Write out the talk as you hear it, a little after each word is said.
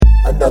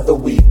Another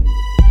week,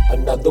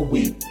 another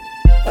week,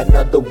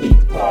 another week.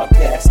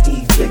 Podcast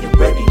DJ, you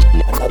ready?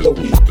 Another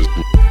week,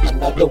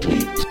 another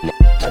week,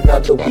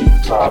 another week.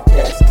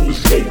 Podcast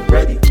DJ, you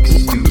ready?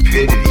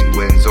 Stupidity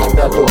wins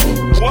over all.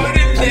 What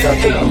in the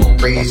hell?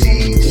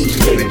 Crazy,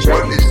 stupid.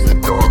 What is the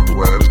dark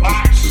web?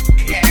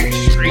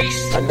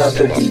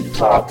 Another week.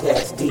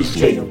 Podcast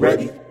DJ, you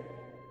ready?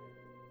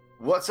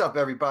 What's up,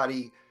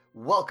 everybody?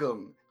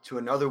 Welcome to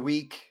another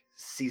week,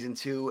 season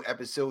 2,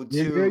 episode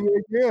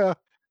 2. Yeah.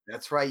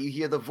 That's right. You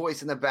hear the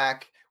voice in the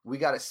back. We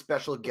got a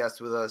special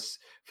guest with us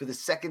for the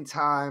second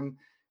time.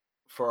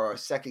 For our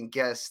second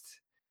guest,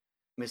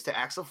 Mr.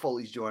 Axel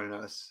Foley's joining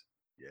us.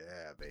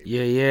 Yeah, baby.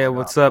 Yeah.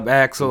 What's up,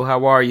 Axel?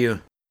 How are you?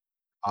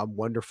 I'm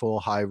wonderful.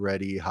 Hi,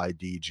 Reddy. Hi,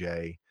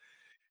 DJ.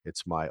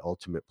 It's my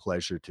ultimate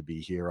pleasure to be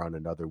here on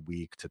another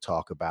week to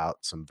talk about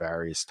some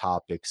various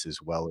topics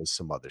as well as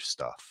some other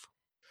stuff.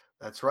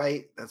 That's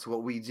right. That's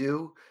what we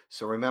do.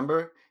 So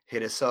remember,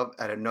 hit us up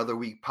at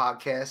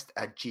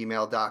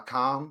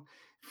anotherweekpodcast@gmail.com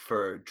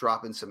for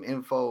dropping some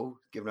info,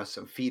 giving us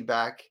some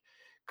feedback,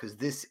 because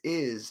this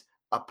is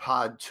a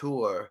pod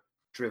tour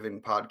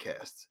driven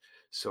podcast.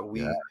 So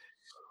we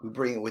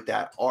bring it with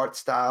that art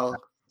style,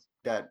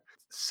 that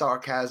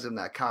sarcasm,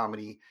 that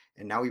comedy,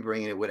 and now we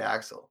bring it with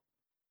Axel.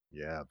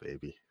 Yeah,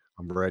 baby.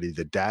 I'm ready.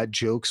 The dad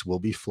jokes will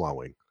be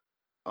flowing.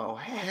 Oh,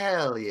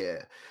 hell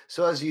yeah.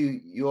 So as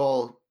you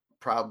all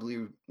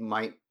probably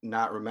might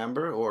not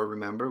remember or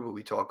remember, but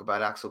we talk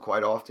about Axel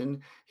quite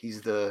often. He's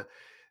the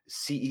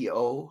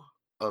CEO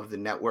of the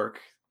network,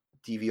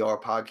 DVR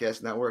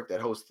Podcast Network,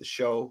 that hosts the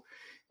show.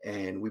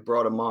 And we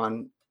brought him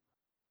on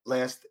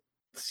last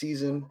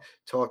season,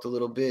 talked a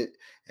little bit.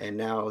 And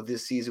now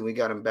this season we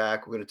got him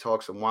back. We're going to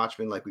talk some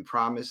Watchmen like we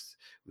promised.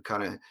 We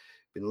kind of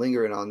been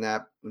lingering on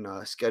that.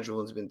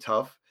 Scheduling's been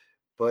tough,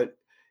 but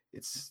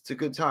it's a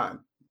good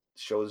time.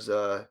 Show's,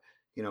 gone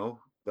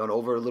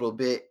over a little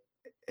bit.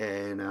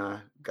 And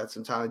got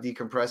some time to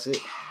decompress it.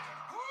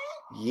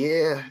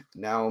 Yeah,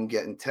 now I'm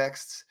getting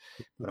texts,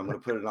 but I'm gonna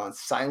put it on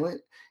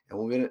silent, and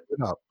we're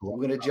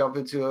gonna jump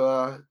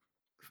into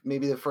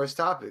maybe the first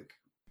topic.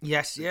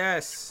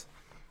 Yes.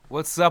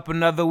 What's up?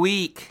 Another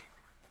week.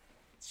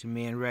 It's your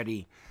man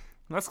Reddy.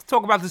 Let's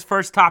talk about this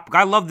first topic.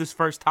 I love this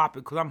first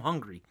topic because I'm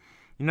hungry.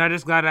 I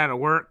just got out of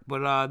work,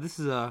 but this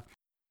is a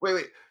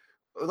wait.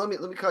 Let me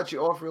cut you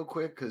off real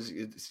quick because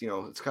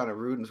it's kind of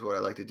rude and it's what I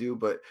like to do.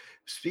 But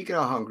speaking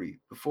of hungry,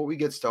 before we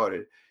get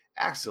started,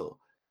 Axel,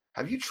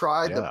 have you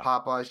tried the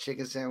Popeyes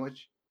chicken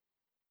sandwich?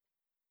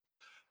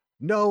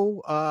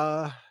 No,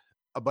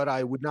 but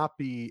I would not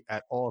be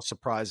at all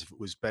surprised if it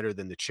was better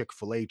than the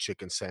Chick-fil-A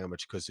chicken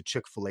sandwich because the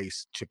Chick-fil-A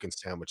chicken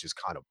sandwich is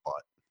kind of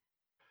butt.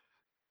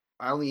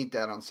 I only eat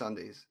that on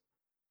Sundays.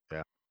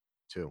 Yeah,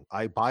 too.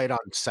 I buy it on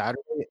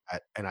Saturday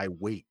and I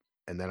wait,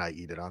 and then I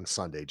eat it on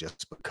Sunday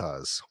just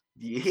because.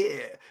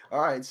 Yeah.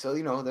 All right. So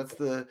that's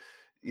the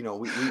we.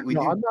 No, I'm not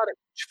a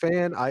huge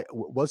fan.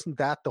 Wasn't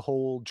that the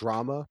whole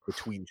drama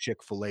between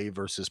Chick-fil-A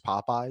versus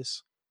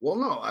Popeyes? Well,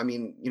 no. I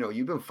mean,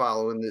 you've been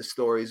following the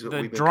stories.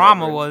 The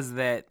drama was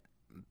that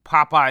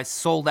Popeyes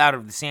sold out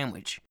of the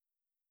sandwich.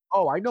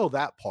 Oh, I know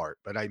that part,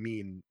 but I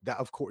mean that,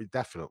 of course,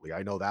 definitely,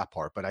 I know that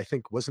part. But I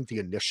think wasn't the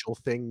initial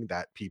thing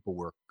that people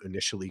were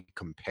initially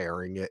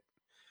comparing it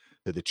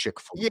to the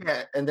Chick-fil-A?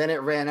 Yeah, and then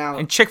it ran out.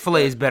 And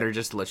Chick-fil-A is better,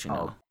 just to let you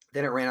know.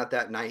 Then it ran out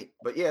that night.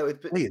 But yeah,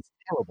 it's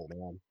terrible,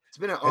 man. It's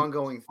been an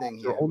ongoing thing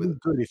here. They're only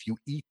good if you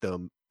eat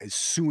them as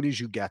soon as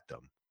you get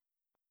them.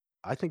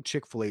 I think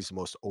Chick-fil-A is the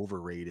most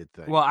overrated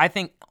thing. Well, I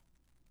think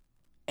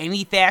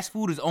any fast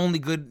food is only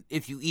good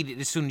if you eat it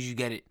as soon as you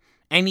get it.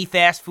 Any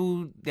fast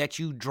food that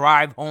you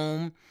drive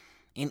home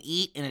and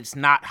eat and it's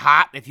not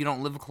hot, if you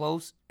don't live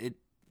close, it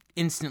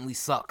instantly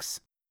sucks.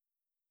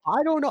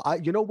 I don't know.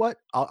 You know what?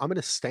 I'm going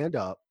to stand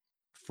up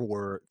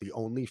for the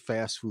only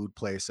fast food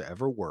place that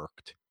ever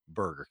worked,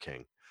 Burger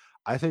King.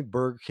 I think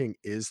Burger King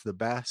is the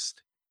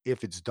best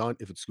if it's done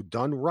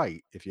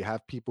right. If you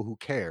have people who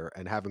care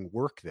and having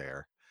work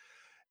there,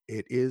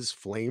 it is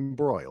flame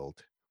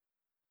broiled,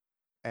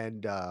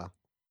 and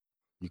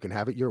you can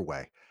have it your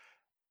way.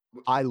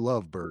 I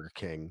love Burger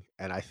King,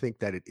 and I think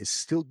that it is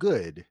still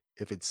good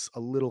if it's a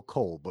little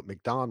cold. But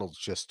McDonald's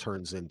just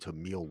turns into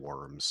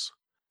mealworms.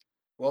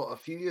 Well, a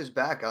few years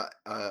back,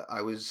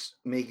 I was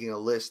making a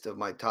list of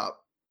my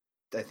top,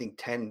 I think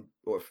 10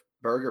 or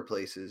burger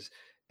places.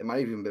 It might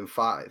have even been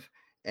 5.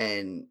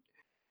 And,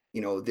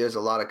 there's a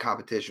lot of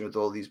competition with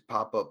all these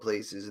pop-up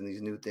places and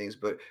these new things.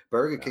 But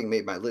Burger King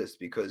made my list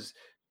because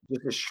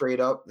just straight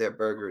up, their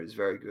burger is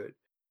very good.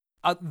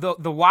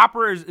 The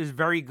Whopper is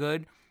very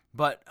good,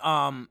 but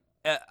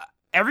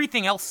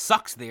everything else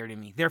sucks there to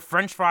me. Their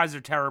French fries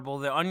are terrible.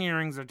 Their onion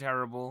rings are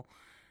terrible.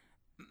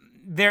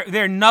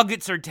 Their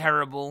nuggets are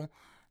terrible.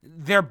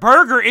 Their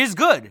burger is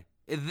good.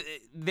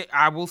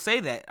 I will say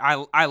that.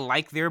 I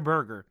like their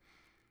burger.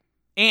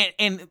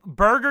 And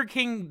Burger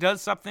King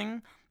does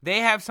something. They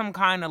have some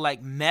kind of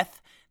like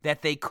meth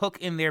that they cook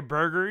in their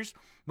burgers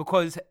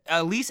because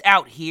at least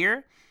out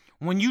here,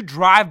 when you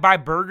drive by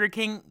Burger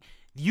King,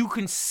 you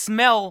can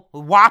smell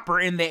Whopper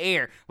in the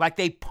air. Like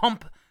they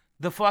pump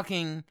the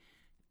fucking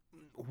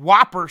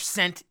Whopper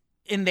scent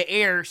in the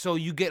air so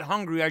you get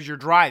hungry as you're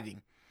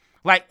driving.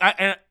 Like,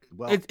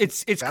 Well,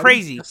 it's that is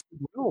crazy. just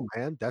the grill,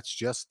 man. That's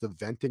just the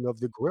venting of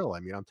the grill. I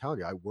mean, I'm telling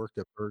you, I worked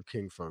at Burger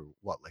King for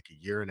like a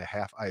year and a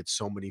half. I had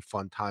so many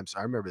fun times.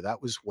 I remember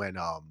that was when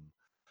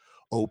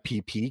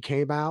OPP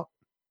came out.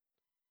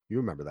 You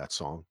remember that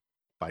song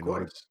by Of Naughty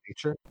by course.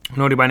 Nature?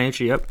 Naughty by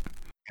Nature, yep.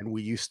 And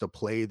we used to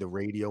play the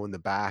radio in the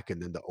back,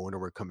 and then the owner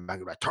would come back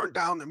and be like, turn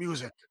down the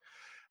music.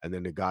 And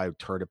then the guy would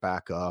turn it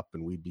back up,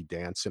 and we'd be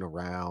dancing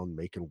around,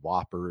 making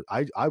Whopper.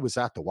 I was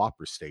at the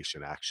Whopper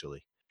station,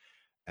 actually.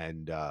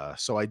 And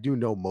so I do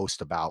know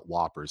most about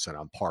Whoppers, and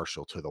I'm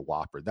partial to the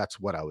Whopper. That's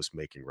what I was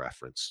making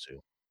reference to.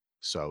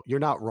 So you're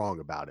not wrong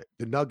about it.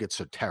 The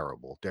nuggets are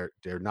terrible.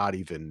 They're not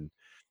even,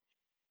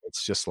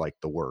 it's just like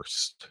the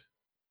worst.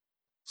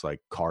 It's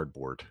like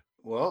cardboard.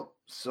 Well,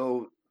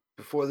 so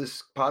before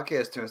this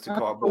podcast turns to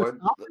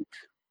cardboard,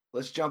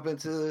 let's jump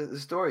into the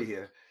story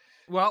here.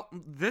 Well,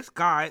 this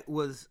guy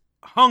was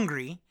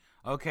hungry,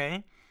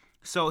 okay?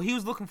 So he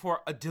was looking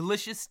for a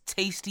delicious,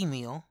 tasty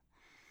meal,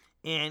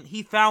 and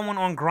he found one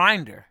on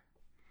Grindr.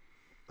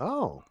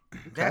 Oh,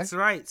 okay. That's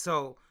right.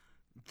 So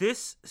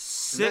this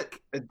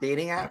sick, a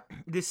dating app?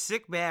 this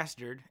sick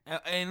bastard,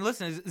 and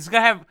listen, it's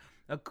gonna have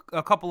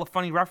a couple of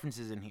funny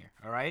references in here,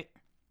 all right?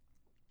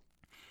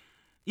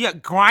 Yeah,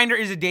 Grindr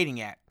is a dating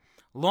app.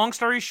 Long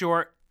story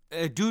short,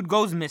 a dude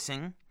goes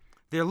missing.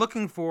 They're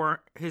looking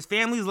for, his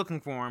family's looking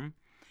for him.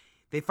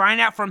 They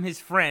find out from his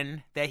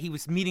friend that he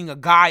was meeting a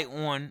guy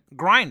on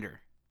Grindr.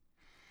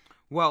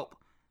 Well,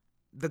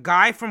 the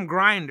guy from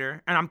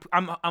Grindr, and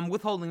I'm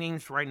withholding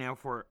names right now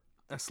for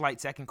a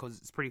slight second because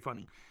it's pretty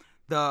funny.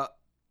 The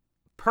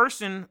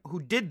person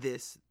who did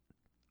this,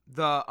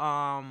 the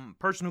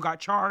person who got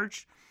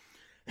charged,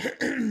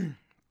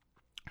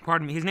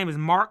 pardon me, his name is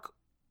Mark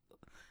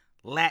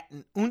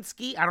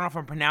Latinsky. I don't know if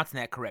I'm pronouncing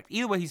that correct.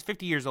 Either way, he's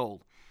 50 years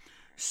old.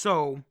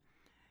 So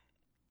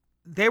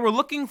they were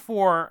looking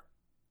for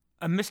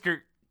a Mr.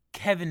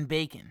 Kevin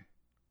Bacon.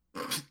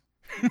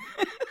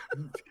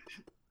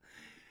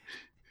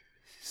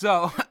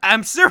 So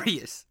I'm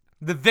serious.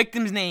 The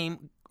victim's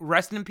name,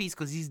 rest in peace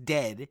because he's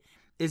dead,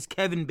 is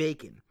Kevin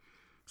Bacon.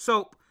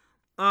 So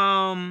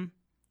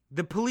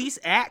the police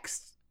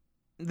asked,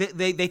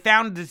 they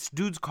found this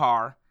dude's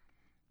car,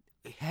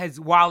 has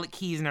wallet,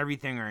 keys, and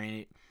everything are in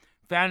it.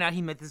 Found out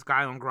he met this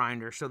guy on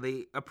Grindr, so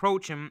they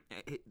approach him.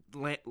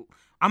 I'm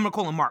gonna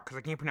call him Mark because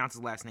I can't pronounce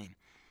his last name.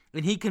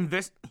 And he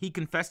confessed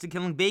to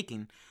killing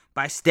Bacon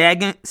by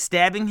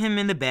stabbing him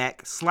in the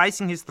back,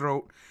 slicing his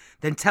throat,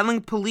 then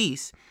telling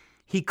police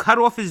he cut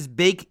off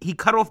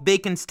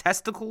Bacon's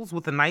testicles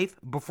with a knife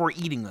before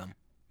eating them.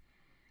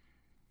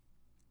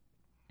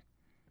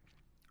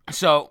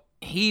 So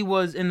he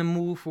was in the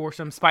mood for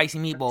some spicy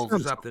meatballs or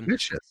something.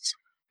 Delicious.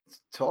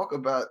 Talk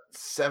about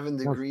 7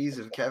 degrees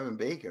of Kevin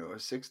Bacon or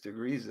 6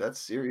 degrees. That's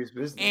serious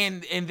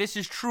business. And this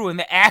is true. And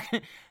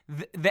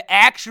the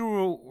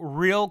actual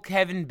real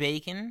Kevin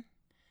Bacon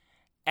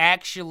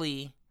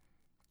actually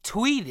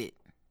tweeted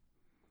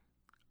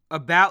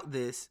about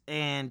this,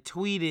 and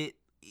tweeted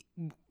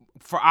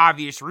for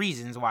obvious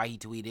reasons why he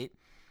tweeted.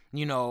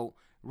 You know,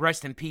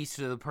 rest in peace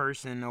to the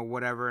person or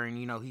whatever. And,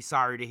 you know, he's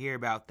sorry to hear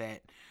about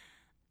that.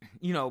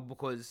 You know,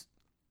 because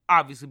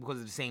of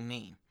the same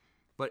name.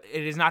 But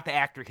it is not the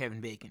actor Kevin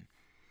Bacon.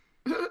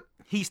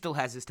 He still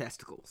has his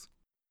testicles.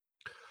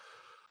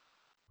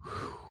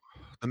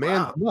 The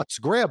man nuts.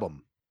 Grab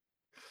him.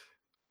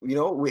 You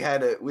know, we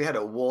had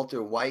a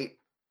Walter White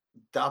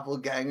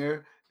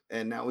doppelganger,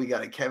 and now we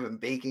got a Kevin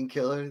Bacon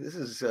killer. This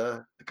is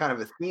kind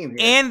of a theme here.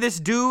 And this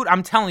dude,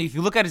 I'm telling you, if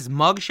you look at his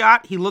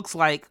mugshot, he looks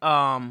like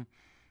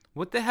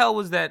what the hell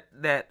was that?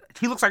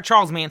 He looks like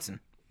Charles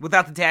Manson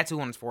without the tattoo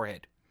on his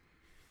forehead.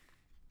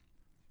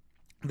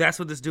 That's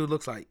what this dude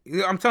looks like.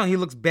 I'm telling you, he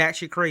looks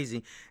batshit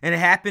crazy. And it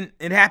happened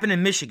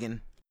in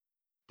Michigan.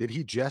 Did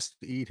he just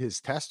eat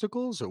his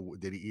testicles, or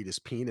did he eat his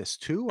penis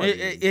too?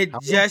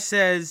 It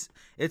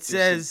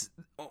says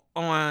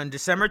on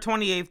December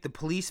 28th, the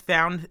police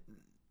found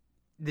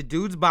the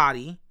dude's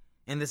body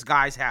in this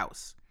guy's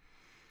house.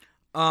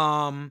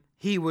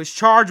 He was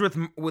charged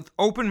with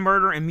open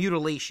murder and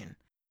mutilation.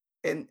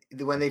 And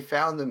when they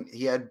found him,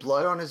 he had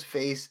blood on his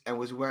face and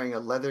was wearing a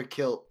leather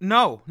kilt.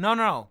 No,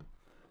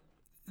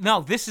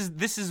 this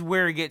is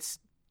where it gets...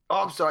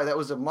 Oh, I'm sorry. That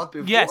was a month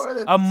before? Yes,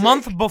 a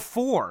month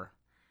before.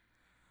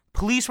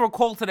 Police were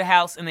called to the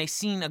house, and they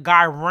seen a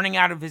guy running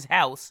out of his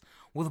house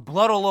with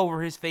blood all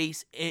over his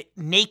face,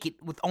 naked,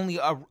 with only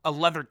a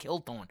leather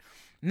kilt on.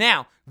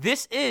 Now,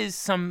 this is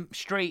some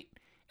straight,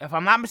 if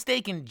I'm not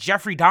mistaken,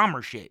 Jeffrey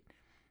Dahmer shit.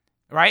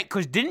 Right?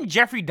 Because didn't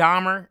Jeffrey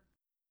Dahmer...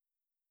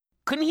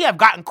 Couldn't he have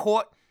gotten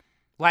caught?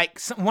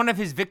 Like, one of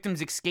his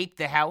victims escaped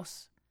the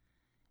house,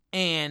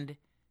 and...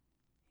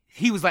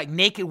 he was like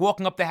naked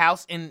walking up the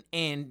house, and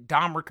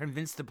Dahmer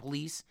convinced the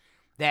police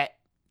that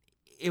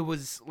it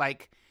was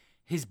like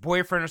his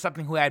boyfriend or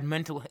something who had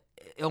mental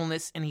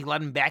illness, and he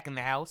let him back in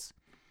the house.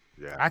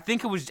 Yeah. I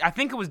think it was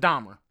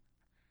Dahmer.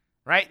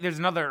 Right? There's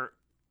another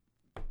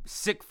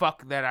sick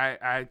fuck that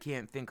I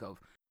can't think of.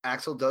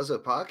 Axel does a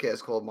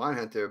podcast called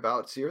Mindhunter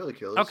about serial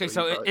killers. Okay, he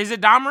so probably- is it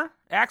Dahmer,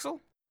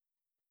 Axel?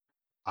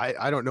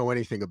 I don't know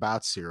anything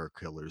about serial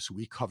killers.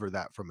 We cover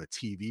that from a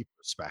TV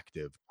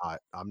perspective.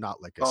 I'm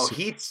not like a Oh, se-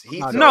 Heat's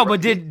No,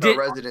 but Heat's did- a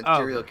resident oh.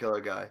 serial killer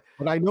guy.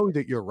 but I know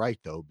that you're right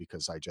though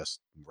because I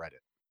just read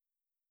it.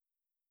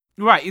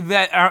 Right,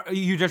 that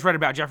you just read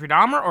about Jeffrey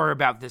Dahmer or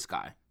about this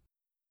guy?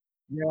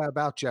 Yeah,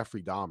 about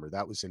Jeffrey Dahmer.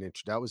 That was an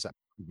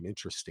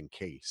interesting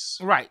case.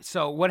 Right.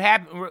 So what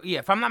happened? Yeah,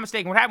 if I'm not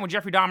mistaken, what happened with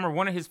Jeffrey Dahmer?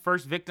 One of his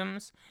first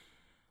victims,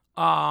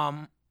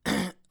 or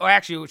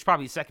actually, it was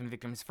probably his second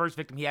victim. His first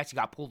victim, he actually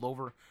got pulled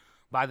over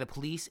by the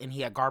police, and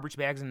he had garbage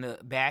bags in the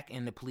back,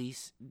 and the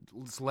police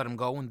just let him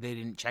go, and they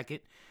didn't check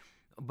it.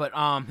 But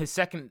his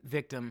second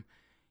victim,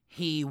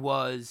 he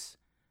was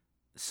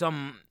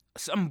some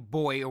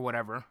boy or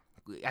whatever.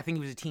 I think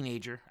he was a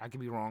teenager. I could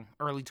be wrong.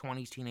 Early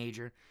 20s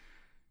teenager.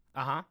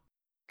 Copycatting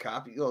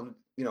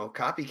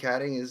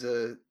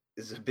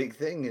is a big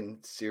thing in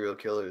serial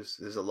killers.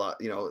 There's a lot,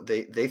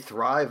 they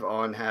thrive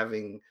on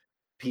having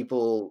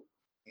people,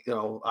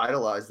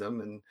 idolize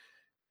them, and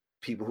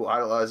people who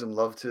idolize them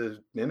love to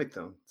mimic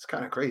them. It's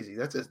kind of crazy.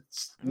 Out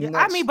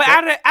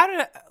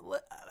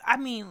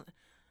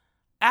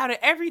of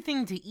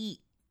everything to eat,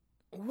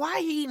 why are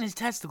you eating his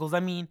testicles? I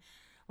mean,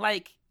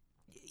 like,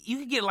 you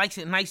could get like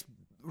a nice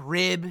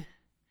rib,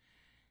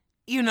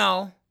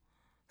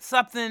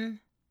 something.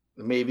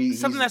 Maybe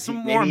something that's maybe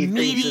more he thinks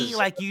meaty, his-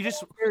 like you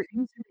just. They're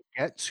easy to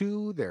get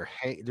to. They're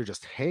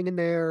just hanging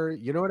there.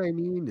 You know what I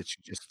mean? That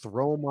you just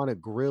throw them on a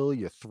grill.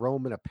 You throw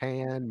them in a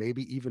pan.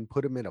 Maybe even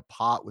put them in a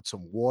pot with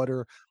some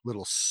water,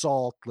 little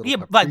salt, little Yeah,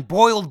 paprika. like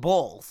boiled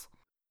balls.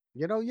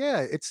 Yeah.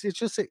 It's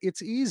just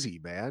it's easy,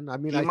 man. I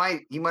mean,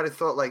 he might have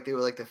thought like they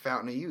were like the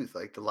fountain of youth,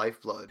 like the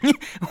lifeblood.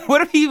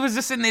 What if he was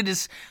just sitting there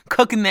just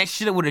cooking that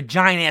shit up with a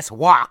giant ass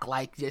wok,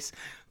 like just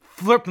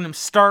flipping them,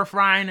 stir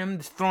frying them,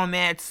 just throwing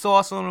mad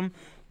sauce on them?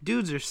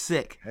 Dudes are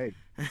sick. Hey,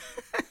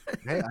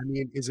 I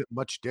mean, is it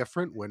much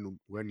different when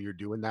you're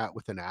doing that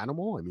with an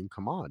animal? I mean,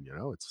 come on,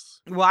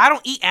 it's. Well, I don't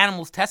eat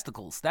animals'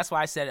 testicles. That's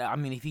why I said, I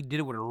mean, if he did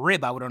it with a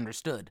rib, I would have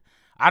understood.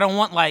 I don't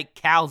want like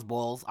cow's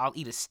balls. I'll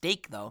eat a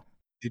steak though.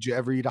 Did you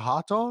ever eat a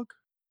hot dog?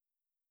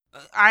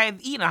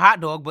 I've eaten a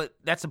hot dog, but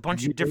that's a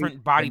bunch You of different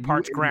ate- body and you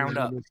parts ate ground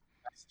up. animals'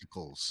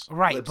 testicles.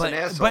 Right, Lips but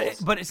and but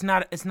assholes. but it's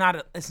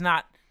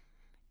not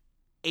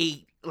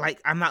a,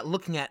 like, I'm not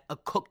looking at a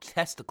cooked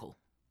testicle.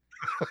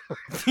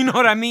 You know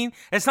what I mean?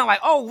 It's not like,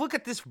 oh, look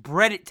at this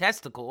breaded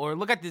testicle, or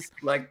look at this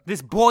Like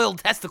boiled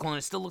testicle and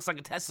it still looks like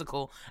a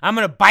testicle. I'm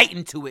gonna bite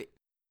into it.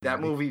 that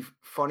movie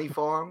Funny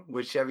Farm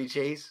with Chevy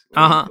Chase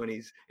when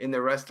he's in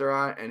the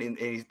restaurant and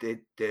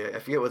I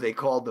forget what they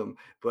called them,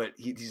 but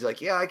he's like,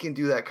 yeah, I can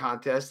do that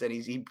contest, and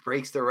he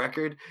breaks the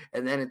record,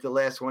 and then at the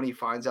last one he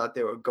finds out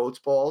there were goat's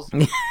balls.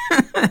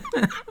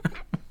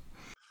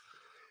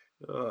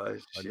 Oh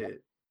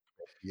shit!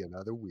 Be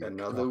another week.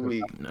 Another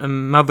week.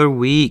 Another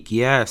week,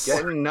 yes.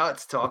 Getting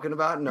nuts, talking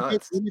about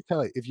nuts. Let me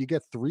tell you, if you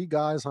get 3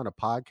 guys on a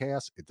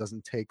podcast, it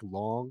doesn't take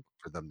long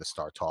for them to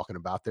start talking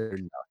about their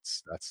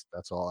nuts.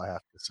 That's all I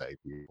have to say,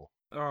 people.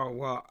 Oh,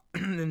 well,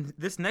 and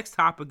this next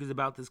topic is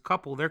about this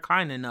couple. They're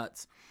kind of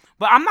nuts.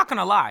 But I'm not going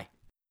to lie.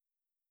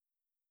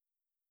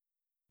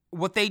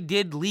 What they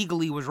did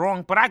legally was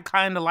wrong, but I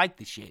kind of like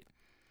the shit.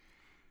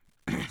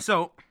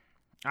 So,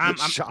 I'm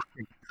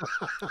shocking.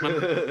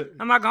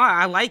 I'm not going to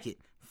lie. I like it.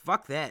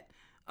 Fuck that.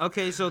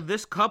 Okay, so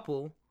this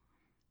couple,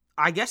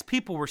 I guess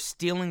people were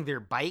stealing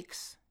their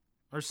bikes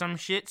or some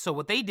shit. So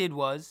what they did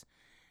was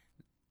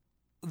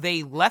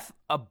they left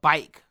a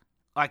bike,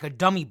 like a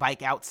dummy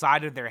bike,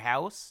 outside of their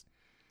house,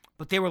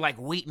 but they were like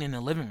waiting in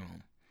the living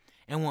room.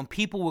 And when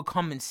people would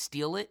come and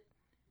steal it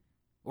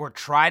or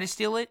try to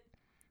steal it,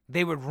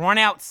 they would run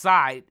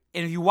outside.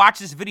 And if you watch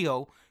this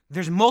video,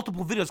 there's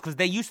multiple videos because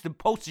they used to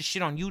post this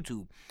shit on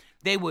YouTube.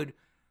 They would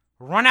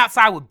run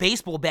outside with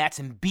baseball bats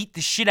and beat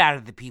the shit out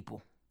of the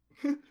people.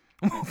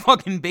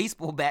 Fucking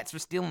baseball bats for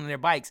stealing their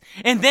bikes.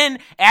 And then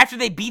after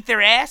they beat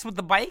their ass with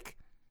the bike,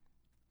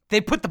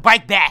 they put the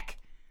bike back.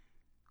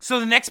 So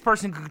the next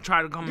person could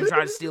try to come and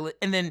try to steal it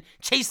and then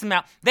chase them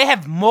out. They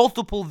have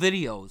multiple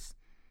videos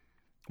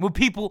with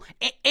people,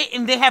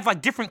 and they have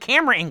like different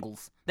camera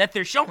angles that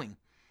they're showing.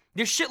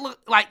 Their shit look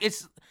like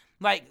it's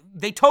like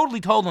they totally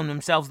told on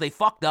themselves they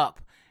fucked up.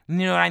 You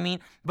know what I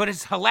mean? But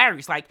it's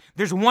hilarious. Like,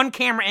 there's one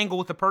camera angle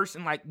with a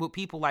person, like, with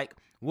people, like,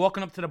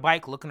 walking up to the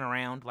bike, looking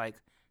around, like,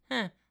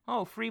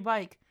 oh, free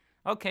bike.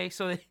 Okay,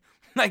 so,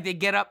 they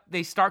get up,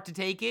 they start to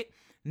take it.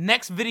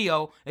 Next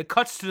video, it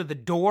cuts to the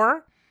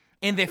door,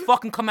 and they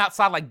fucking come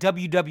outside like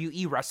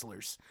WWE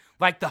wrestlers.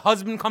 Like, the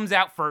husband comes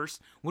out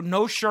first with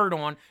no shirt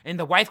on, and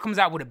the wife comes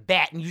out with a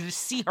bat, and you just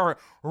see her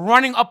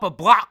running up a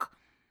block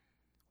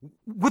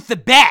with the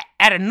bat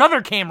at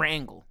another camera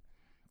angle.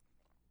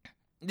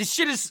 This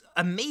shit is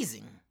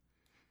amazing.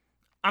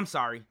 I'm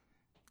sorry.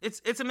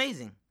 It's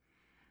amazing.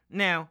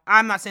 Now,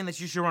 I'm not saying that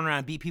you should run around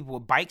and beat people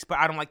with bikes, but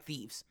I don't like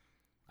thieves.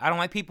 I don't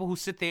like people who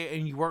sit there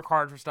and you work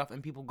hard for stuff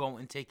and people go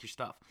and take your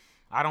stuff.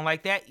 I don't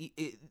like that.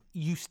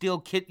 You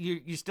steal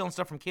you're stealing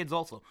stuff from kids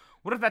also.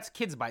 What if that's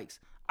kids' bikes?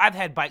 I've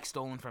had bikes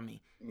stolen from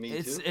me.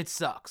 Me too. It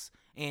sucks.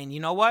 And you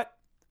know what?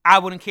 I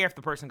wouldn't care if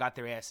the person got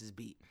their asses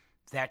beat.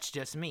 That's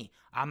just me.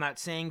 I'm not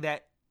saying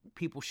that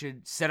people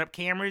should set up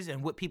cameras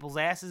and whip people's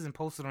asses and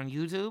post it on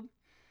YouTube,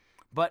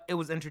 but it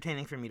was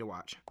entertaining for me to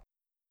watch.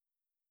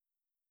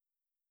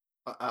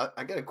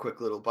 I got a quick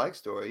little bike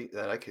story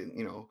that I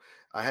can,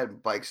 I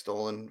had bikes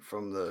stolen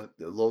from the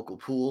local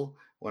pool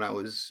when I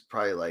was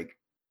probably like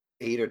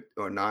 8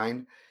 or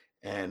 9,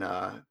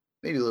 and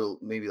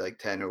maybe like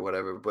 10 or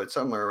whatever, but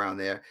somewhere around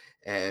there.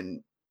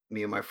 And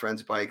me and my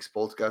friend's bikes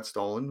both got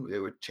stolen. They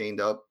were chained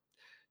up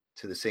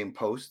to the same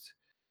post,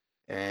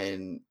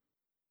 and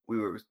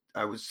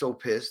I was so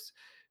pissed,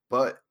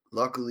 but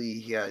luckily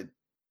he had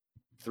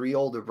 3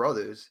 older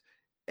brothers,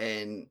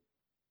 and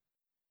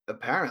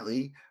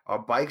apparently our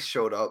bikes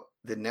showed up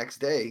the next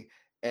day,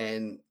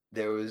 and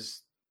there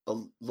was a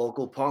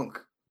local punk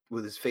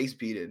with his face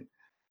beaten.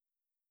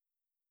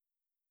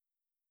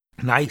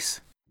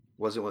 Nice.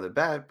 Wasn't with a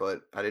bat,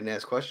 but I didn't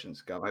ask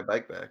questions. Got my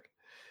bike back.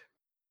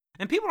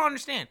 And people don't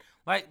understand.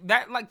 Like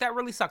that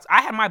really sucks.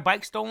 I had my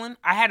bike stolen.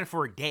 I had it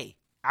for a day.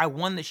 I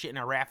won the shit in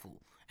a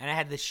raffle, and I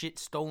had the shit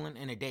stolen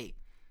in a day.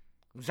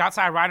 I was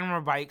outside riding my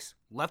bikes,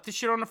 left the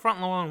shit on the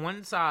front lawn, went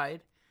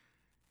inside,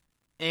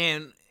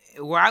 and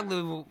where I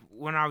lived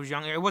when I was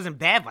young, it wasn't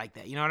bad like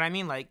that. You know what I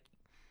mean? Like,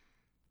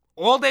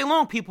 all day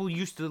long, people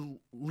used to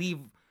leave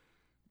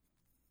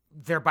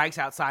their bikes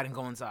outside and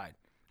go inside.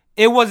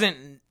 It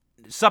wasn't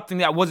something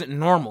that wasn't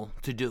normal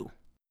to do.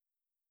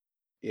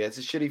 Yeah, it's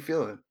a shitty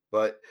feeling.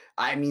 But,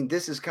 I mean,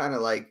 this is kind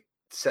of like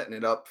setting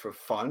it up for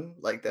fun.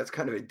 Like, that's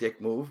kind of a dick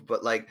move.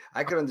 But, like,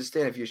 I could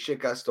understand if your shit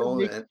got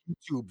stolen. They're making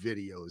YouTube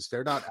videos.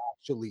 They're not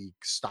actually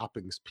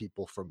stopping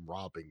people from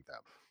robbing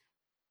them.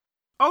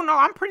 Oh, no,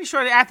 I'm pretty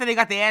sure that after they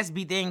got the ass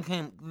beat,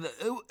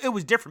 it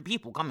was different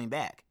people coming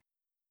back.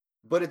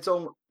 But it's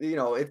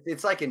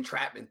it's like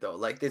entrapment though.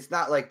 Like, it's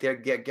not like they're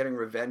getting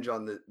revenge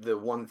on the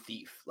one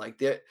thief. Like,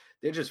 they're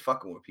just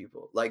fucking with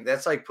people. Like,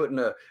 that's like putting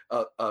a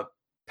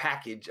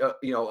package,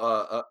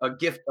 a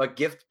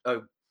gift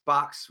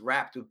box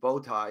wrapped with bow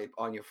tie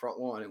on your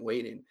front lawn and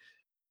waiting.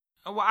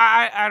 Well,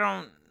 I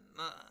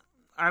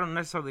don't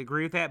necessarily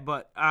agree with that,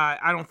 but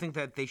I don't think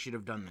that they should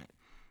have done that.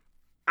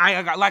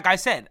 Like I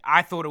said,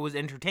 I thought it was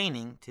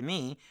entertaining to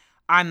me.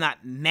 I'm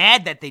not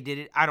mad that they did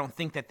it. I don't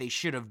think that they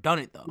should have done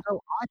it, though.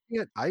 No,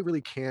 I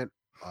really can't.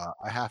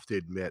 I have to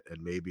admit,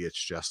 and maybe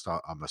it's just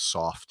I'm a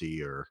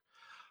softie, or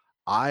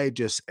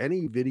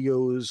any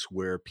videos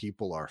where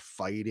people are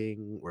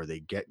fighting or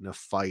they get in a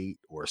fight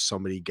or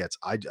somebody gets,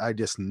 I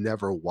just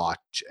never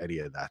watch any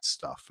of that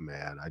stuff,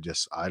 man. I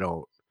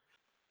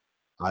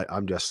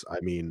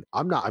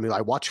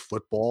watch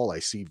football.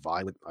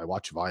 I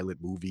watch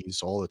violent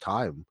movies all the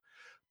time.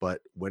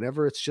 But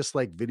whenever it's just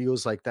like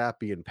videos like that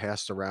being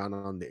passed around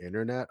on the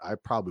internet, I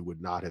probably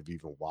would not have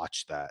even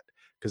watched that,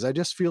 because I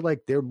just feel like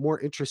they're more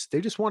interested. They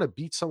just want to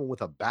beat someone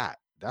with a bat.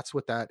 That's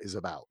what that is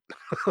about.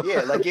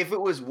 Yeah, like if it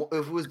was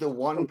the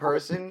one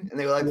person and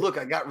they were like, "Look,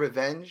 I got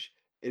revenge,"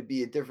 it'd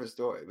be a different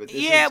story. But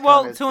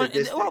this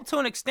to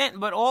an extent,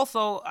 but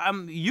also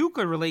you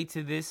could relate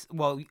to this.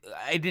 Well,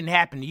 it didn't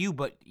happen to you,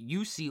 but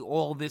you see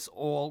all this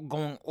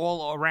going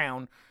all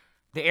around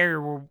the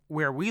area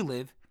where we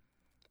live.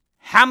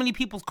 How many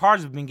people's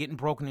cars have been getting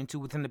broken into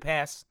within the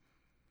past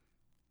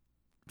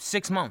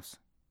 6 months?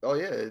 Oh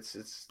yeah,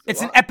 it's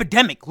an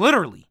epidemic,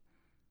 literally.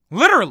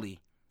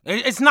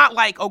 It's not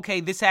like, okay,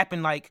 this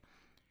happened like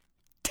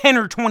 10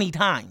 or 20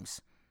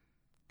 times.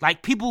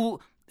 Like,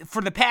 people,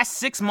 for the past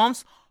 6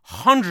 months,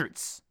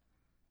 hundreds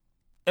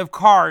of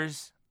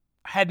cars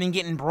have been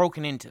getting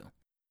broken into.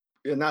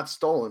 Yeah, not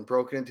stolen,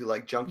 broken into,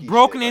 like junkie.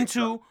 Broken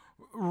into,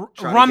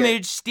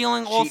 rummage,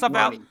 stealing all stuff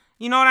money out.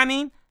 You know what I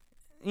mean?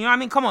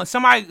 Come on,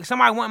 somebody went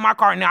in my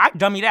car. Now, I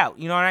dummied out.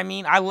 You know what I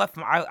mean?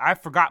 I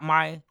forgot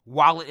my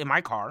wallet in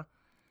my car,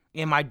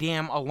 and my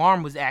damn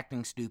alarm was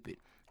acting stupid.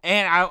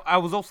 And I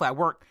was also at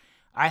work.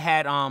 I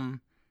had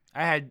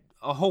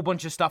a whole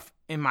bunch of stuff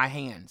in my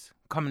hands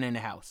coming in the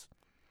house.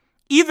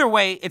 Either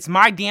way, it's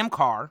my damn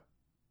car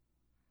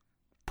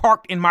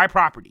parked in my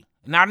property,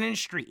 not in the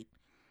street.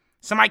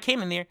 Somebody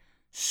came in there,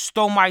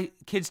 stole my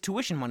kids'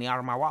 tuition money out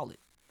of my wallet.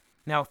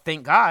 Now,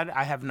 thank God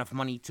I have enough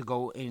money to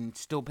go and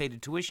still pay the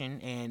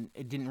tuition, and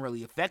it didn't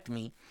really affect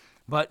me.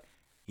 But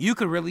you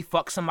could really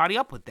fuck somebody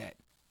up with that.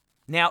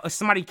 Now, if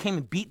somebody came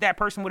and beat that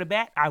person with a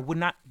bat, I would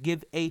not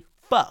give a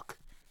fuck.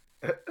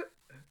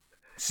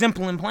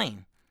 Simple and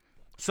plain.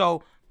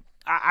 So,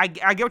 I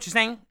get what you're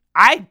saying.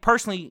 I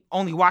personally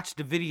only watched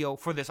the video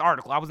for this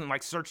article. I wasn't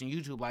like searching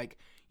YouTube like,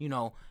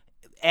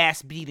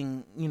 ass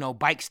beating,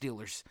 bike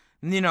stealers.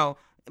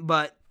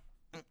 But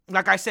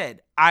like I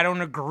said, I don't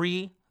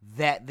agree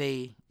that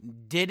they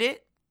did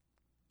it.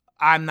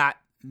 I'm not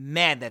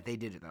mad that they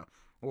did it though,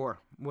 or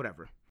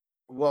whatever.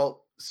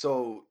 Well,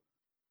 so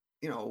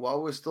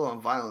while we're still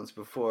on violence,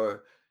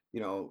 before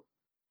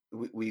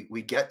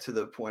we get to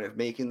the point of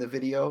making the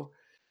video,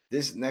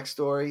 this next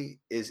story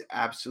is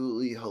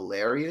absolutely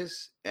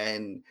hilarious,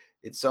 and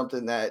it's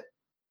something that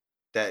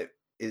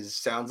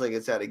sounds like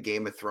it's out of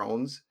Game of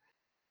Thrones,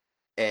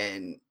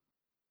 and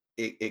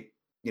it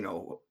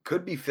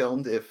could be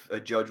filmed if a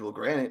judge will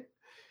grant it.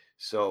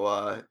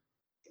 So,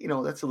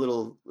 that's a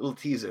little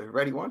teaser.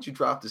 Ready? Why don't you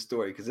drop the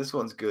story? Because this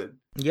one's good.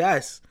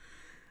 Yes.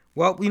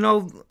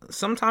 Well,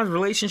 sometimes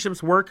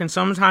relationships work and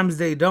sometimes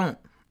they don't.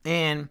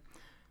 And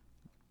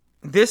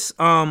this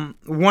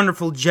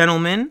wonderful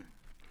gentleman,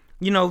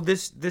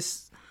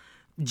 this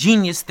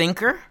genius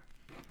thinker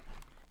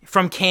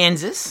from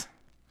Kansas,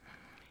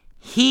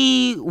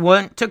 he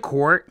went to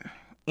court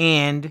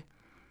and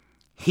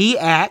he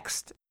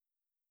asked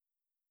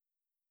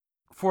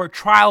for a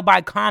trial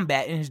by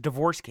combat in his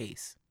divorce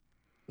case.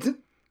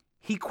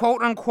 He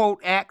quote unquote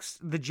asked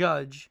the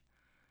judge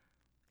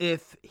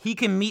if he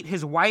can meet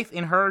his wife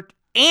and her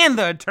and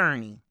the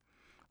attorney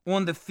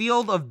on the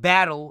field of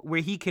battle where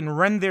he can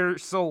rend their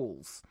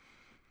souls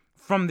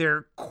from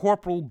their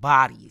corporal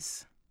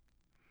bodies.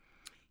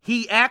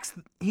 He asked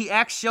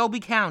Shelby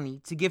County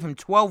to give him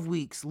 12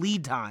 weeks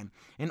lead time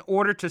in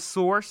order to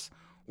source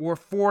or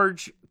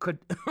forge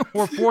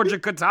a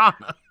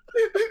katana.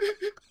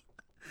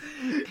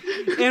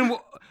 and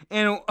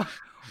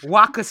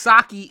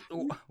Wakasawi,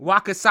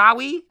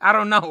 I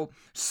don't know,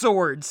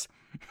 swords.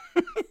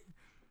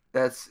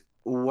 That's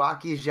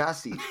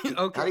wakizashi.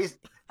 Okay.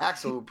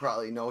 Axel would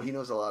probably know. He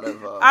knows a lot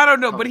of. I don't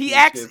know, but he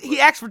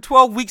asked for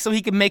 12 weeks so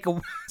he can make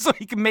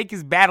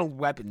his battle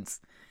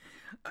weapons,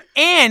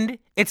 and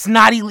it's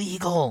not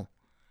illegal.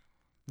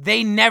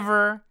 They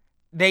never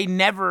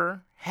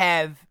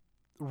have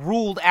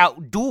ruled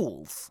out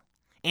duels,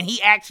 and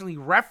he actually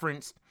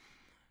referenced.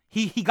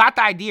 He got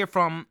the idea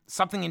from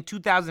something in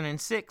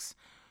 2006,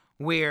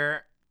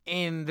 where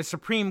in the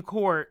Supreme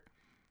Court,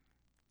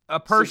 a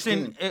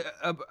person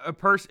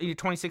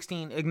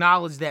 2016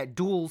 acknowledged that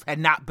duels had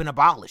not been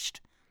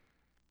abolished.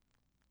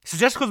 So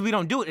just because we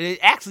don't do it, it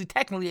actually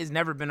technically has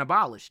never been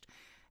abolished.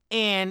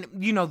 And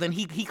then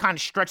he kind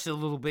of stretched it a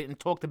little bit and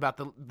talked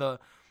about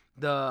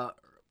the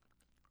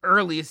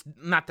earliest,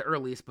 not the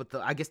earliest, but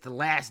I guess the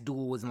last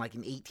duel was in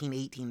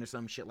 1818 or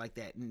some shit like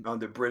that. And,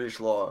 under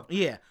British law.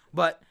 Yeah,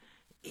 but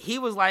he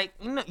was like,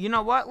 you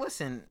know what?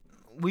 Listen,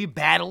 we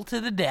battle to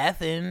the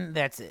death, and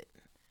that's it.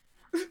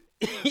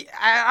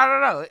 I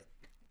don't know.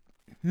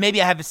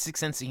 Maybe I have a sick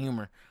sense of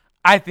humor.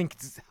 I think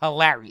it's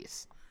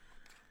hilarious.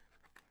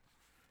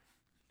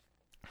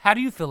 How do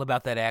you feel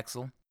about that,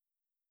 Axel?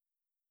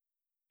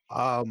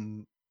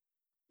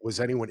 Was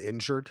anyone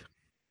injured?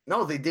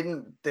 No, they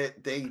didn't.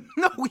 They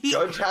no. He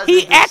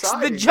he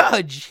asked the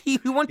judge. He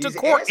went to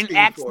court and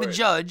asked the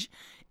judge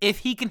if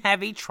he can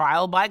have a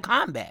trial by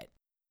combat.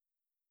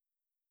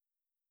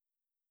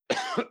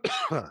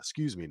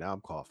 Excuse me. Now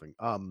I'm coughing.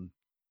 I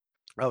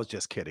was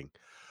just kidding.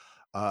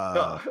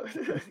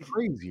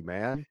 Crazy,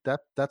 man.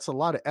 That's a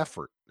lot of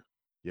effort,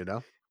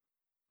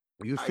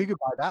 You figure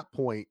by that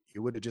point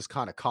you would have just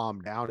kind of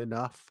calmed down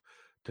enough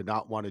to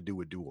not want to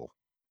do a duel.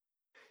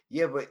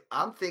 Yeah, but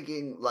I'm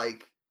thinking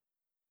like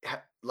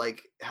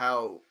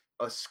how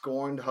a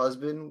scorned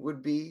husband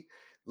would be,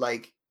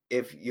 like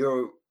if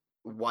your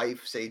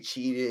wife say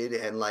cheated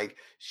and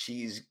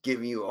she's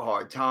giving you a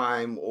hard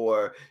time,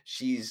 or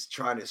she's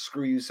trying to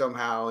screw you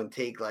somehow and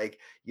take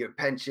your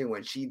pension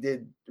when she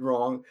did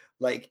wrong.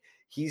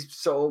 He's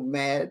so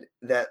mad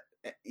that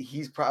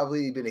he's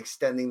probably been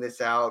extending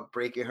this out,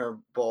 breaking her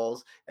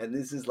balls, and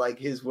this is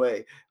his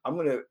way. I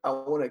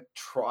want a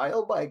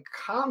trial by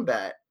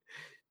combat.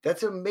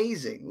 That's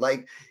amazing.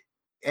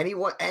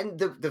 Anyone, and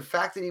the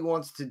fact that he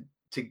wants to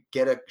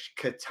get a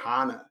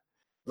katana,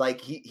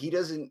 he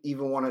doesn't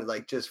even want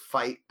to just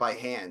fight by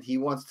hand. He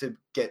wants to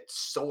get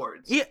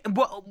swords. Yeah,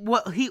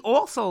 well, he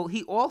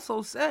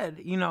also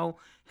said,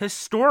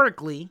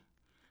 historically,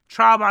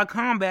 trial by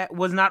combat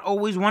was not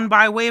always won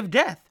by way of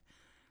death,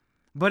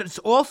 but it's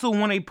also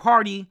when a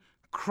party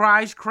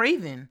cries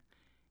craven,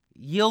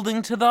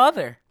 yielding to the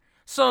other,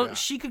 so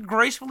she could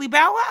gracefully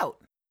bow out.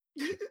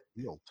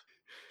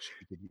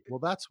 Well,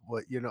 that's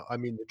what I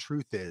mean, the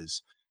truth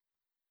is,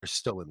 they're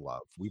still in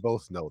love. We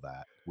both know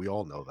that. We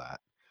all know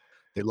that.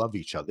 They love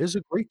each other. There's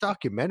a great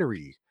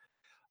documentary.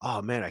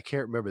 Oh man, I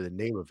can't remember the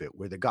name of it,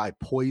 where the guy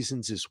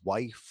poisons his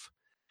wife,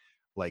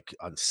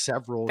 on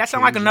several. That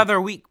sounds like Another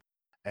Week.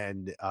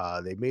 And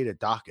they made a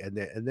doc, and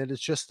then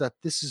it's just that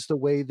this is the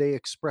way they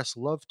express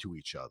love to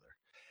each other.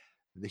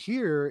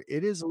 Here,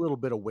 it is a little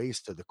bit of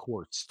waste of the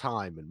court's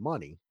time and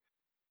money,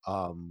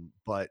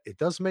 but it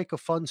does make a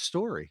fun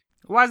story.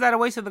 Why is that a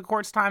waste of the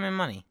court's time and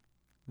money?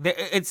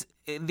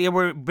 They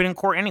were been in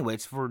court anyway.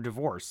 It's for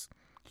divorce.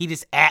 He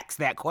just asked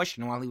that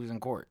question while he was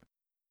in court.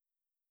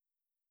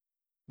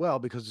 Well,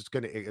 because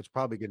it's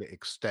probably gonna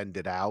extend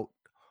it out.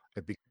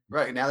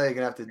 Right now they're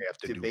gonna have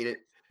to debate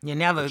it. Yeah,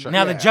 now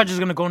the judge is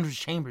gonna go into his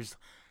chambers.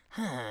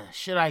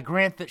 Should I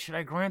grant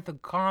the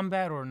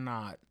combat or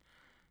not?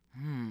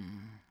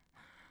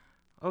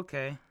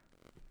 Okay.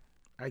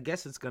 I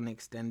guess it's gonna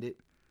extend it.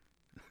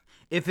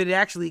 If it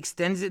actually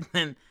extends it,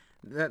 then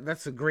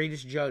that's the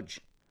greatest judge.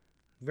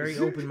 Very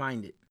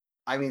open-minded.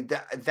 I mean,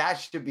 that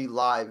should be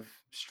live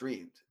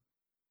streamed.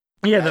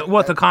 Yeah,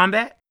 the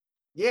combat?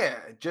 Yeah,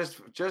 just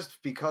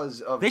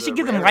because of they should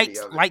give them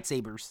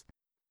lightsabers.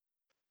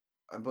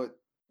 But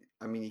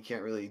I mean, you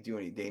can't really do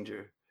any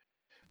danger.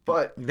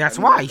 But That's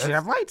I mean, why you should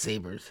have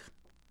lightsabers.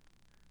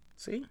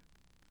 See?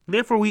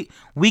 Therefore,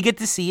 we get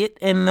to see it,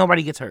 and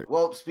nobody gets hurt.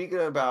 Well, speaking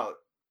about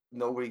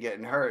nobody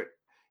getting hurt,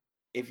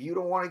 if you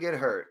don't want to get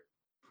hurt,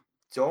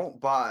 don't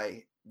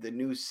buy the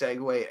new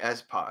Segway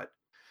S-Pod.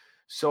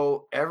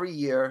 So every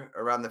year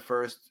around the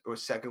first or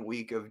second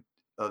week of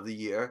the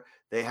year,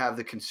 they have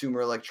the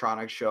Consumer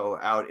Electronics Show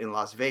out in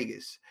Las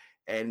Vegas.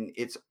 And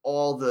it's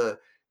all the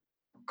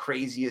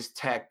craziest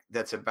tech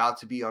that's about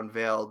to be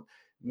unveiled.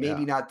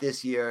 Maybe not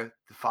this year,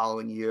 the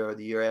following year, or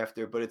the year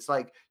after, but it's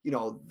like,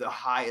 the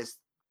highest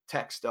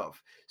tech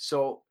stuff.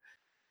 So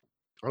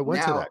I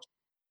went to that.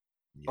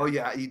 Oh,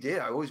 yeah, you did?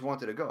 I always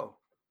wanted to go.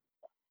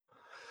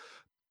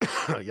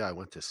 Yeah, I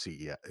went to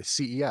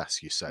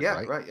CES, you said, Yeah,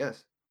 right? right,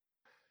 yes.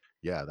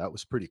 Yeah, that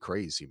was pretty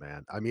crazy,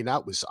 man. I mean,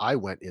 I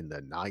went in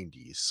the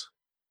 90s.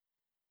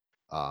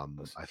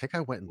 I think I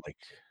went in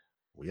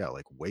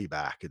like way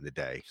back in the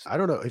day. I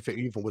don't know if it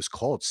even was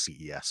called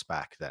CES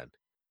back then.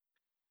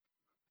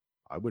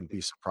 I wouldn't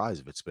be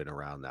surprised if it's been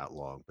around that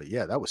long. But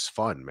yeah, that was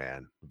fun,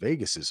 man.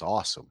 Vegas is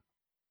awesome.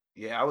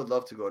 Yeah, I would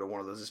love to go to one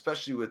of those,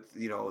 especially with,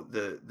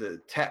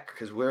 the tech,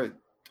 because we're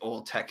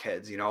old tech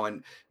heads,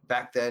 and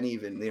back then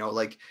even,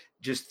 like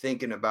just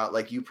thinking about,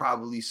 like, you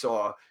probably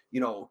saw,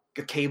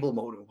 a cable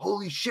modem.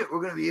 Holy shit, we're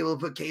going to be able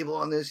to put cable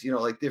on this,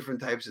 like different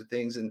types of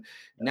things. And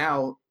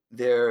now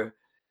they're,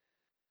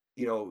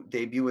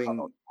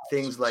 debuting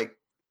things like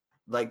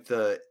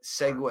the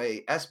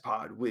Segway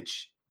S-Pod,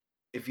 which,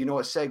 if you know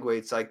a Segway,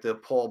 it's like the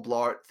Paul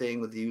Blart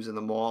thing that they use in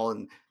the mall,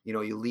 and,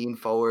 you lean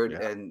forward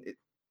and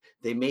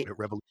they made it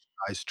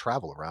revolutionized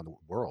travel around the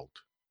world.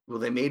 Well,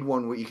 they made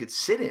one where you could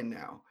sit in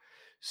now.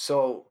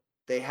 So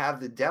they have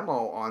the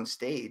demo on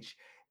stage,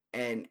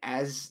 and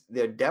as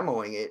they're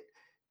demoing it,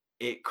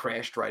 it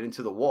crashed right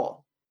into the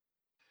wall.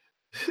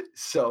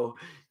 So,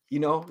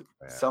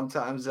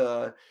 sometimes,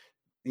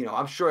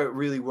 I'm sure it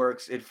really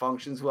works. It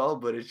functions well,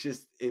 but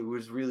it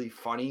was really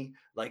funny,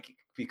 like,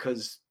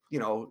 because,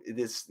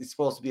 it's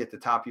supposed to be at the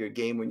top of your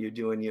game when you're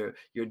doing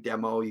your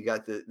demo. You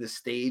got the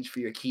stage for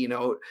your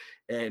keynote,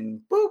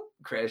 and boop,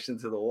 crashed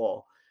into the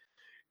wall.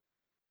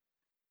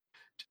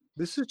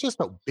 This is just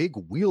a big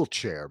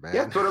wheelchair, man.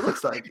 Yeah, that's what it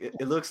looks like.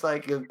 It looks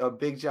like a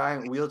big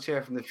giant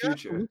wheelchair from the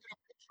future. Look at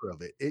a picture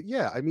of it.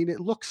 Yeah, I mean, it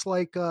looks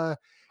like a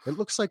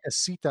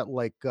seat that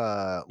like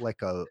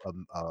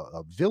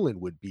a villain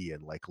would be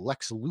in, like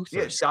Lex Luthor.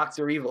 Yeah,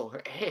 Dr. Evil.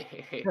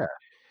 Yeah.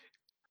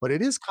 But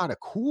it is kind of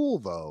cool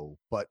though.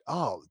 But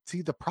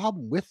see, the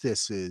problem with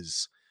this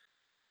is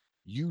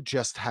you're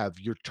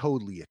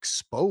totally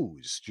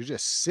exposed. You're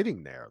just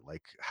sitting there.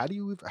 Like,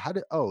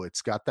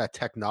 it's got that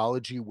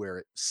technology where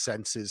it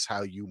senses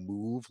how you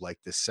move, like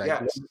the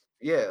Segway. Yes.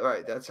 Yeah,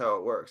 right. That's how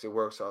it works. It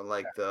works on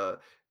like the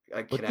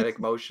kinetic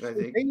motion, I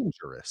think.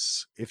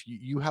 Dangerous if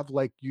you have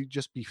you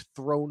just be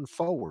thrown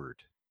forward.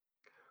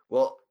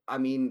 Well, I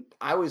mean,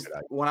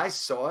 when I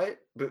saw it,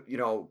 but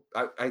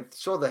I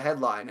saw the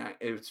headline.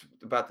 It's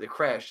about the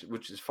crash,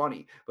 which is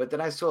funny. But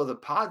then I saw the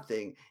pod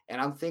thing,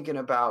 and I'm thinking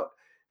about,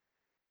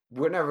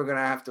 we're never going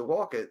to have to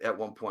walk it at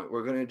one point.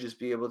 We're going to just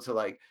be able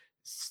to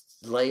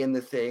lay in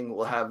the thing.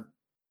 We'll have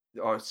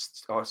our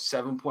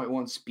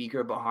 7.1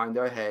 speaker behind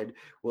our head.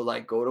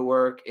 We'll go to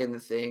work in the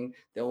thing.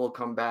 Then we'll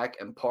come back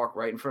and park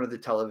right in front of the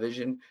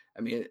television.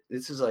 I mean,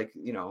 this is and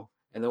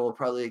then we'll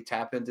probably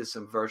tap into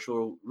some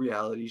virtual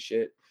reality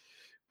shit.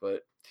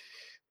 But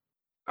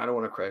I don't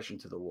want to crash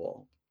into the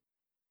wall.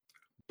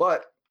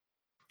 But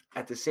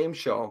at the same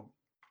show,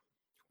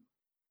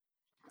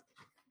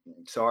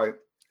 sorry,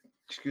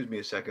 excuse me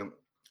a second.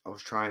 I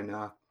was trying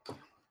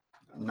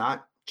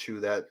not chew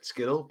that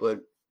Skittle,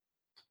 but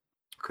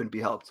couldn't be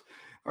helped.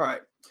 All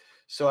right.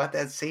 So at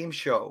that same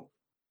show,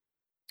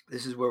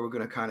 this is where we're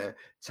going to kind of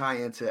tie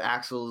into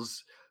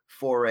Axel's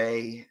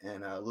foray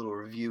and a little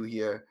review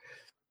here.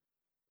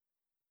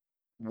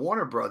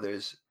 Warner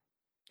Brothers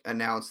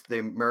announced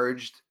they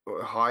merged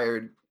or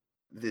hired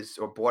this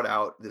or bought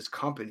out this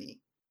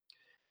company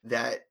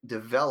that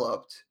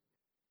developed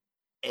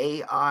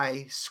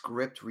AI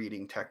script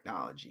reading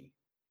technology.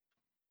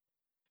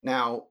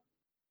 Now,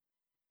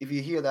 if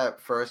you hear that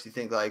first, you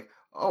think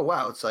oh,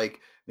 wow, it's like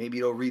maybe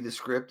it'll read the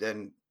script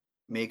and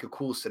make a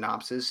cool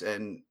synopsis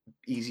and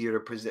easier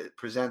to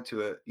present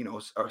to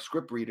a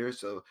script reader,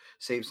 so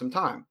save some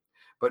time.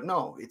 But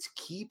no, its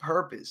key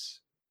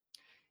purpose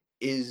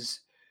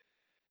is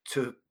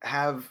to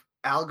have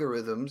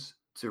algorithms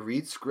to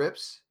read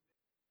scripts,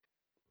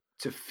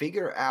 to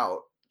figure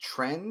out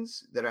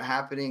trends that are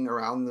happening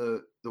around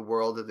the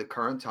world at the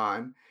current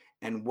time,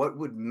 and what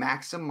would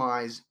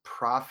maximize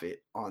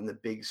profit on the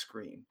big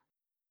screen.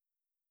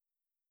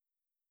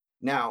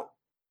 Now,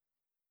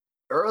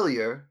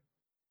 earlier,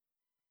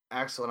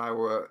 Axel and I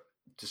were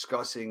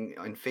discussing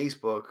on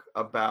Facebook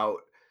about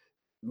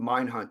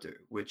Mindhunter,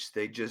 which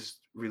they just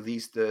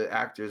released the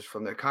actors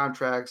from their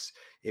contracts.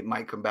 It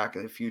might come back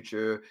in the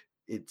future.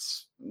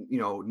 It's,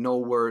 no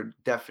word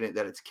definite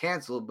that it's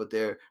canceled, but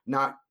they're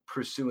not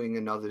pursuing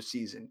another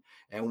season.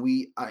 And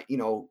we,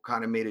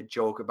 kind of made a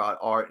joke about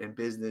art and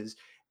business.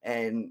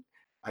 And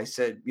I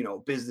said,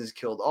 business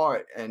killed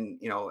art, and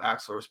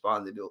Axel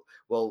responded,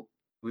 well,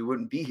 we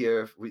wouldn't be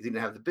here if we didn't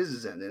have the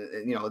business end,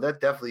 and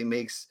that definitely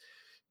makes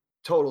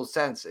total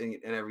sense and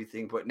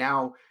everything. But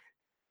now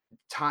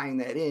tying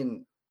that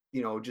in,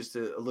 just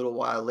a little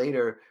while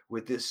later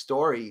with this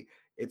story,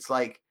 it's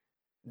like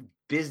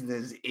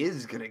business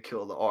is gonna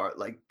kill the art.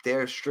 Like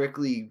they're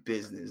strictly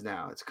business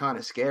now. It's kind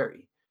of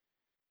scary.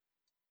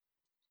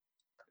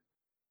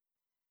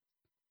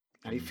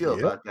 How do you feel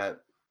Yeah. about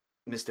that,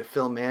 Mr.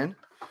 Film Man?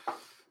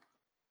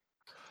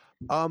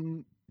 I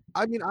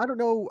mean, I don't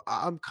know.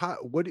 I'm kind.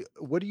 What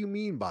do you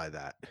mean by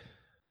that?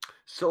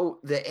 So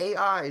the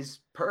AI's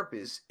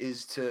purpose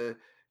is to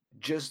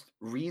just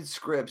read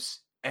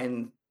scripts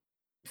and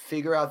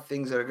figure out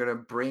things that are going to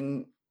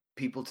bring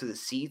people to the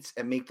seats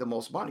and make the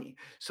most money.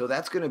 So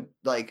that's going to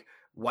like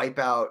wipe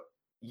out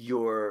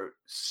your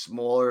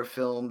smaller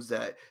films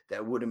that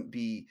wouldn't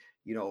be,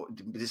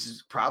 this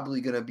is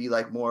probably going to be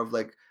like more of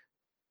like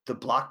the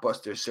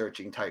blockbuster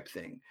searching type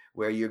thing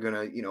where you're going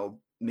to,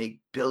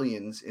 make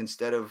billions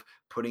instead of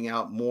putting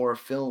out more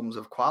films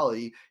of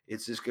quality.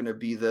 It's just going to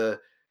be the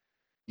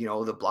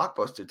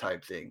blockbuster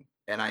type thing.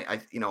 And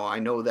I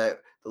know that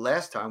the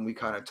last time we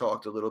kind of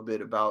talked a little bit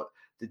about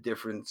the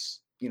difference,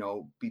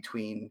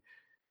 between,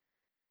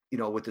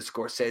 with the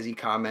Scorsese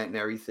comment and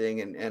everything.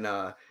 And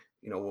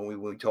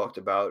when we talked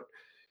about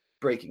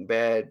Breaking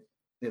Bad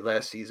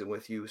last season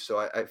with you.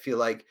 So I feel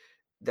like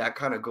that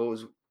kind of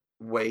goes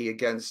way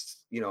against,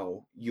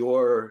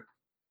 your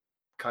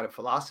kind of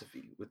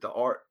philosophy with the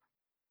art.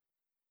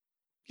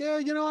 Yeah,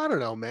 I don't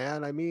know,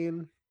 man. I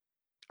mean,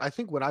 I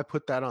think when I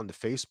put that on the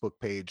Facebook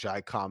page,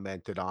 I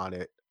commented on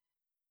it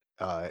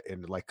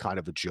in like kind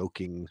of a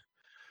joking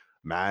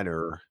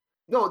manner.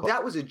 No, But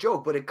that was a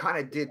joke, but it kind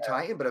of did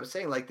tie in. But I'm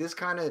saying like this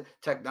kind of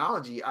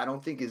technology, I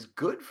don't think is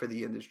good for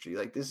the industry.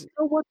 Like this. you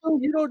know what? Though?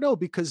 You don't know,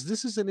 because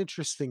this is an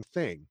interesting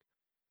thing.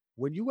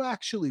 When you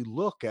actually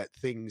look at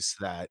things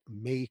that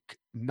make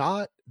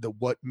not the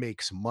what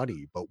makes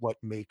money, but what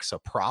makes a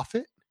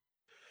profit,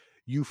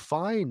 you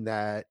find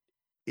that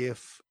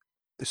if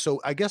so,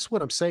 I guess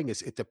what I'm saying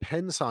is it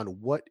depends on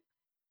what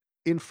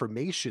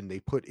information they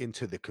put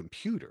into the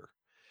computer,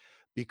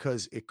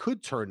 because it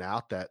could turn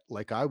out that,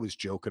 like I was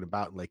joking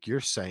about, like you're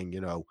saying,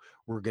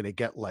 we're going to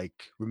get like,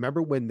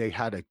 remember when they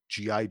had a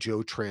G.I.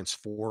 Joe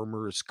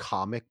Transformers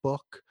comic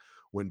book,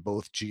 when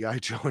both G.I.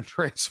 Joe and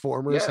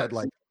Transformers had Yes,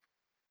 like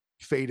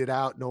faded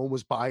out, no one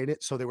was buying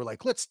it, so they were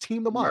like, let's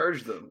team them up.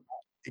 merge them.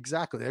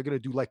 Exactly, they're going to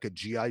do like a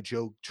G.I.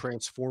 Joe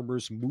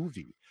Transformers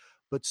movie.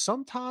 But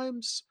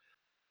sometimes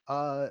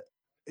out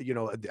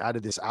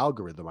of this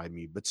algorithm, I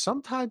mean, but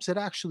sometimes it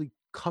actually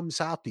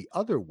comes out the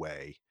other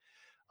way.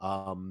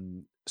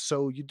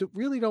 So you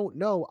really don't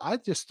know. I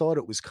just thought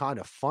it was kind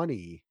of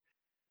funny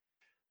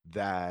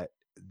that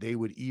they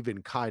would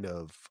even kind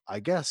of, I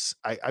guess,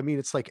 I mean,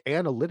 it's like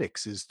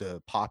analytics is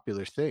the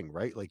popular thing,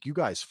 right? Like you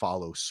guys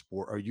follow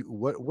sport. Are you,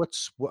 what,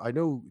 I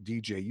know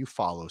DJ, you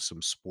follow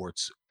some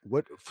sports.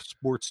 What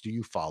sports do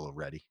you follow,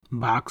 Reddy?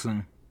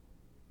 Boxing.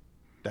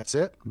 That's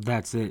it?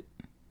 That's it.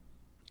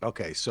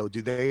 Okay. So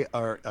do they,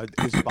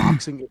 is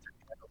boxing into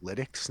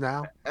analytics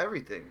now?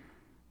 Everything.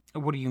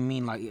 What do you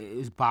mean? Like,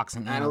 is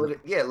boxing Analytic?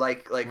 Yeah,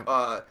 like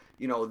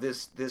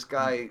this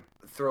guy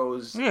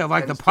throws. Yeah,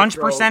 like the tends to punch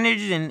throw-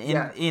 percentage, and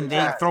Yeah, they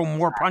exactly. throw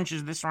more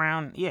punches this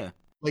round. Yeah.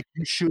 Like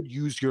you should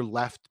use your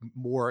left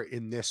more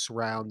in this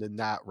round than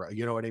that round.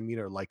 You know what I mean?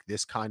 Or like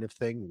this kind of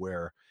thing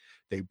where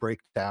they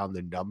break down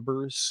the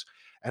numbers.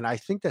 And I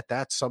think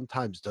that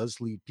sometimes does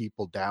lead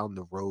people down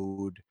the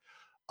road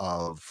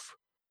of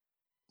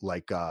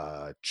like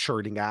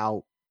churning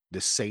out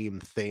the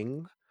same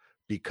thing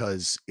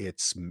because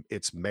it's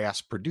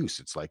mass produced.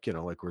 It's like,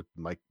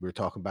 like we're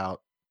talking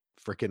about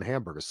freaking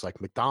hamburgers,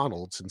 like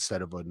McDonald's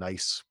instead of a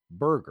nice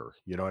burger.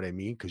 You know what I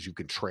mean? Because you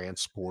can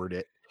transport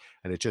it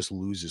and it just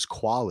loses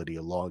quality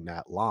along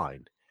that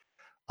line.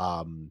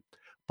 Um,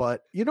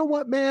 but you know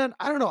what, man?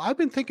 I don't know. I've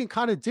been thinking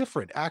kind of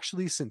different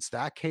actually since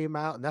that came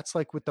out, and that's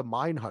like with the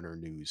Mindhunter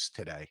news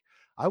today.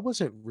 I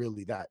wasn't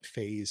really that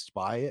phased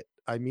by it.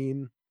 I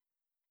mean,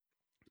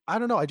 I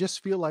don't know. I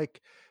just feel like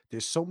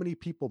there's so many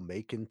people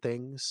making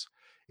things.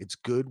 It's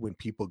good when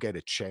people get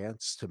a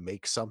chance to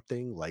make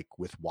something, like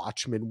with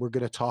Watchmen, we're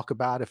going to talk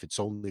about. If it's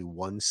only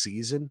one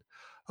season,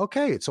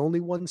 okay, it's only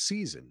one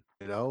season,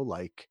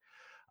 like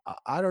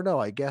I don't know.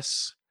 I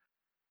guess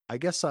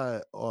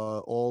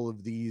all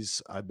of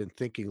these, I've been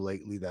thinking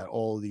lately that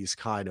all of these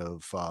kind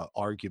of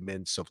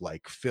arguments of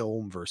like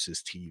film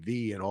versus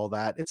TV and all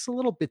that, it's a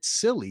little bit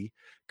silly,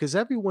 because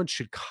everyone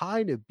should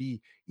kind of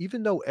be,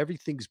 even though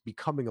everything's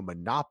becoming a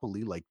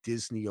monopoly, like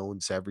Disney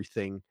owns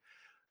everything,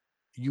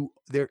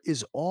 there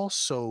is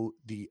also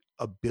the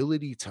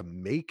ability to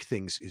make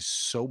things is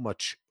so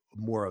much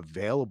more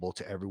available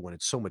to everyone.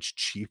 It's so much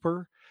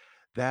cheaper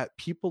that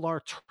people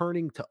are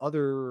turning to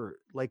other,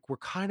 like we're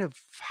kind of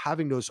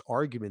having those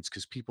arguments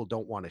because people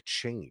don't want to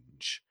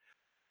change.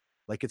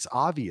 Like it's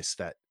obvious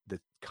that the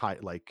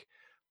kind, like,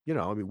 I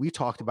mean, we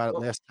talked about it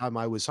Well, last time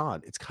I was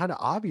on. It's kind of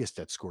obvious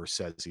that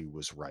Scorsese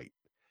was right.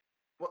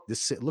 well,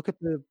 This look at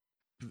the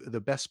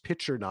best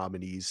picture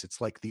nominees,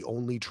 it's like the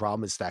only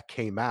dramas that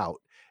came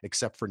out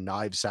except for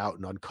Knives Out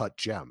and Uncut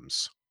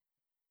Gems.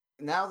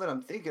 Now that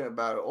I'm thinking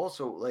about it,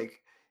 also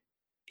like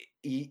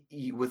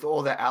with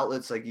all the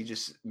outlets like you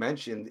just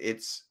mentioned,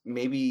 it's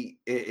maybe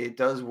it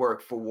does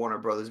work for Warner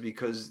Brothers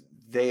because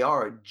they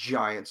are a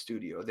giant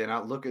studio. They're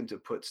not looking to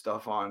put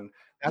stuff on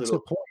That's the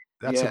little. point.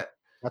 Yeah,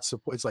 That's the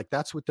point. It's like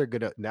that's what they're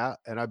gonna now.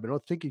 And I've been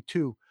thinking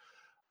too,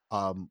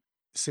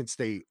 since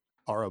they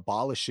are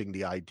abolishing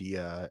the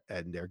idea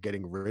and they're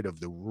getting rid of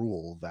the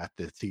rule that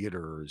the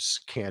theaters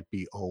can't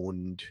be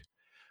owned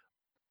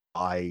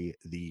by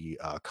the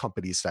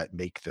companies that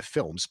make the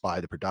films, by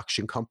the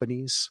production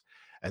companies,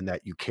 and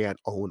that you can't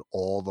own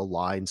all the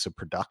lines of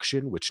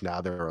production, which now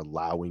they're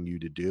allowing you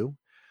to do,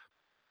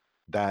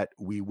 that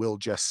we will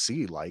just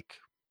see like,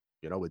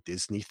 a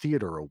Disney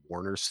theater or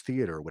Warner's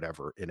theater or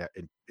whatever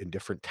in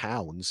different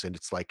towns. And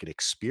it's like an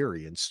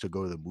experience to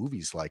go to the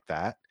movies like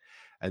that.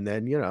 And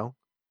then,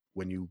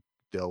 when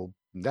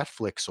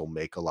Netflix will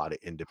make a lot of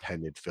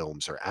independent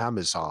films, or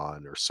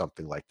Amazon or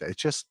something like that. It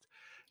just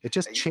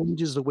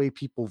changes the way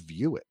people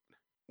view it.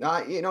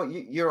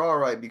 you're all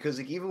right because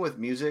like even with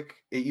music,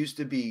 it used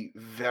to be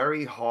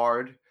very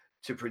hard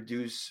to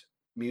produce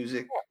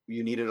music.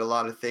 You needed a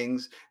lot of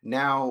things.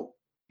 Now,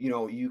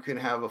 you can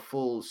have a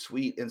full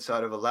suite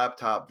inside of a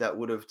laptop that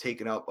would have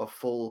taken up a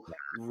full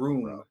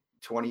room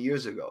 20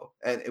 years ago,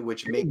 and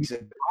which makes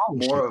it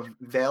more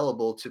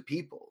available to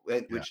people,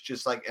 and Yeah. which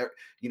just like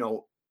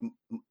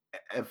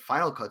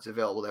Final Cut's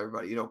available to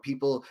everybody.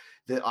 People,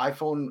 the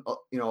iPhone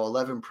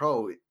 11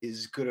 Pro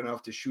is good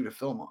enough to shoot a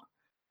film on,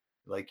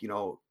 like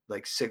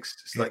like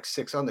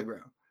six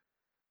underground.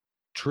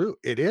 True.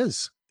 It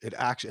is. It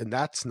actually, and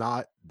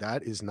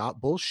that is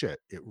not bullshit.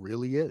 It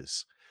really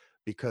is,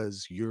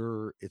 because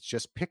it's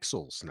just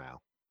pixels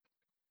now.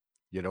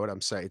 You know what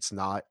I'm saying? It's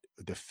not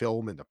the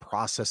film and the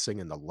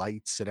processing and the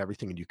lights and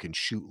everything, and you can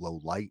shoot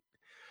low light.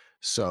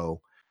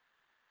 So,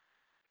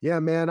 yeah,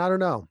 man, I don't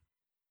know.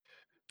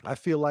 I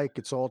feel like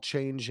it's all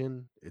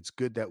changing. It's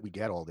good that we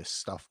get all this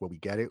stuff when we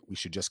get it. We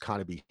should just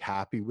kind of be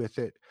happy with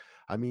it.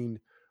 I mean,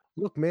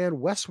 look, man,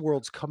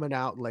 Westworld's coming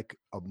out in like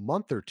a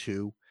month or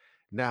two.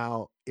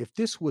 Now, if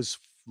this was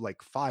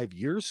like 5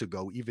 years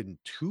ago, even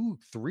 2,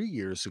 3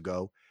 years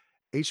ago,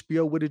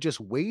 HBO would have just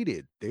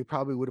waited. They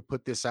probably would have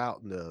put this out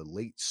in the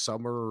late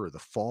summer or the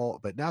fall.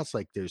 But now it's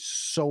like there's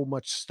so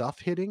much stuff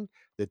hitting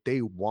that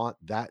they want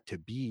that to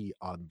be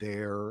on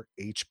their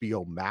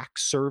HBO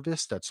Max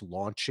service that's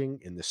launching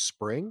in the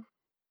spring.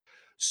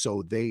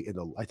 So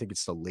I think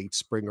it's the late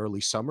spring, early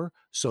summer.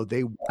 So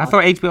I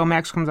thought HBO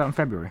Max comes out in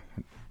February.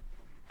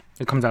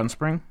 It comes out in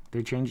spring.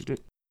 They changed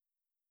it.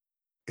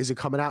 Is it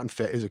coming out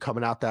is it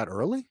coming out that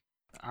early?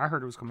 I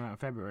heard it was coming out in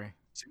February.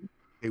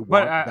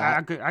 But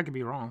I could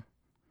be wrong.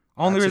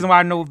 Only reason why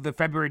I know the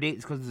February date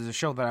is because there's a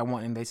show that I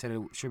want, and they said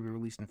it should be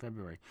released in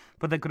February.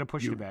 But they could have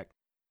pushed it back.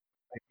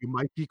 You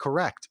might be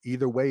correct.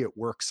 Either way, it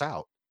works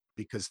out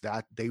because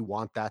they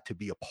want that to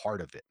be a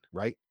part of it,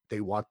 right?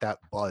 They want that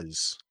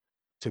buzz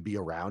to be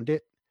around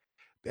it.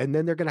 And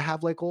then they're going to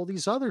have like all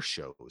these other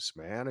shows,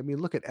 man. I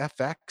mean, look at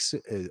FX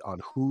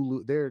on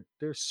Hulu.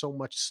 There's so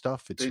much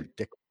stuff. It's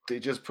ridiculous. They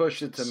just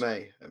pushed it to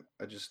May.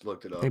 I just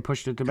looked it up. They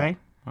pushed it to May?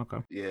 Okay.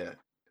 Yeah.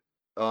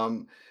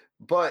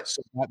 But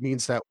so that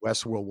means that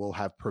Westworld will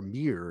have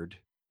premiered.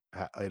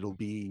 It'll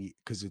be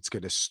because it's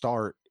going to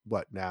start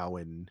now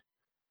in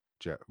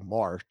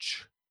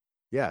March.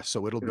 Yeah,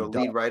 so it'll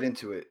lead right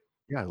into it.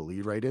 Yeah, it'll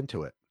lead right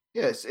into it.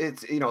 Yes,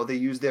 it's they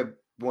use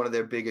one of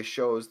their biggest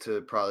shows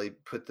to probably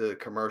put the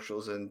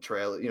commercials and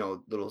trailer,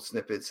 little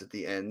snippets at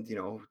the end,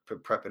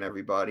 prepping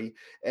everybody.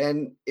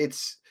 And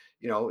it's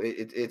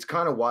it's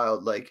kind of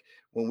wild. Like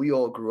when we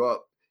all grew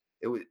up,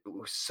 it was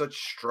such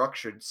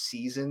structured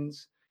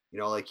seasons.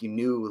 Like you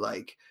knew,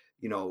 like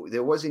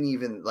there wasn't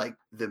even like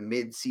the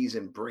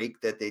mid-season break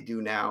that they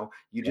do now.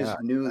 You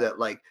just knew that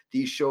like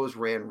these shows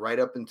ran right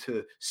up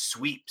into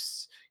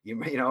sweeps.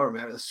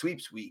 Remember the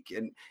sweeps week,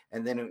 and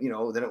then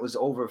then it was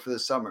over for the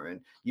summer, and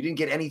you didn't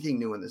get anything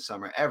new in the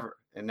summer ever.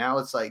 And now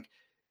it's like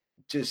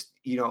just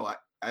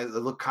I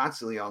look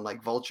constantly on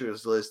like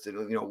Vulture's list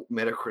and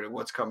Metacritic,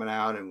 what's coming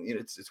out, and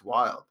it's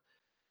wild.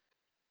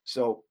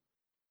 So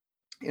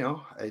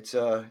it's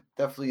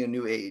definitely a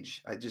new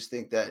age. I just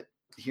think that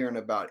hearing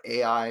about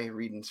AI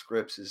reading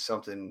scripts is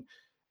something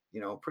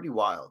pretty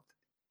wild.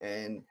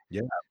 And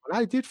yeah,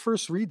 when I did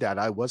first read that,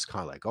 I was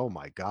kind of like, oh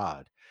my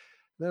God.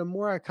 The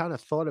more I kind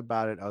of thought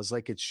about it, I was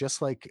like, it's just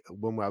like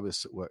when I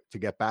was, to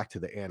get back to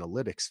the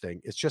analytics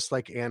thing, it's just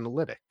like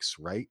analytics,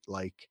 right?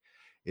 Like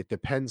it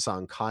depends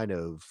on kind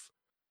of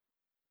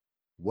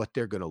what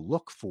they're going to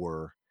look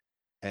for.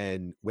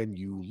 And when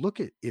you look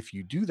at, if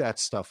you do that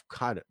stuff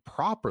kind of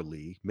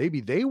properly,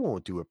 maybe they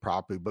won't do it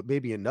properly, but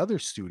maybe another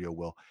studio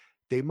will.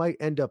 They might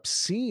end up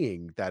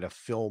seeing that a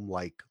film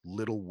like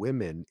Little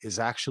Women is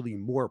actually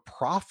more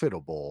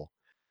profitable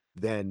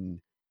than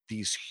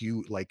these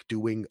huge, like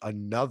doing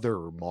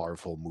another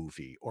Marvel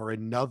movie or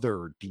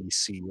another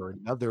DC or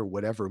another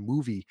whatever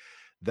movie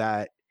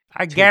that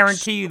I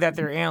guarantee you that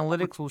their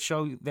analytics will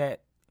show you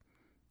that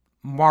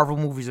Marvel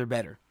movies are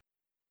better.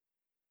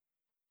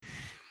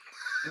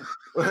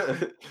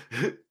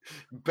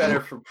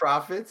 Better for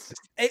profits.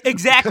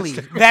 Exactly.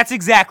 That's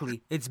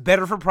exactly. It's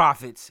better for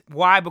profits.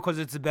 Why? Because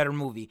it's a better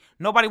movie.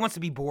 Nobody wants to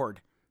be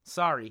bored.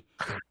 Sorry.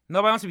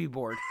 Nobody wants to be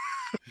bored.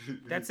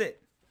 That's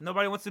it.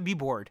 Nobody wants to be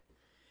bored.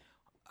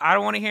 I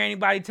don't want to hear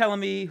anybody telling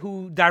me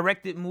who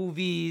directed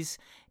movies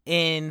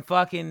in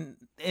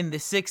the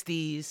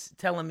 60s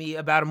telling me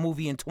about a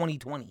movie in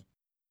 2020.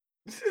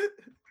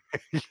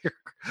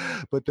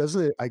 But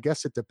doesn't it? I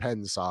guess it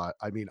depends on.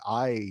 I mean,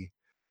 I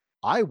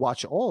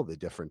watch all the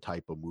different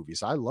type of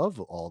movies. I love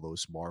all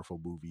those Marvel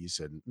movies,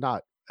 and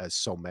not as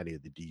so many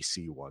of the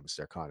DC ones.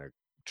 They're kind of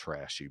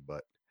trashy,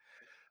 but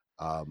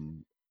I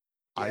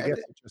Yeah, guess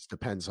it just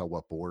depends on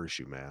what bores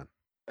you, man.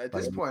 at But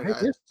I this mean, point,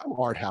 there's some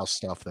art house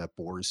stuff that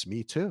bores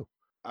me too.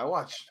 I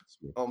watch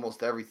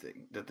almost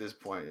everything at this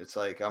point. It's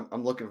like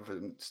I'm looking for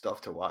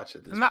stuff to watch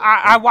at this No, point.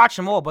 I watch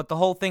them all, but the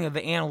whole thing of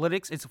the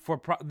analytics, it's for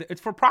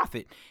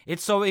profit.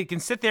 It's so it can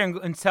sit there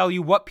and tell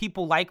you what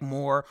people like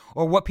more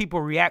or what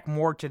people react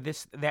more to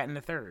this, that, and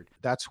the third.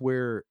 That's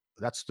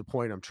the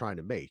point I'm trying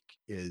to make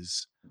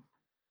is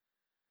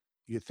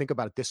you think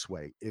about it this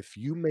way. If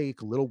you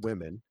make Little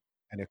Women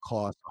and it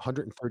costs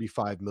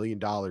 $135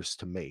 million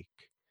to make,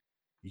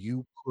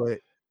 you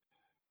put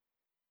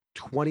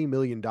 $20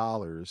 million,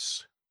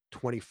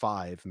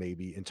 25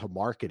 maybe, into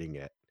marketing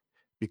it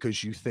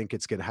because you think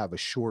it's going to have a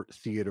short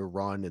theater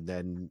run and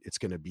then it's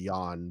going to be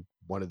on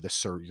one of the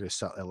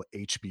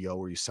HBO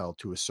or you sell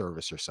to a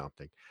service or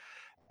something.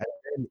 And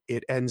then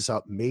it ends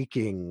up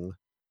making,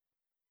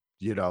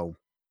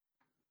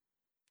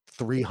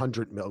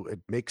 300 mil. It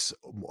makes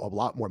a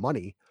lot more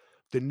money.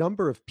 The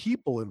number of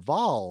people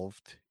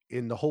involved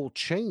in the whole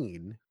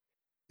chain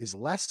is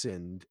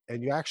lessened,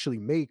 and you actually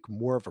make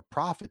more of a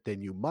profit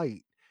than you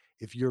might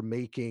if you're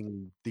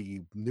making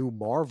the new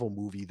Marvel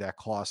movie that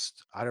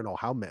costs, I don't know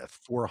how much,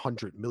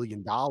 $400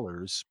 million.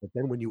 But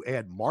then when you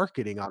add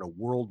marketing on a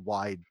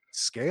worldwide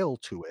scale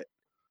to it,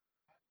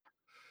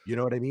 you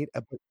know what I mean?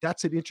 But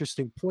that's an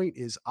interesting point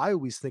is I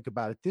always think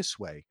about it this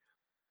way.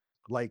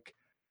 Like,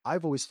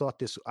 I've always thought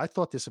this, I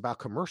thought this about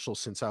commercials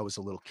since I was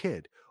a little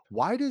kid.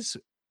 Why does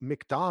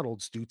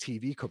McDonald's do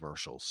TV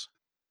commercials?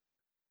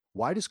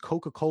 Why does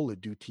Coca-Cola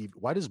do TV?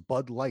 Why does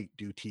Bud Light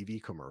do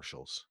TV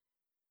commercials?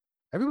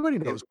 Everybody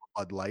knows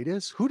what Bud Light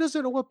is. Who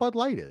doesn't know what Bud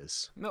Light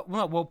is? No,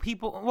 well,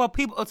 people,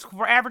 it's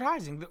for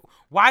advertising.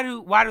 Why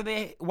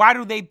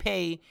do they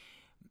pay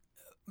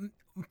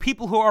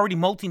people who are already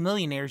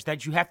multimillionaires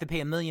that you have to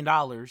pay $1 million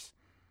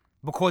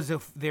because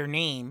of their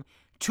name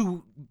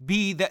to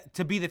be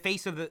the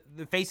face of the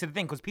face of the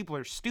thing? Because people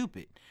are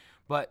stupid.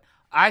 But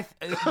that's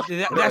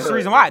the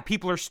reason why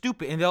people are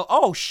stupid, and they'll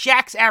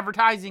Shaq's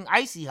advertising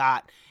Icy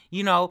Hot.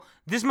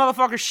 This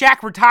motherfucker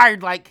Shaq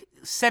retired like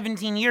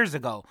 17 years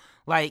ago.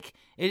 Like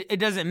it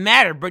doesn't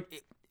matter, but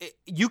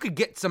you could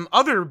get some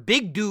other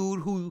big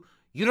dude who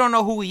you don't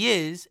know who he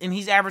is, and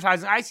he's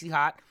advertising Icy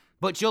Hot,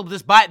 but you'll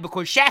just buy it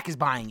because Shaq is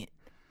buying it.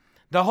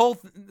 The whole,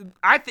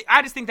 I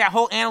just think that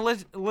whole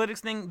analytics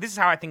thing. This is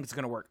how I think it's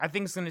gonna work. I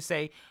think it's gonna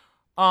say,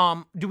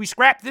 do we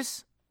scrap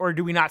this or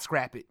do we not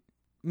scrap it?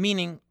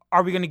 Meaning,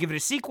 are we gonna give it a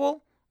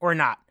sequel or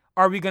not?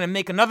 Are we gonna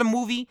make another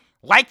movie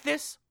like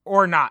this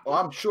or not? Well,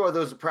 I'm sure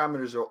those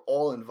parameters are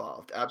all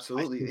involved.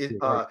 Absolutely.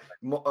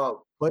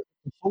 But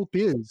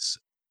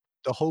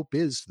the hope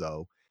is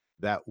though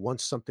that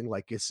once something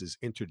like this is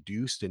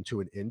introduced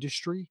into an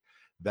industry,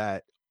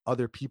 that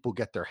other people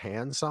get their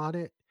hands on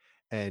it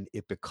and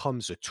it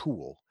becomes a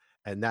tool,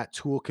 and that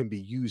tool can be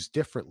used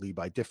differently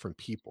by different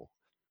people.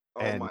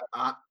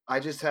 I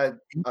just had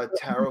a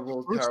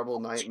terrible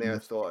nightmare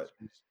thought.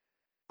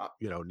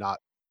 Not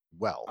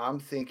well. I'm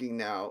thinking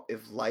now,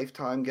 if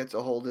Lifetime gets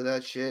a hold of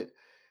that shit,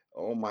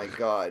 oh my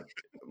God,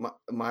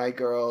 my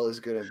girl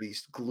is gonna be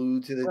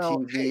glued to the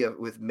TV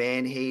with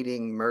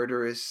man-hating,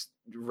 murderous,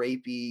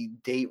 rapey,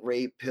 date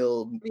rape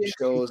pill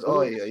shows.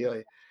 Oh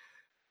yeah.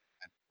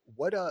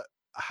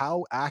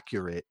 How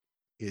accurate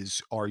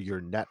are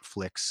your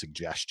Netflix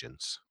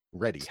suggestions?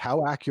 Ready?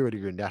 How accurate are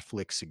your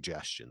Netflix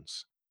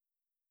suggestions?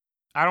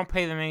 I don't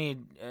pay them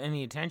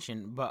any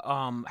attention, but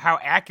how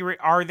accurate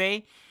are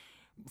they?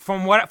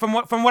 From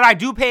what I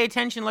do pay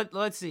attention,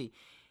 let's see.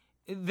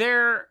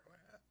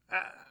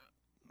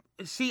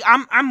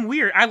 I'm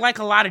weird. I like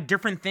a lot of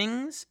different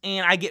things,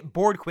 and I get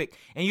bored quick.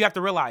 And you have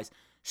to realize,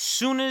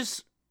 soon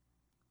as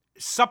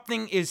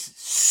something is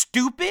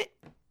stupid,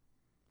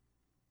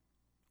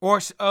 or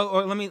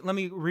let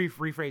me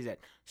rephrase that.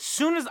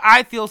 Soon as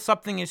I feel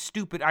something is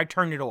stupid, I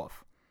turn it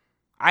off.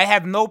 I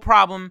have no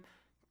problem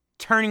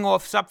turning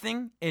off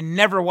something and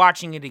never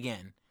watching it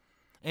again.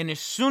 And as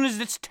soon as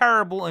it's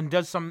terrible and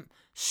does some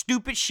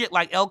stupid shit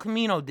like El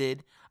Camino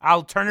did,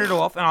 I'll turn it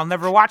off and I'll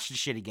never watch the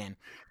shit again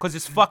because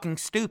it's fucking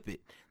stupid.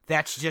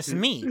 That's just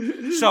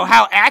me. So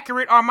how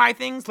accurate are my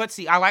things? Let's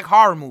see. I like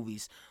horror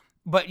movies.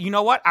 But you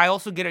know what? I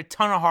also get a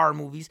ton of horror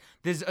movies.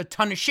 There's a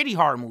ton of shitty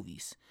horror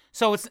movies.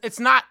 So it's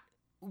not...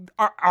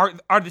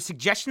 Are the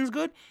suggestions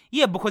good?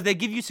 Yeah, because they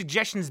give you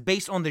suggestions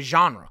based on the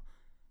genre.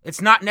 It's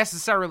not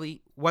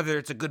necessarily whether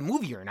it's a good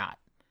movie or not.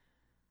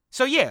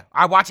 So yeah,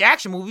 I watch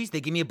action movies.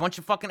 They give me a bunch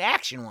of fucking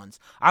action ones.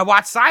 I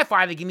watch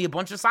sci-fi. They give me a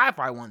bunch of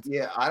sci-fi ones.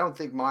 Yeah, I don't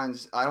like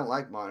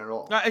mine at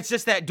all. It's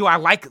just that, do I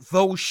like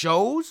those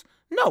shows?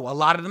 No, a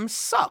lot of them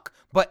suck.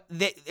 But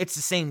it's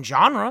the same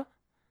genre.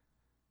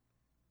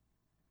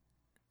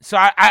 So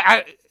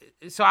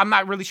so I'm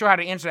not really sure how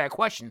to answer that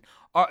question.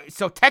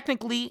 So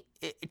technically,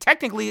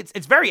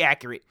 it's very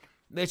accurate.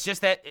 It's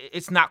just that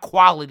it's not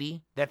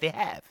quality that they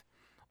have,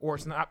 or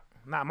it's not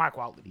my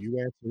quality. You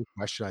answered the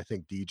question. I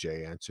think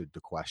DJ answered the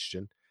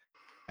question.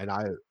 And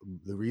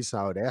the reason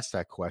I would ask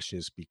that question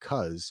is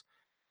because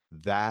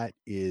that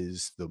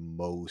is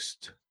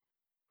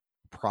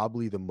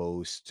probably the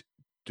most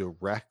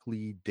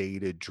directly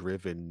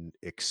data-driven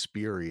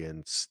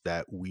experience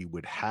that we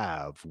would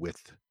have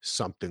with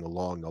something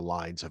along the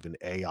lines of an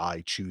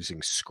AI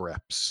choosing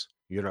scripts,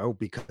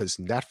 because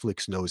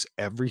Netflix knows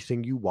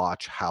everything you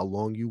watch, how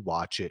long you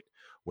watch it,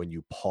 when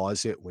you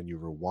pause it, when you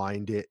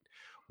rewind it,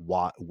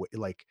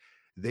 like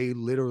they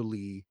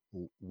literally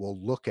will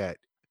look at,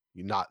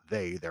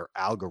 their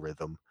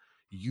algorithm.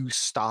 You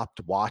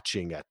stopped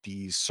watching at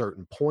these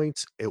certain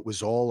points. It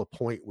was all a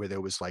point where there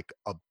was like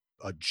a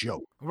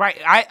joke. Right.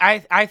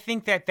 I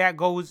think that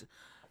goes.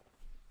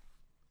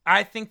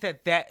 I think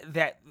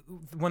that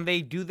when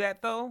they do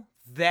that though,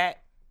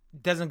 that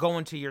doesn't go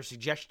into your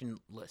suggestion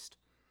list.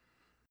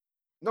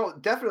 No,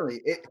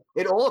 definitely.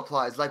 It all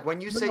applies. Like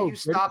when you say you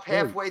stop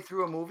halfway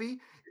through a movie,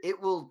 it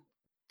will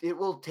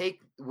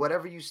take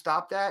whatever you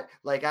stopped at.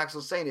 Like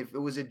Axel's saying, if it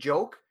was a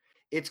joke,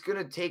 it's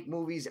gonna take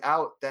movies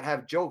out that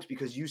have jokes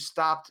because you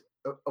stopped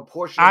a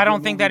portion. I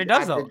don't think that it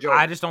does though.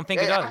 I just don't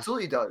think it does. It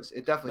absolutely does.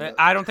 It definitely does.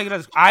 I don't think it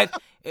does.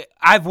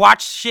 I've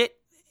watched shit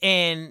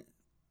and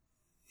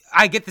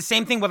I get the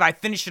same thing whether I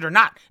finish it or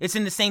not. It's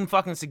in the same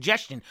fucking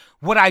suggestion.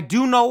 What I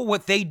do know,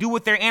 what they do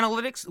with their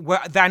analytics,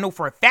 that I know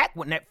for a fact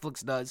what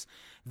Netflix does,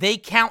 they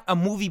count a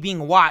movie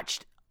being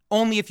watched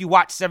only if you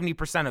watch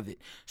 70% of it.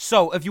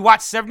 So if you watch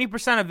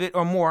 70% of it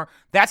or more,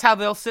 that's how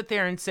they'll sit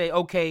there and say,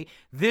 okay,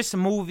 this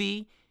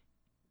movie...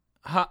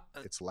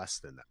 it's less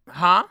than that.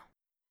 Huh?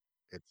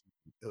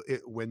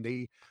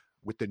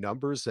 With the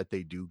numbers that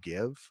they do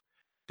give,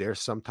 they're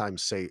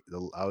sometimes I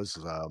was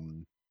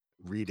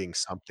reading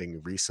something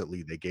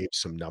recently. They gave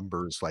some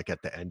numbers like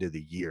at the end of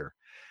the year,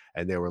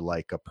 and they were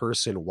like a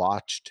person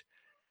watched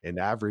an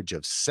average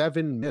of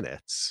 7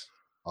 minutes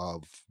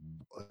of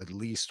at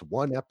least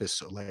one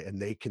episode,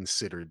 and they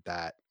considered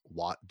that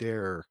what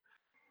they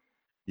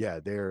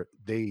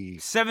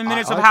 7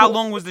 minutes of how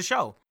long was the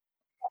show?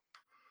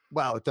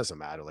 Well, it doesn't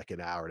matter, like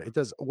an hour. It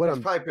does. It's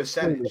probably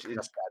percentage.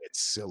 It's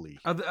silly.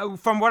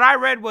 From what I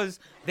read was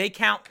they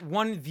count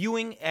one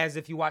viewing as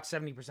if you watch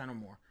 70% or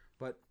more.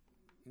 But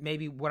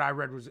maybe what I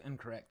read was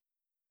incorrect.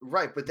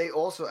 Right, but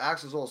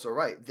Axel's also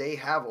right. They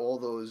have all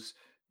those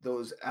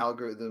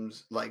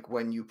algorithms, like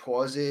when you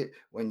pause it,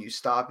 when you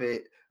stop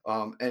it.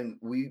 And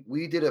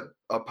we did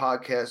a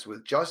podcast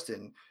with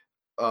Justin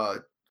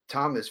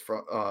Thomas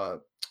from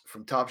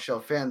Top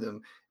Shelf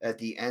Fandom at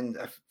the end.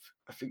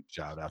 I think,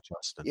 shout out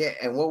Justin. Yeah,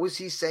 and what was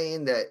he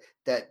saying that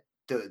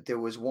there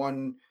was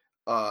one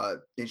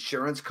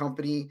insurance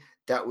company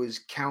that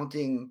was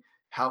counting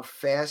how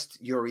fast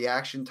your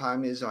reaction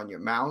time is on your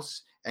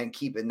mouse and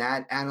keeping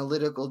that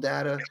analytical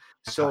data.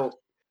 So,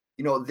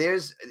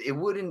 it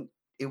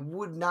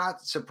would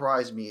not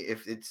surprise me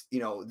if it's,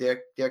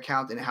 they're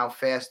counting how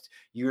fast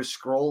you're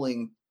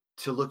scrolling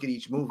to look at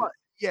each movie.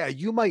 Yeah,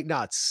 you might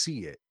not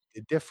see it. The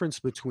difference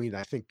between,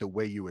 I think, the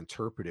way you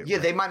interpret it. Yeah,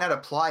 they might not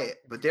apply it,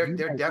 but they're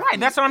definitely right.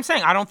 That's what I'm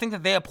saying. I don't think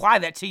that they apply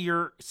that to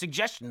your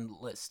suggestion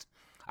list.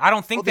 I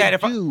don't think that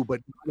if do,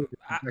 but not in the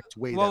correct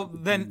way. Well,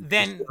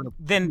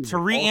 then to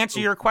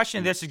re-answer your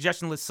question, their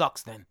suggestion list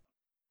sucks. Then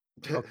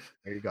okay,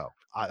 there you go.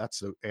 That's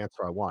the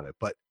answer I wanted.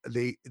 But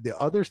the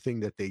other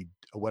thing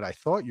what I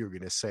thought you were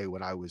going to say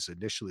when I was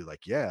initially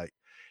like, yeah,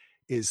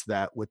 is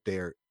that what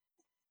a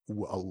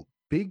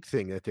big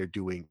thing that they're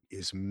doing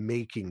is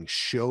making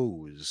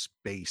shows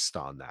based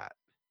on that.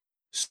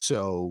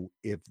 So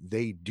if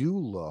they do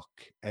look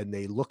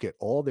at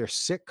all their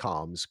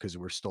sitcoms, because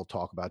we're still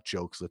talking about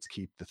jokes, let's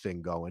keep the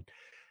thing going,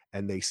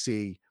 and they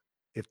see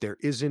if there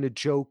isn't a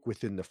joke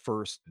within the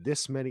first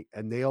this many,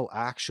 and they'll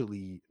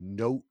actually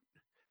note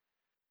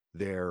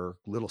their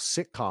little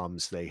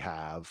sitcoms they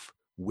have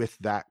with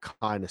that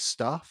kind of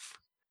stuff.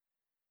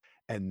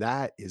 And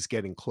that is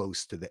getting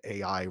close to the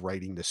AI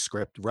writing the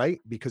script, right?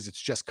 Because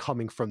it's just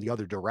coming from the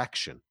other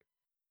direction.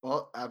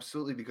 Well,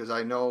 absolutely, because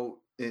I know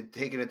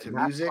taking it to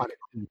music,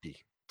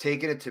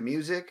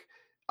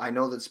 I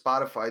know that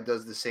Spotify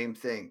does the same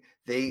thing.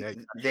 They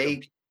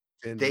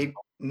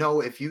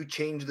know if you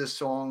change the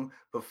song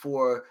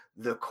before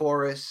the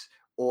chorus,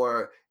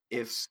 or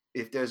if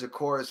there's a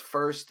chorus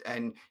first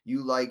and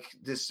you like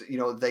this,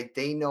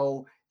 they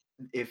know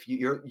if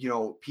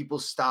you're people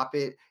stop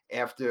it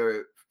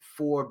after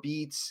 4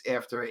 beats,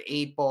 after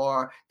 8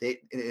 bar, they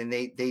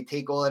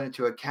take all that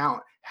into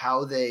account,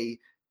 how they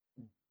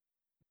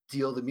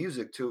deal the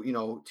music to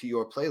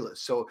your playlist.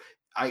 So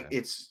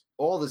it's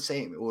all the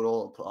same. It would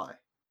all apply.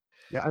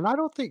 Yeah, and I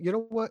don't think,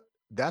 what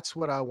that's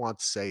what I want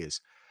to say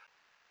is,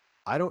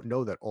 I don't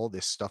know that all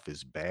this stuff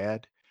is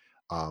bad.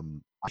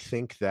 I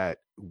think that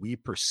we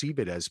perceive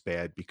it as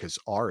bad because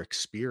our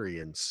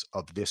experience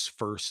of this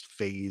first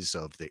phase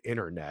of the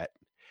internet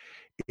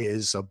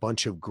is a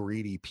bunch of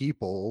greedy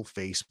people,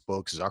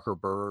 Facebook,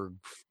 Zuckerberg,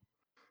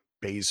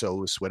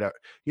 Bezos, whatever,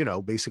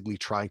 basically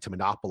trying to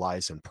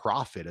monopolize and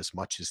profit as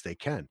much as they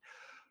can.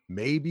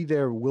 Maybe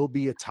there will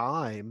be a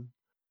time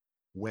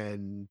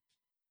when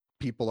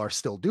people are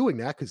still doing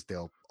that, because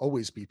there'll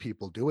always be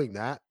people doing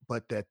that,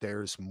 but that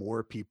there's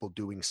more people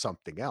doing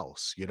something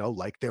else,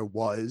 like there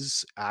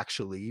was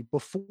actually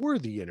before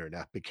the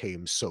internet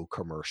became so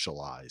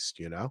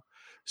commercialized.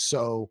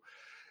 So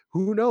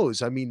who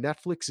knows? I mean,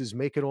 Netflix is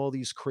making all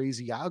these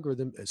crazy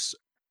algorithms.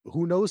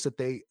 Who knows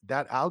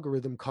that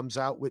algorithm comes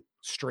out with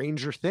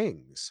Stranger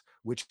Things,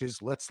 which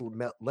is let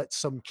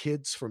some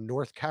kids from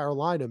North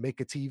Carolina make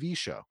a TV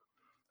show,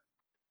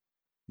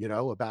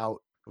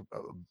 about uh,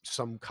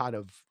 some kind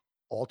of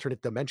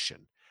alternate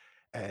dimension.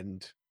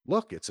 And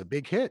look, it's a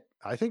big hit.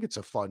 I think it's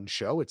a fun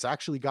show. It's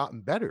actually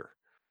gotten better.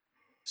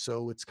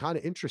 So it's kind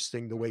of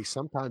interesting the way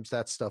sometimes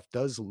that stuff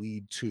does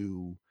lead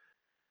to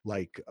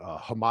like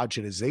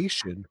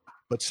homogenization,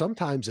 but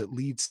sometimes it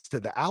leads to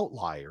the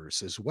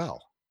outliers as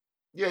well.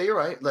 Yeah, you're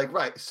right. Like,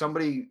 right.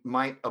 Somebody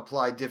might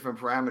apply different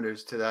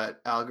parameters to that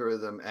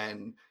algorithm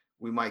and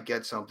we might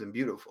get something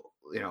beautiful.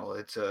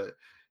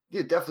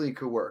 It definitely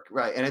could work.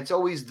 Right. And it's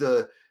always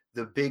the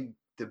big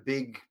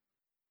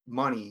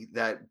money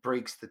that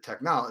breaks the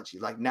technology.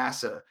 Like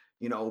NASA,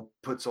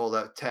 puts all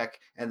that tech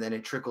and then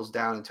it trickles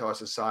down into our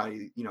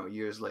society,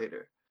 years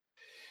later.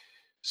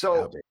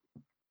 So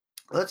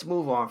let's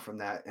move on from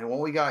that. And when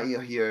we got you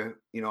here,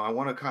 I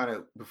want to kind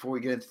of, before we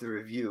get into the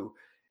review,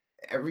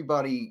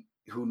 everybody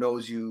who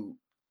knows you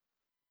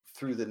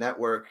through the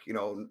network,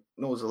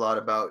 knows a lot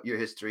about your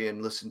history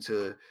and listened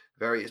to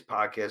various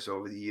podcasts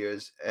over the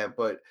years.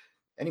 But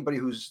anybody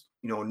who's,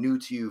 new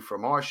to you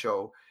from our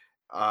show,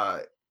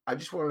 I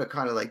just wanted to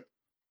kind of like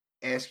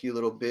ask you a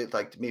little bit,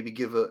 like to maybe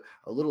give a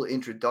little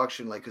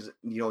introduction, like, because,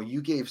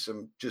 you gave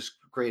some just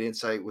great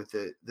insight with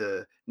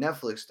the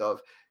Netflix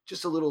stuff,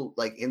 just a little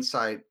like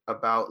insight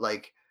about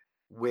like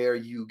where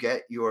you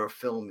get your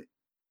film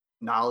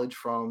knowledge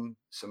from,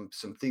 some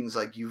things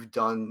like you've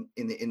done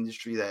in the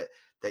industry that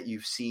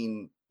you've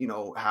seen,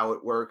 how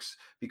it works,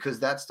 because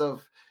that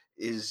stuff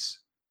is,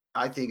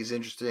 I think, is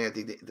interesting. I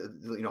think the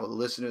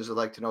listeners would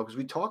like to know, because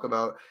we talk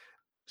about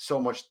so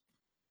much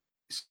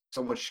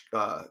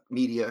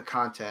media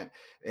content,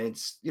 and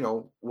it's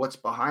what's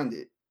behind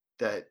it,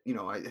 that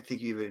I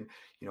think even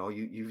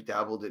you've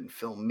dabbled in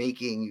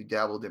filmmaking, you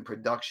dabbled in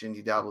production,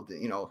 you dabbled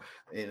in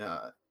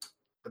a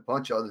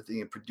bunch of other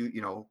things, and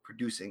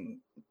producing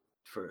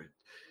for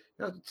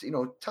tell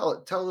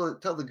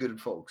the good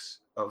folks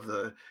of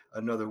the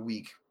Another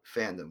Week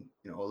fandom,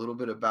 a little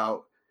bit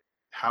about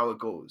how it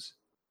goes,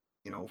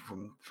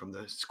 from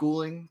the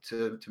schooling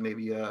to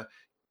maybe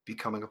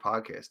becoming a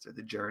podcaster,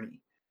 the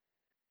journey.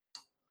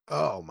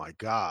 Oh my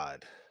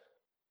God.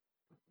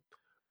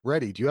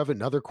 Reddy, do you have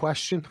another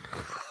question?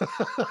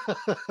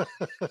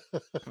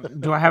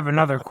 Do I have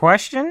another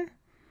question?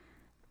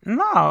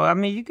 No, I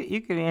mean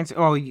you could answer.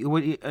 Oh, you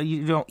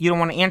don't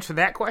want to answer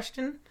that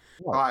question?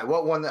 All right,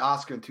 what won the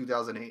Oscar in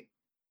 2008?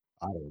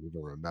 I don't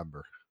even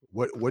remember.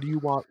 What do you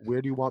want? Where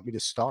do you want me to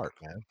start,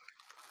 man?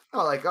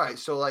 Oh, like, all right,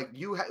 so like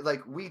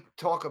like we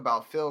talk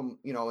about film,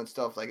 and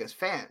stuff like as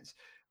fans.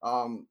 We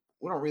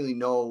don't really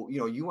know,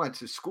 you went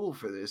to school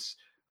for this,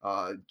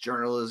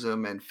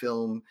 journalism and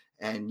film,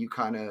 and you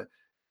kind of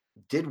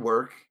did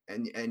work,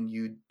 and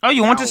you. Oh,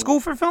 you went to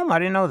school for film? I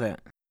didn't know that.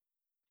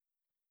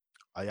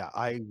 Yeah,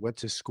 I went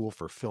to school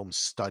for film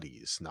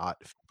studies, not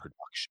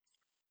production.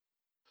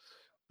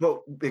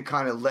 But it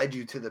kind of led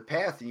you to the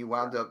path, and you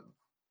wound up,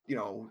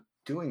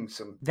 doing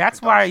some.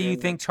 That's why you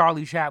think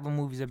Charlie Chaplin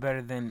movies are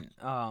better than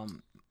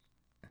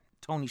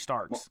Tony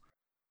Stark's.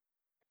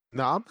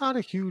 No, I'm not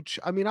a huge.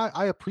 I mean,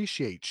 I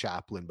appreciate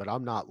Chaplin, but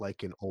I'm not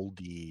like an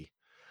oldie.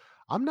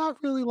 I'm not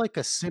really like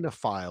a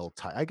cinephile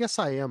type. I guess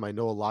I am. I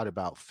know a lot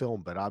about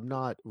film, but I'm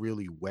not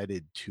really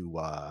wedded to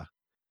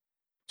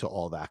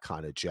all that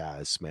kind of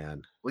jazz,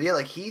 man. Well, yeah,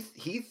 like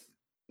Heath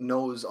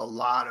knows a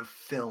lot of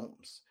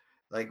films.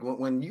 Like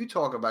when you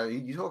talk about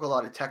it, you talk a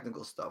lot of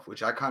technical stuff,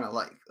 which I kind of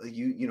like.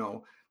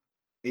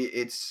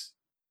 It's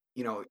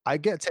I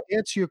get to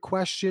answer your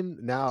question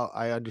now.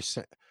 I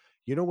understand.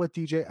 You know what,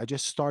 DJ? I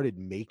just started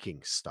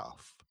making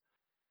stuff.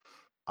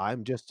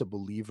 I'm just a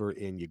believer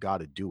in you got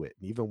to do it.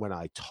 And even when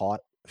I taught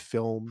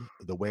film,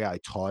 the way I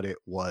taught it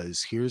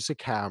was here's a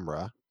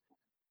camera.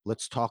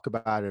 Let's talk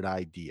about an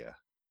idea.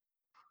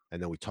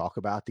 And then we talk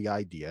about the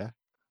idea.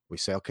 We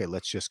say, okay,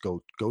 let's just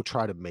go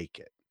try to make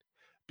it.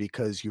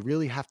 Because you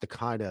really have to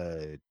kind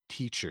of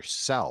teach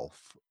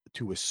yourself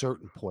to a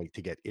certain point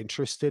to get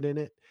interested in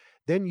it.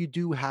 Then you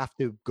do have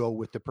to go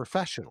with the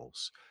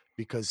professionals,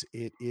 because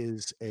it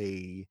is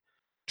a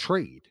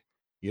trade.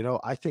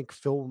 I think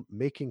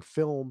making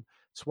film,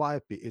 it's why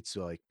it's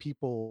like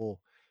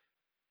people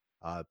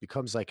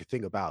becomes like a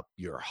thing about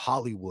your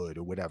Hollywood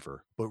or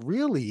whatever. But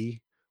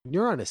really, when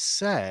you're on a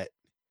set,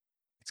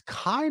 it's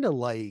kind of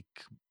like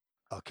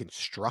a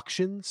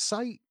construction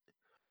site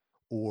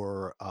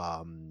or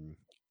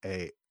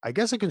I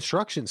guess a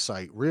construction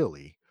site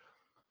really.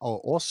 Oh,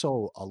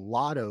 also a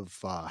lot of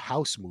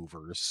house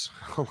movers,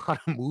 a lot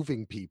of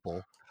moving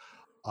people,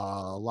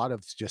 a lot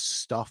of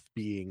just stuff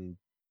being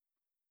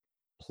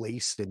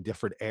placed in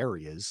different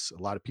areas,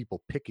 a lot of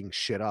people picking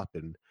shit up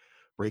and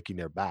breaking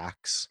their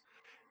backs.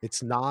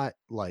 It's not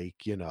like,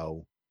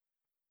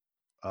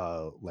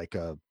 like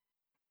a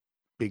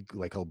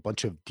like a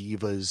bunch of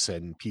divas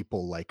and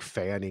people like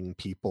fanning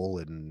people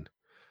and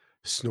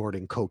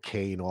snorting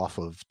cocaine off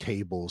of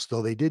tables,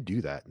 though they did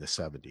do that in the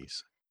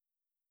 70s.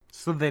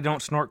 So they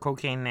don't snort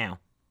cocaine now.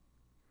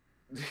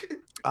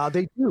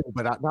 They do,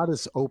 but not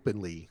as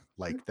openly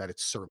like that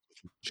it's served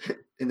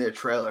in their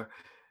trailer.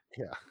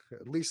 Yeah,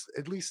 at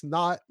least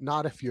not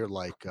if you're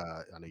like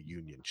on a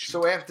union shoot.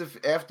 So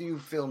after you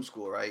film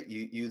school, right?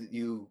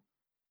 You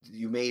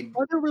made.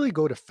 I didn't really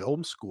go to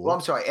film school. Well,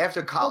 I'm sorry.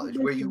 After college,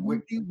 where you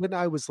when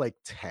I was like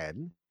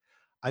 10,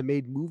 I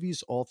made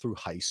movies all through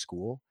high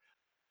school.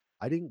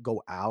 I didn't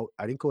go out.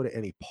 I didn't go to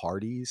any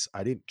parties.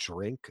 I didn't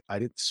drink. I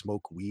didn't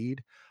smoke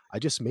weed. I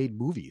just made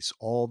movies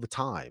all the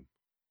time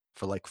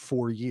for like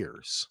 4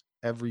 years,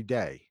 every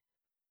day.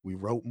 We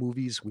wrote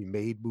movies. We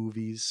made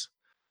movies.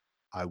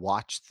 I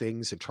watched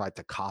things and tried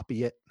to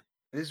copy it.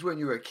 This is when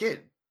you were a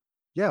kid?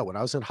 Yeah, when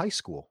I was in high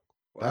school.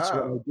 Wow. That's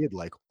what I did,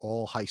 like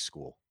all high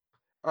school.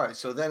 All right,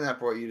 so then that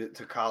brought you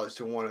to college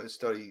to want to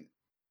study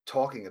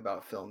talking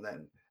about film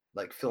then,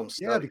 like film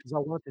study. Yeah, because I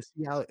wanted to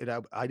see how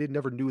I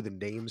never knew the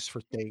names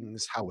for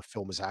things, how a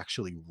film is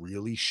actually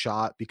really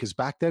shot, because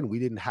back then we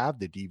didn't have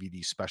the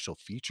DVD special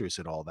features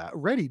and all that.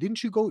 Reddy,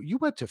 didn't you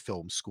went to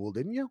film school,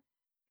 didn't you?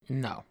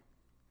 No.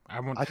 I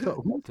went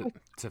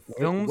to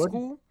film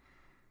school?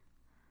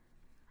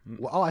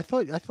 Well, I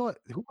thought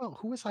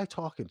who was I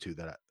talking to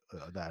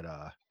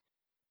that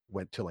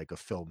went to like a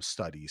film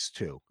studies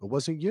too? It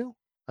wasn't you?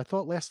 I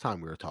thought last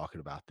time we were talking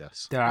about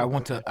this. I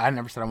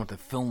never said I went to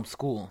film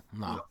school.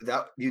 No.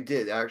 That you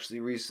did actually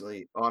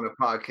recently on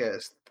a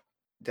podcast.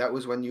 That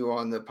was when you were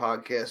on the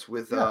podcast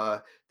with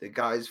the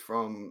guys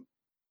from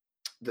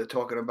the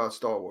Talking About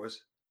Star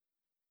Wars,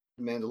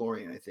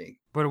 Mandalorian, I think.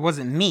 But it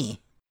wasn't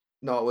me.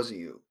 No, it wasn't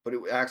you. But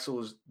Axel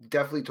was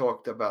definitely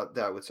talked about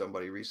that with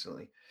somebody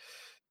recently.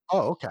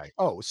 Oh, okay.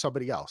 Oh,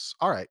 somebody else.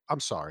 All right. I'm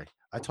sorry.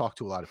 I talked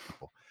to a lot of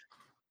people.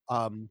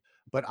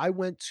 But I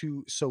went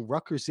to, so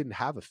Rutgers didn't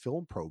have a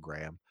film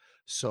program.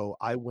 So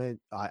I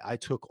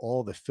took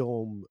all the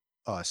film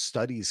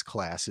studies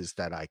classes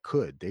that I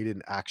could. They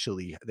didn't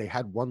actually, they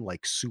had one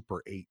like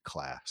Super 8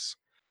 class.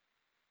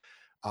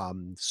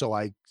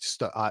 So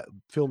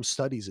film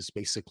studies is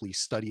basically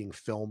studying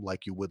film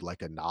like you would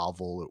like a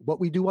novel, what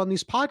we do on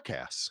these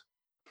podcasts.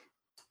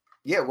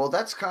 Yeah, well,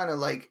 that's kind of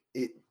like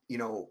it,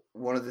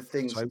 one of the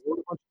things. So I wrote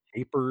a bunch of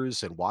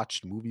papers and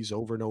watched movies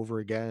over and over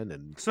again.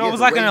 And so it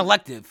was like an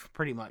elective,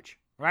 pretty much,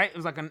 right? It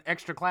was like an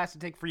extra class to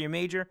take for your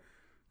major,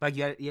 like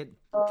you had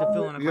to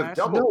fill in a class.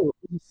 No, it was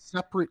a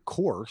separate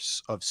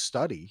course of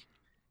study.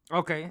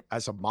 Okay,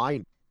 as a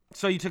minor.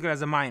 So you took it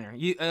as a minor.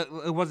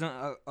 It wasn't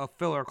a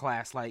filler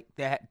class like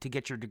that to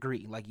get your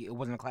degree. Like it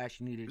wasn't a class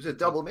you needed. It was a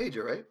double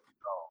major, right?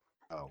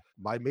 No.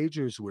 My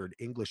majors were in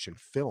English and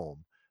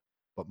film,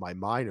 but my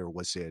minor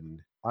was in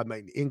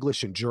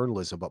English and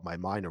journalism, but my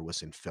minor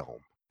was in film.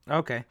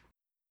 Okay.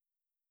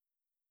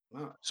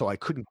 So I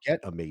couldn't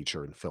get a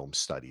major in film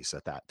studies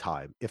at that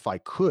time. If I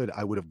could,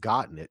 I would have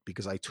gotten it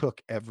because I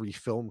took every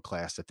film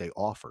class that they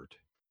offered.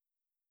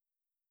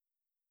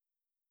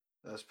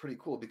 That's pretty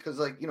cool because,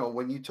 like,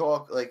 when you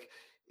talk, like,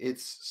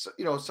 it's,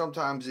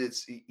 sometimes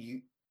it's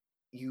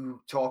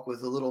you talk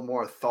with a little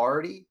more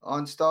authority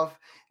on stuff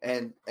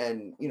and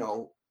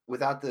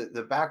without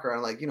the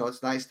background, like,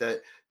 it's nice to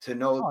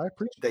know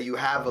that you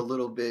have a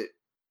little bit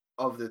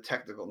of the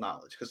technical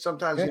knowledge because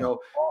sometimes,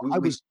 I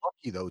was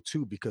lucky though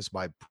too because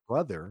my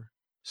brother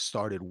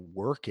started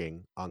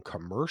working on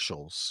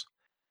commercials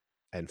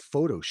and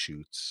photo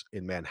shoots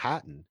in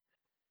Manhattan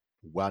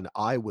when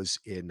I was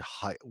in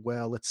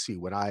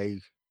when I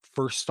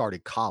first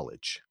started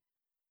college.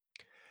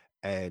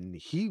 And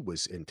he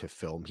was into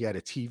film. He had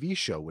a TV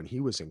show when he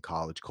was in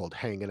college called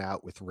Hanging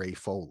Out with Ray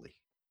Foley,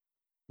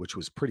 which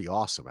was pretty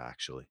awesome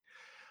actually.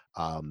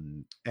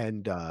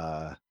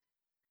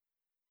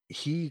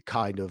 He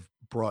kind of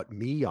brought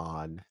me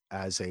on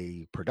as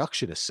a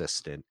production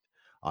assistant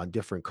on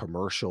different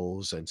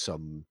commercials and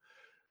some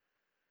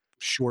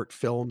short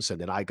films.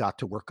 And then I got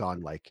to work on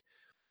like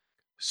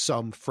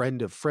some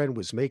friend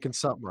was making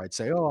something, I'd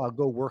say, oh, I'll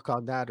go work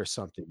on that or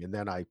something. And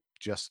then I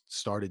just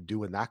started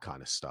doing that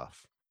kind of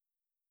stuff.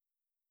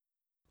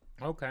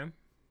 Okay.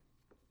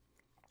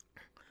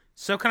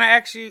 So can I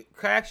ask you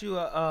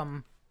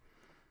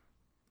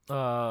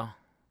a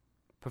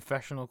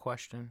professional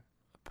question?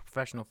 A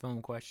professional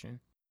film question?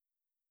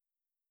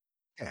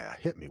 Yeah,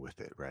 hit me with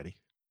it, Reddy.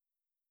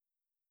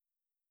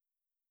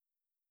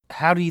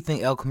 How do you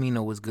think El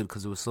Camino was good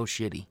because it was so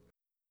shitty?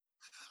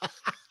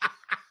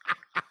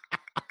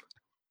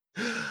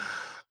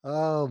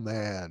 Oh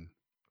man,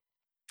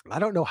 I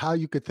don't know how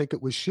you could think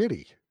it was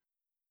shitty.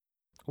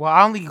 Well,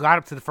 I only got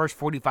up to the first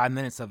 45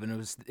 minutes of it.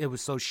 And it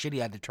was so shitty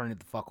I had to turn it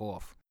the fuck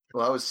off.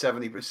 Well, that was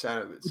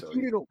 70% of it. So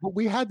But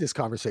we had this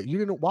conversation. You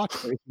didn't watch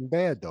Breaking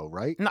Bad though,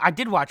 right? No, I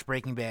did watch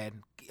Breaking Bad.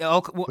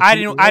 I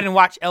didn't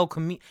watch El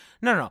Camino.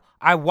 No.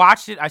 I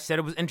watched it. I said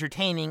it was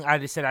entertaining. I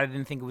just said I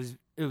didn't think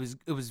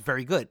it was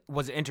very good.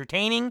 Was it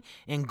entertaining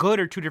and good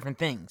are two different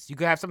things. You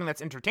could have something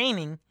that's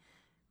entertaining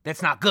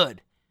that's not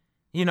good.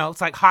 You know,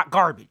 it's like hot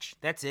garbage.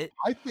 That's it.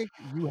 I think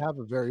you have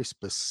a very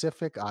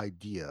specific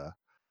idea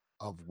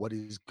of what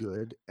is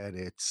good, and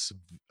it's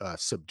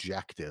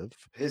subjective.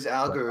 his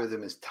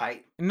algorithm is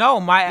tight. No,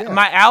 my Yeah.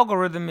 my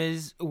algorithm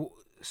is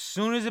as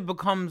soon as it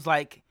becomes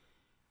like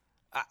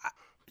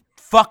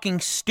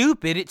fucking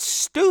stupid, it's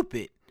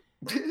stupid.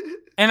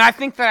 And I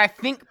think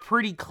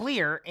pretty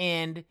clear,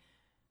 and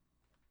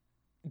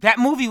that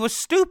movie was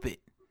stupid.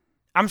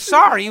 I'm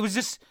sorry, it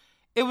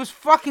was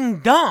fucking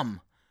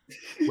dumb.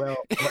 Well,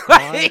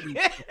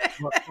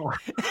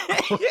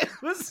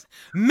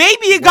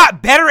 Maybe it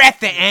got better at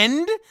the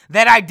end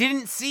that I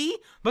didn't see,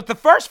 but the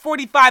first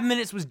 45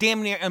 minutes was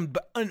damn near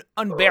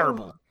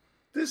unbearable.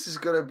 This is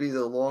gonna be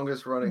the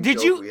longest running Did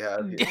joke you- we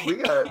have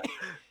here.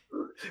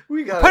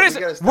 We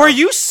got. Were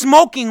you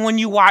smoking when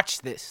you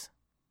watched this?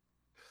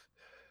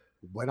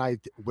 when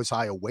was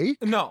I awake?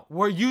 No.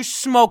 Were you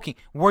smoking?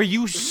 Were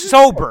you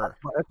sober?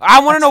 I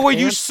want to know, were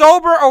you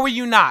sober or were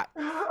you not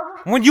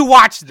when you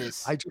watched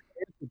this? I just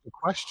answered the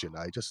question.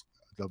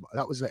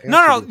 That was the answer.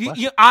 No, to the you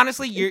question.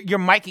 honestly, your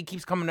mic it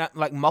keeps coming up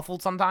like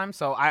muffled sometimes,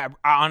 so I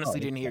honestly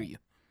didn't hear you.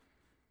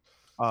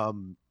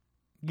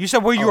 You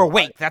said were you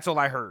awake? That's all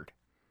I heard.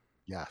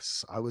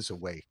 Yes, I was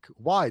awake.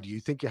 Why? Do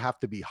you think you have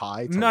to be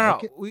high to No.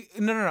 like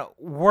it? No.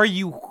 Were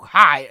you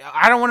high?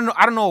 I don't want to know.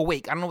 I don't know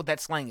awake. I don't know what that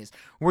slang is.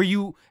 Were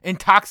you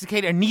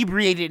intoxicated,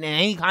 inebriated in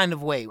any kind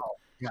of way?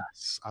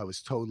 Yes, I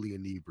was totally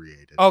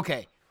inebriated.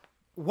 Okay.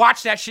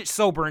 Watch that shit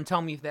sober and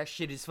tell me if that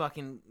shit is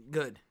fucking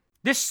good.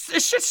 This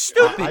shit's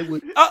stupid. I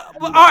would- Well,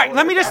 all right,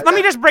 let me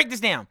just break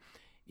this down.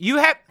 You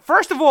have,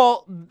 first of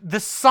all,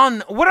 the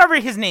son, whatever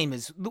his name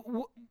is,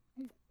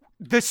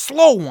 the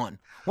slow one.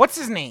 What's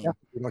his name?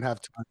 We don't have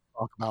time to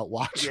talk about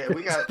watching. Yeah,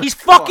 we got. He's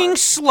fucking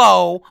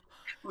slow.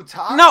 Who,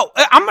 Todd? No,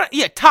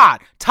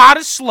 Todd. Todd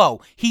is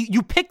slow.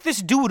 You pick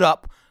this dude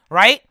up,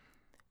 right?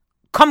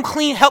 Come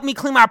help me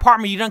clean my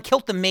apartment. You done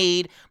killed the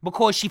maid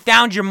because she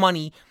found your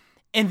money,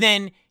 and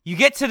then you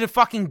get to the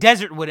fucking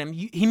desert with him.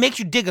 He makes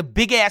you dig a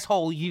big ass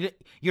hole.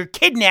 You're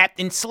kidnapped,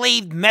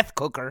 enslaved meth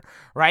cooker,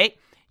 right?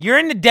 You're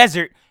in the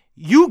desert.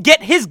 You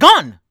get his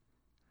gun.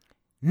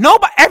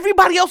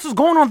 Everybody else is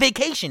going on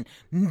vacation.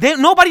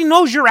 Nobody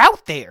knows you're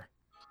out there.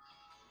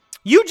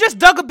 You just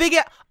dug a big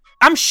ass.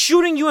 I'm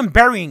shooting you and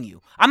burying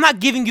you. I'm not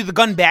giving you the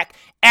gun back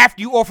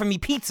after you offer me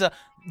pizza.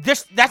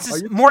 That's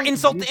just more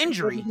insult to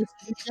injury.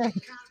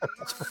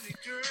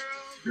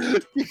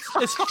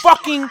 It's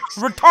fucking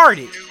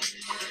retarded.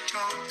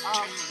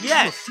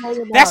 Yes,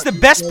 that's the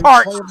best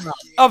part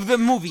of the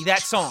movie.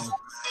 That song.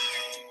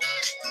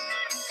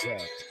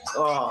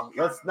 Oh,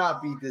 let's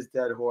not beat this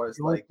dead horse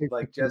like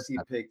Jesse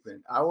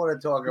Pinkman. I want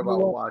to talk about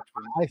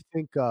Watchmen.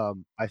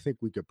 I think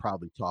we could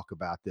probably talk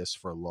about this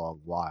for a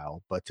long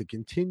while, but to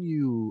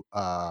continue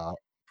to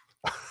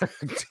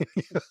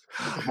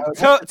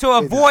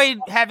avoid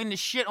having the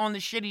shit on the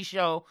shitty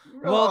show,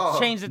 we'll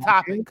change the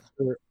topic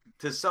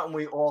to something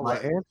we all my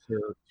like.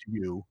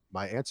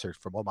 My answer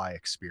from all my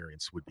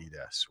experience would be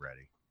this.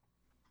 Ready?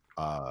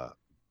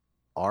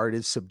 Art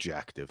is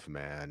subjective,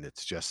 man.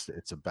 It's just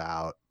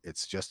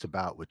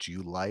about what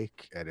you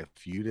like, and if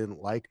you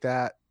didn't like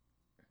that,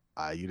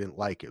 you didn't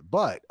like it.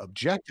 But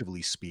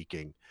objectively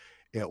speaking,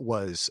 it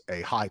was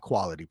a high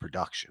quality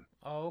production.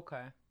 Oh,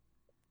 okay.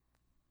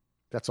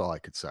 That's all I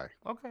could say.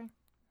 Okay.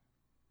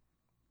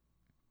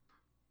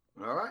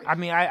 All right. I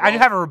mean, I do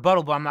have a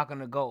rebuttal, but I'm not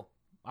gonna go.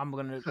 I'm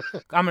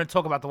gonna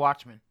talk about The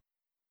Watchmen.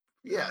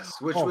 Yes,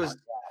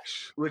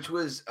 which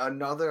was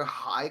another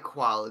high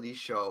quality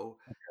show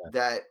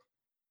that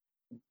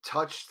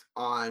touched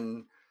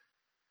on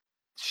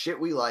shit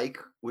we like,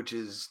 which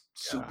is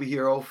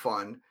superhero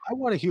fun. I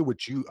want to hear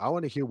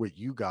what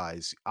you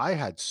guys. I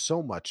had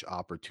so much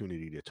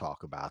opportunity to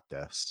talk about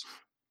this.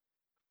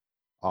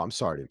 Oh, I'm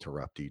sorry to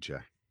interrupt,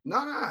 DJ.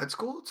 No, it's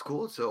cool. It's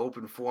cool. It's an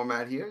open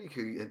format here. You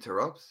can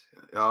interrupt.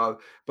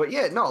 But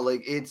yeah, no,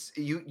 like it's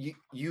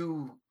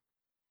you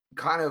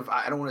kind of,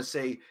 I don't want to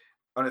say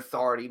an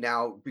authority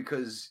now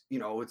because,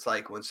 it's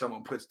like when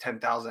someone puts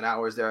 10,000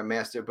 hours, they're a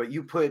master, but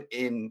you put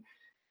in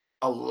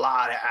a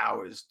lot of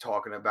hours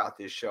talking about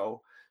this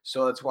show.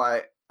 So that's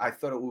why I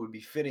thought it would be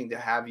fitting to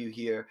have you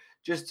here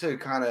just to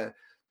kind of,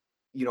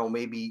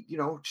 maybe,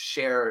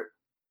 share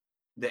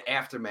the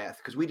aftermath,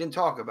 because we didn't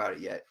talk about it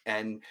yet.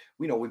 And,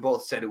 we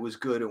both said it was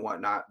good and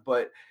whatnot,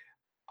 but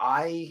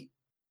I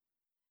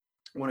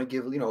want to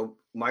give,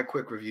 my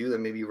quick review that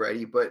may be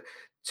ready. But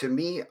to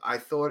me, I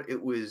thought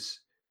it was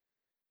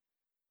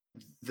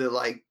the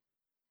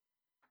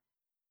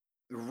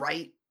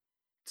right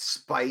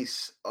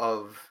spice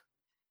of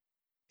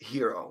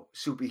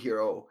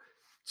superhero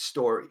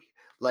story.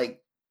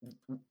 Like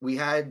we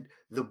had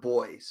The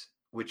Boys,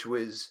 which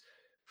was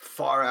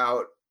far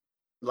out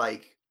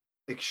like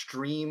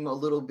extreme a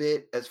little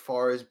bit as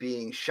far as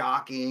being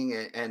shocking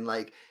and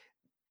like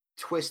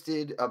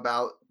twisted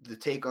about the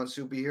take on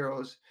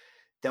superheroes.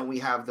 Then we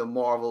have the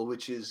Marvel,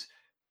 which is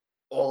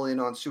all in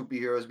on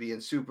superheroes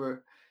being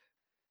super.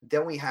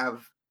 Then we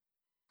have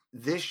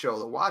this show,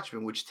 The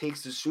Watchmen, which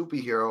takes the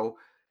superhero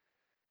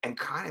and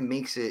kind of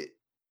makes it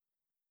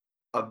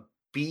a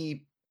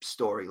B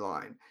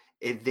storyline.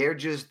 They're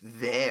just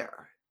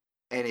there,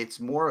 and it's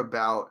more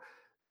about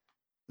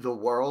the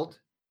world,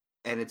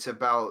 and it's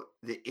about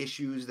the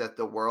issues that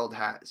the world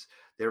has.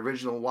 The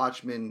original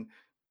Watchmen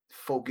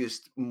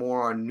focused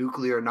more on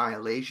nuclear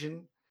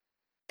annihilation,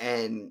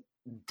 and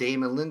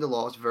Damon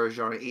Lindelof's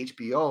version on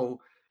HBO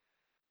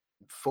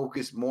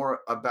focused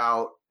more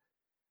about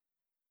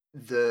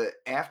the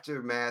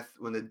aftermath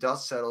when the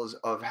dust settles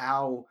of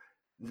how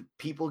the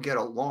people get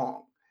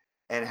along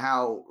and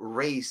how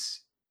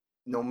race,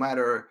 no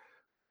matter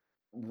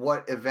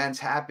what events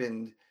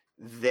happened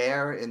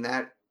there in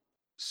that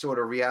sort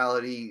of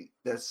reality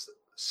that's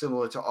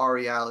similar to our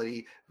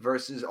reality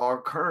versus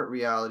our current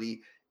reality,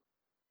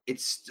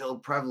 it's still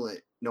prevalent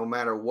no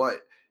matter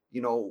what,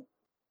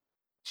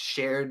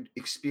 shared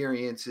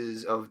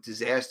experiences of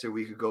disaster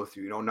we could go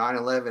through.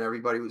 9/11,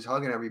 everybody was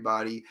hugging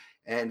everybody.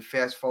 And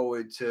fast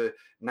forward to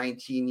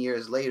 19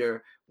 years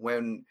later,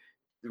 when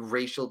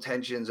racial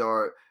tensions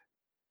are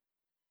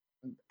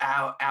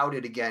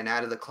outed again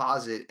out of the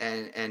closet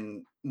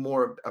and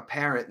more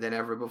apparent than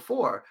ever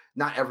before,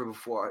 not ever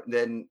before,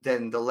 than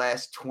the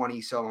last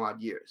 20 some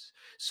odd years.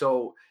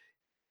 So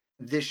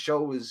this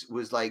show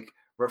was like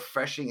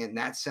refreshing in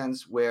that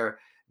sense, where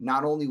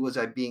not only was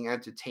I being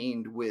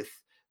entertained with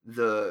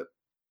the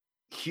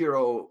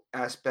hero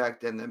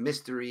aspect and the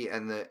mystery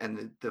and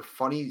the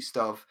funny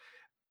stuff,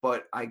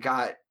 but I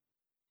got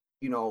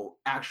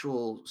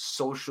actual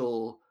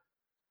social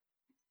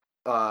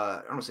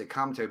I don't want to say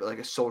commentary, but like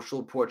a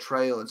social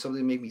portrayal and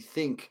something that made me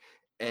think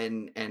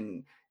and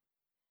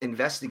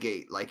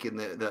investigate, like in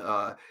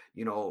the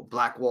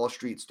Black Wall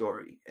Street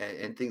story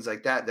and things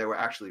like that were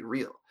actually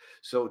real.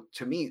 So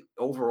to me,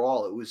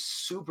 overall, it was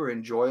super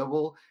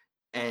enjoyable,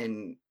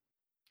 and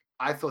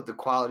I thought the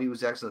quality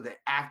was excellent. The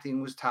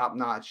acting was top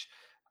notch.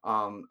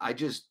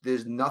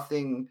 There's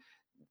nothing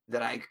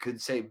that I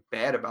could say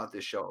bad about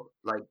this show.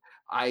 Like,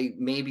 I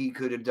maybe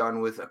could have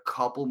done with a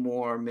couple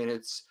more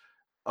minutes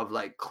of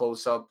like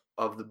close up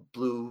of the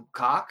blue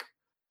cock,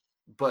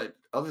 but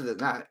other than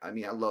that, I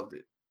mean, I loved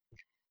it.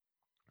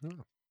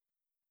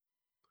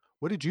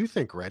 What did you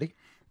think, Reddy?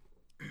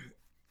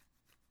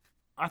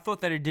 I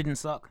thought that it didn't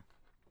suck.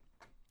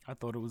 I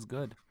thought it was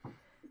good.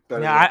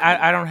 Better Yeah,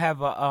 than- I don't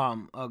have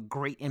a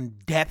great in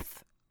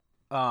depth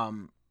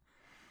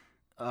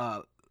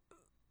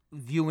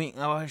viewing.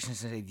 Oh, I shouldn't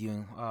say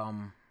viewing.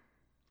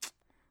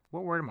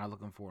 What word am I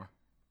looking for?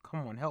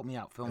 Come on, help me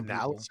out, film people.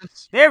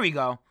 Analysis? There we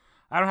go.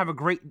 I don't have a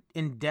great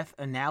in-depth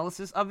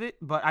analysis of it,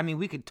 but I mean,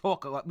 we could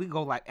talk. We could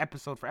go like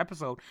episode for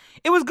episode.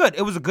 It was good.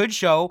 It was a good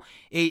show.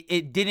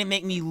 It didn't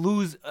make me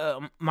lose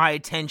my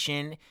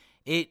attention.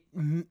 It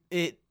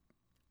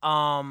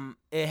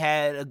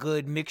had a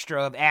good mixture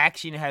of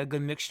action. It had a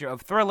good mixture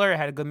of thriller. It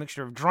had a good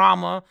mixture of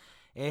drama.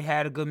 It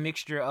had a good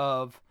mixture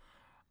of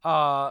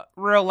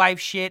real life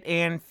shit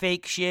and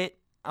fake shit.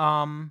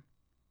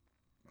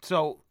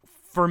 So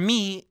for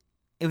me,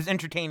 it was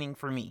entertaining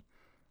for me.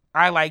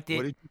 I liked it.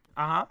 What did you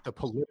the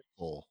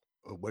political?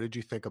 What did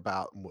you think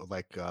about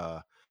like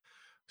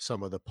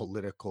some of the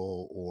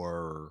political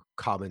or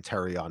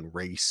commentary on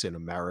race in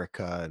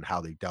America and how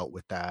they dealt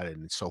with that,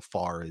 and so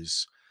far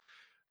as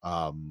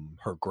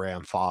her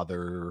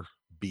grandfather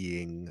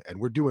being, and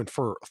we're doing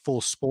for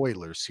full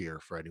spoilers here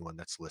for anyone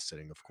that's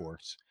listening, of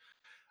course,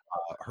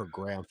 her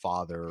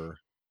grandfather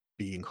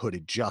being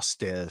hooded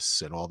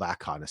justice and all that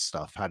kind of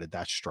stuff. How did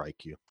that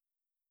strike you?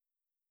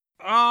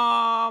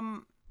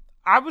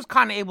 I was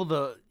kind of able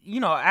to,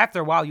 after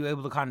a while, you were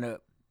able to kind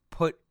of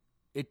put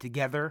it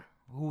together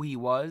who he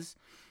was.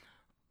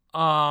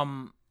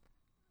 You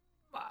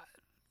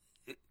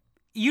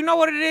know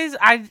what it is?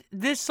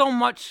 There's so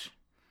much,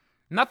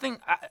 nothing,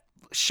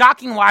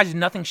 shocking wise,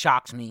 nothing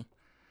shocks me.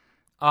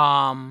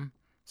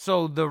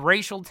 So the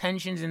racial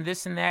tensions and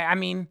this and that, I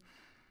mean,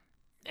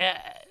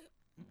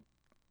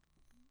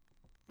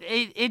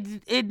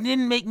 it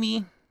didn't make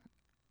me.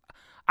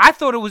 I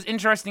thought it was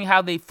interesting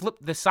how they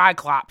flipped the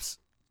Cyclops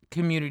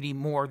community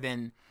more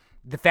than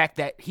the fact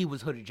that he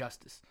was hooded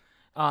justice.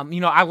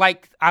 I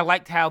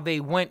liked how they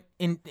went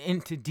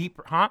into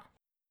deeper. Huh?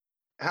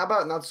 How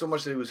about not so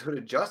much that he was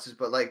hooded justice,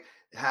 but like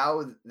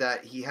how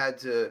that he had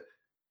to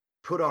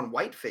put on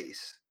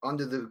whiteface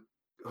under the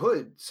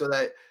hood so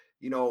that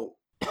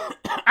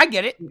I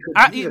get it.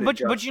 But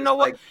you know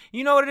what? Like,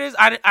 you know what it is?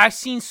 I've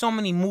seen so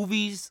many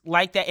movies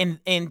like that,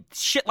 and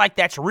shit like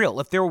that's real.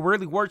 If there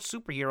really were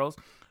superheroes,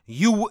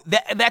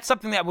 that's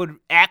something that would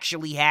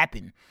actually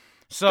happen.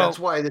 So that's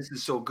why this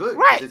is so good.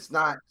 Right. It's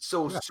not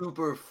so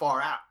super far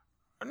out.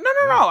 No.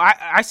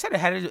 I said it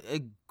had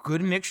a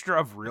good mixture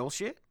of real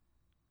shit.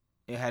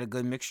 It had a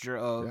good mixture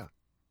of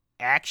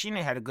action.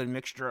 It had a good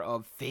mixture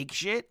of fake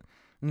shit.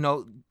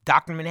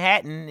 Dr.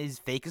 Manhattan is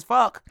fake as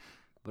fuck.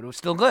 but it was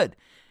still good.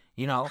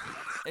 You know,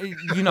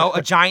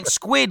 a giant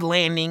squid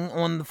landing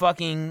on the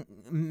fucking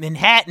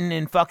Manhattan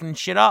and fucking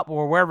shit up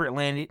or wherever it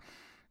landed.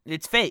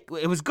 It's fake.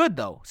 It was good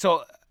though.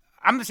 So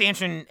I'm just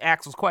answering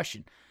Axel's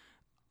question.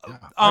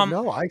 Yeah.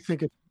 No, I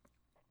think it's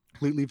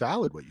completely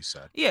valid what you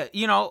said. Yeah,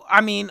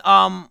 I mean,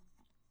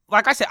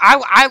 like I said,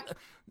 I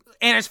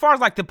and as far as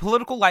like the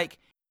political, like,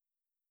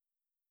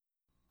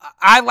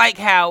 I like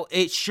how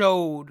it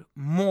showed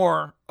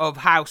more of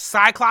how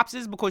Cyclops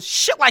is, because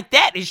shit like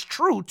that is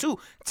true too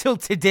till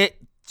today.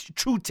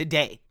 True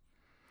today.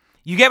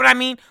 You get what I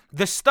mean?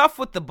 The stuff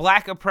with the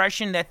black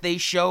oppression that they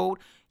showed,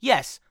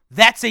 yes,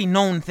 that's a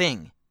known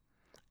thing.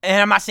 And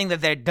I'm not saying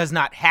that does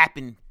not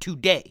happen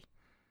today.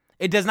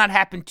 It does not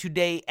happen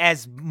today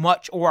as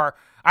much, or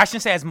I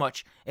shouldn't say as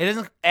much. It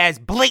isn't as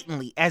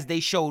blatantly as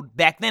they showed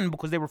back then,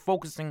 because they were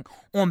focusing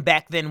on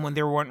back then when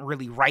there weren't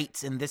really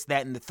rights and this,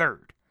 that, and the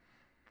third.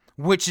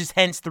 Which is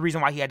hence the reason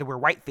why he had to wear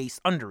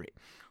whiteface under it.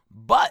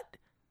 But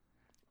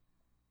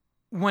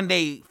when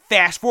they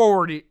fast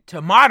forwarded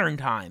to modern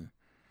time,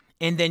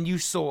 and then you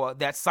saw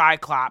that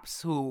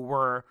Cyclops, who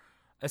were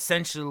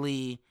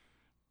essentially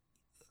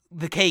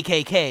the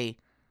KKK,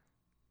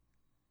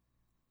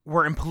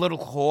 were in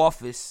political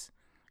office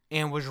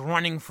and was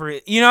running for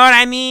it, you know what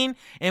I mean?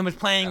 And was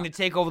planning to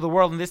take over the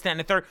world and this, that, and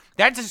the third.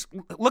 That just,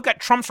 look at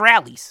Trump's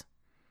rallies.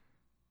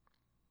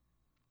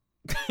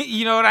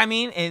 You know what I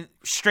mean? And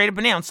straight up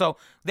and down. So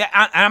that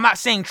I'm not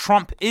saying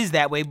Trump is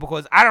that way,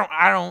 because I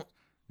don't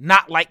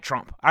not like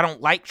Trump. I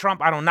don't like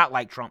Trump. I don't not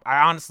like Trump.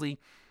 I honestly,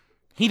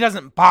 he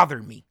doesn't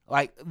bother me.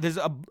 Like, there's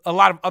a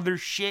lot of other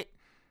shit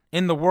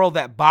in the world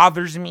that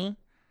bothers me.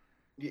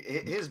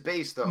 His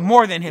base, though,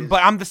 more than him.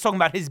 But I'm just talking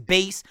about his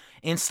base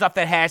and stuff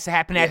that has to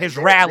happen at his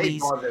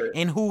rallies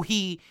and who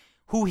he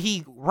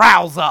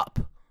riles up.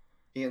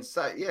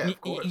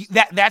 Of course.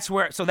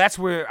 That's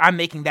where I'm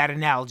making that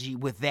analogy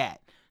with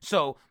that.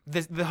 So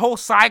the whole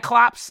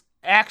Cyclops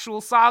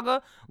actual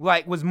saga,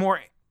 like, was more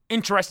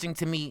interesting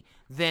to me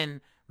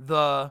than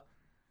the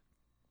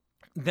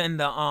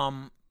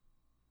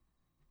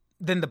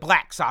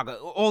Black saga.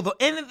 Although,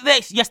 and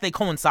they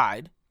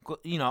coincide,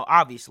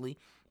 obviously,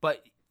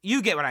 but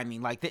you get what I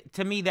mean. Like,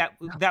 to me, that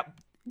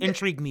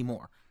intrigued me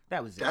more.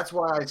 That was it. That's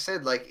why I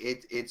said, like,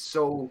 it's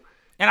so.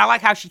 And I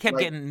like how she kept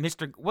getting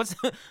Mr. What's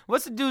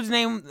the dude's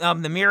name?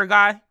 The mirror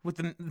guy with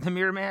the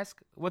mirror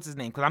mask. What's his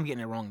name? Because I'm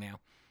getting it wrong now.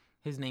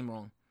 His name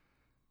wrong.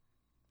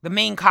 The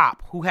main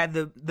cop who had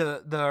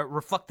the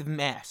reflective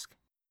mask.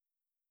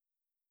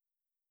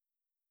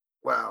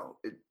 Wow.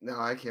 No,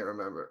 I can't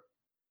remember.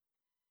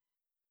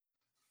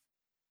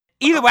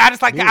 Either way, I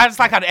just like how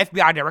the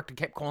FBI director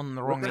kept calling him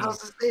the wrong name. What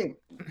the hell's his name?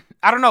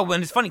 I don't know,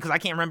 and it's funny because I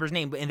can't remember his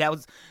name. And that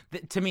was,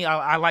 to me,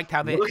 I liked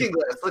how they Looking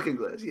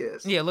Glass,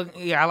 yes.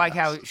 Yeah, I like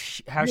how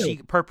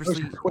she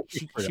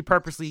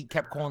purposely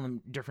kept calling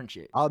them different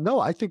shit. No,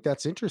 I think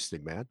that's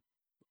interesting, man.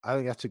 I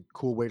think that's a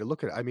cool way to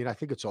look at it. I mean, I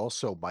think it's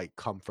also might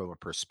come from a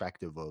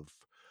perspective of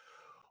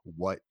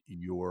what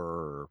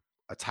you're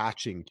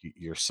attaching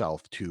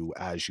yourself to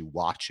as you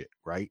watch it,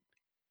 right?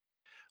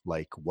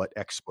 Like, what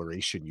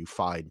exploration you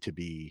find to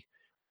be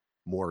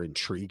more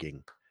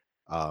intriguing.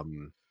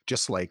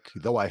 Just like,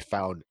 though I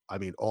found, I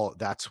mean,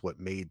 that's what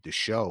made the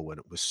show, and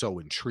it was so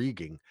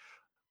intriguing,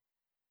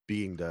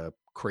 being the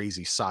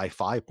crazy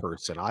sci-fi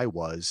person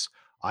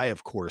I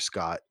of course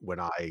got, when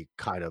I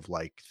kind of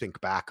like think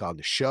back on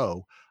the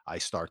show, I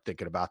start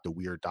thinking about the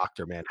weird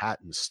Dr.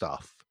 Manhattan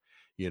stuff,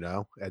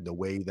 and the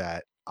way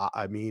that,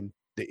 I mean,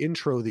 the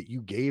intro that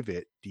you gave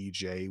it,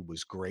 DJ,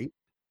 was great.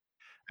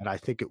 And I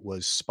think it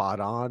was spot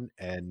on.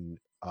 And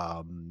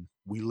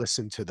we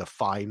listened to the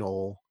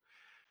final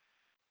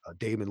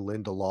Damon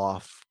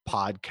Lindelof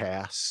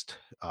podcast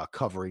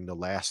covering the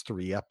last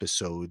 3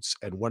 episodes.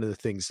 And one of the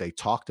things they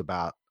talked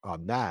about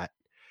on that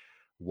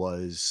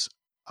was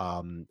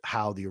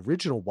how the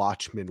original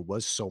Watchmen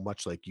was so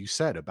much like you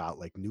said about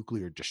like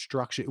nuclear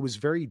destruction. It was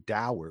very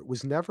dour. It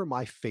was never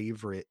my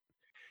favorite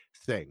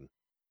thing.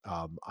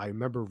 I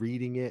remember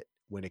reading it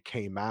when it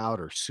came out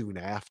or soon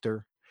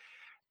after,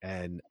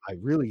 and I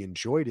really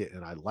enjoyed it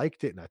and I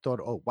liked it. And I thought,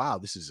 oh, wow,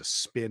 this is a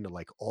spin,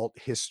 like alt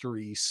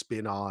history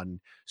spin on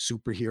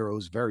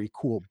superheroes. Very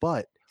cool.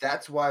 But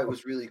that's why it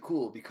was really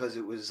cool, because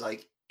it was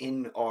like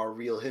in our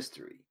real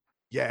history.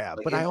 Yeah,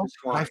 Like, but I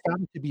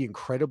found it to be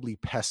incredibly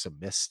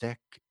pessimistic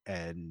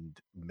and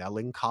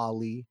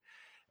melancholy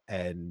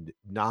and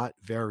not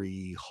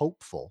very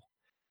hopeful.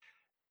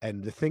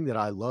 And the thing that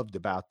I loved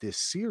about this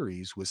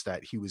series was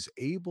that he was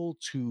able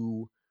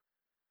to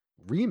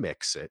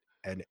remix it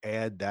and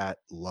add that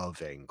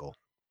love angle.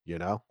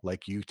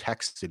 Like, you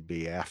texted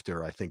me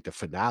after, I think, the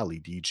finale,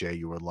 DJ,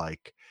 you were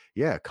like,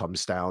 yeah, it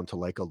comes down to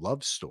like a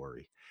love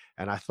story.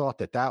 And I thought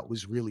that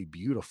was really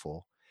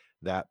beautiful,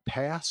 that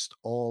past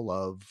all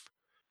of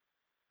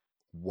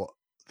what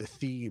the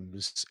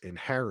themes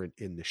inherent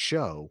in the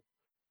show,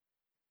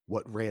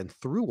 what ran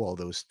through all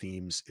those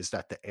themes is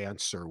that the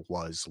answer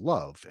was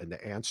love, and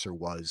the answer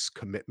was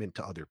commitment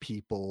to other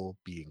people,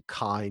 being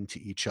kind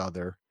to each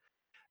other,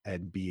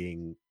 and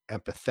being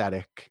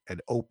empathetic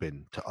and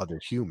open to other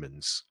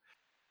humans.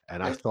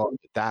 And I thought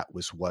that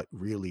was what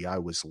really I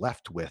was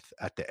left with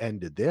at the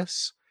end of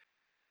this,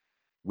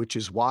 which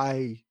is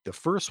why the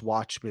first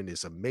Watchmen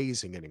is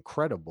amazing and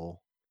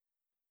incredible,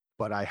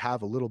 but I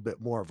have a little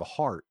bit more of a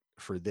heart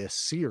for this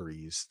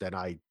series than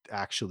I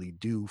actually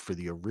do for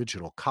the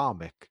original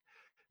comic,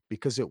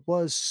 because it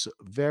was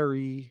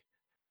very,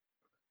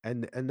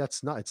 and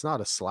that's not, it's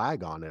not a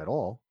slag on it at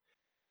all.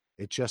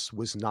 It just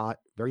was not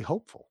very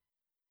hopeful.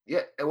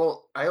 Yeah,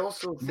 well, I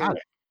also think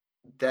Dramatic.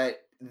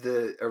 that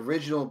the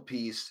original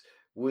piece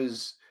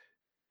was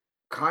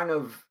kind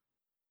of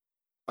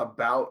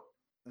about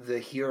the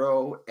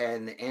hero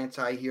and the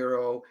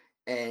anti-hero,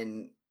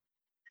 and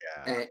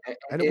Yeah. and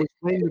And it was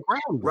laying the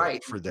groundwork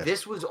right, for this.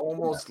 this was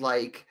almost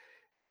like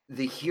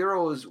the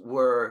heroes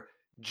were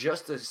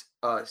just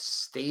a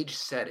stage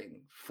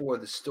setting for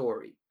the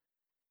story.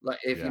 Like,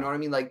 if you know Yeah. what I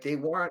mean, like they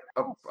weren't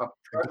a The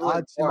prevalent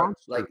gods and part.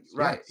 Like, monsters,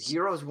 right, yes.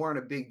 heroes weren't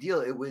a big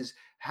deal. It was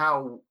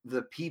how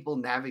the people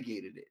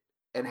navigated it,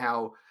 and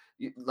how,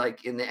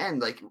 like in the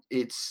end, like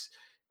it's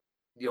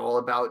all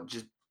about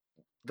just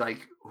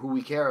like who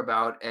we care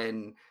about,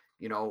 and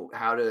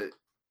how to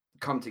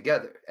come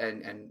together,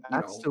 and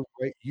That's the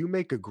way you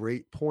make a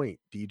great point,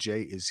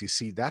 DJ, is you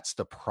see, that's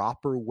the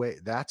proper way.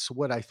 That's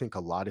what I think a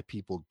lot of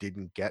people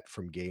didn't get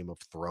from Game of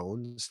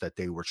Thrones that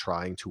they were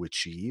trying to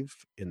achieve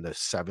in the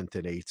 7th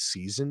and 8th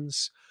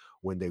seasons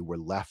when they were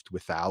left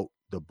without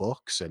the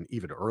books, and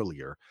even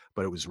earlier,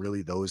 but it was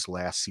really those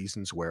last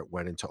seasons where it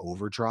went into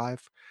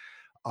overdrive,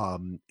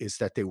 is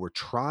that they were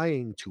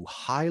trying to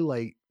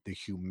highlight the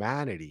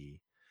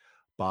humanity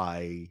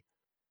by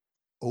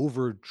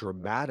over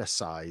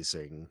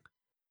dramatizing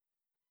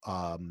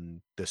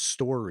the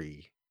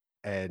story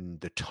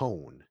and the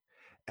tone.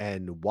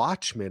 And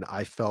Watchmen,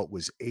 I felt,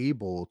 was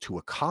able to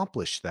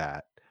accomplish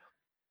that,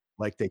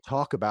 like they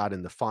talk about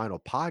in the final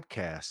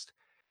podcast.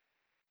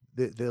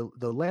 The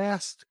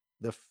last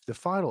the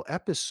final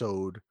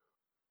episode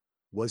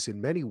was in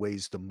many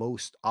ways the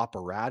most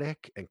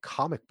operatic and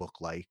comic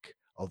book like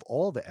of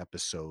all the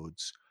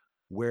episodes,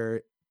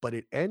 where but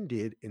it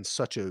ended in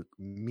such a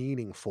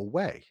meaningful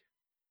way,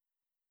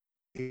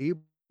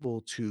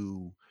 able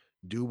to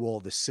do all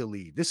the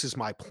silly, "This is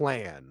my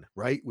plan,"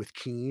 right? With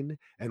Keen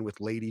and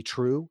with Lady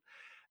True,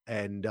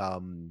 and,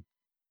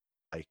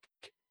 like,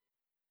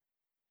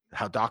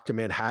 how Dr.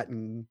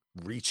 Manhattan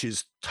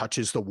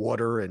touches the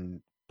water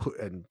and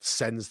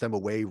sends them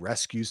away,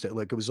 rescues them,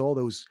 like, it was all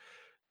those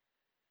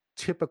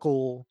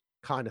typical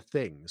kind of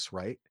things,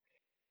 right?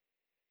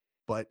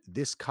 But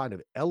this kind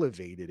of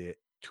elevated it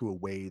to a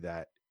way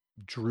that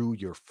drew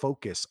your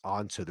focus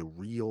onto the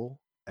real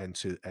and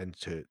to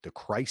the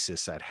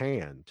crisis at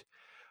hand.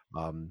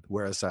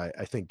 Whereas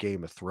I think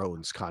Game of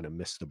Thrones kind of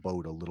missed the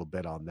boat a little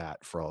bit on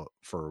that for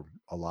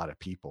a lot of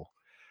people.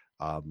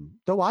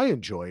 Though I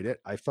enjoyed it,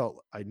 I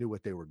felt I knew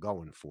what they were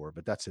going for,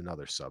 but that's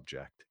another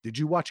subject. Did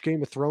you watch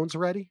Game of Thrones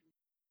already?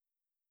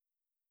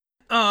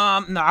 No,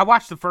 I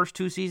watched the first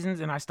 2 seasons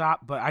and I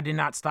stopped, but I did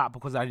not stop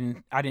because I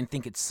didn't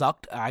think it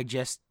sucked. I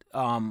just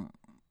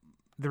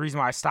the reason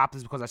why I stopped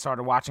is because I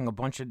started watching a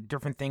bunch of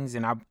different things,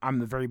 and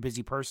I'm a very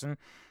busy person.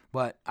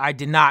 But I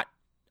do not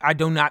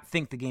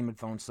think the Game of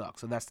Thrones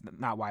sucks. So that's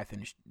not why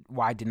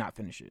I did not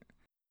finish it.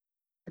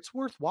 It's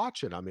worth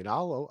watching. I mean,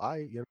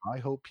 I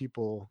hope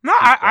people. No,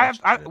 keep I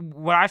watching it.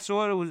 what I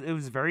saw, it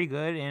was very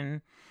good,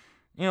 and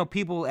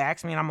people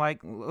ask me, and I'm like,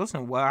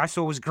 listen, what I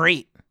saw was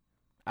great.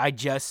 I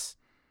just,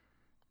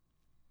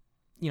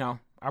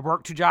 I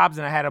worked 2 jobs,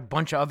 and I had a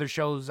bunch of other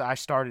shows I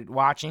started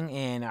watching,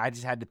 and I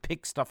just had to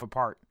pick stuff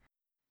apart.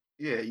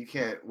 Yeah, you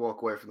can't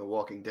walk away from The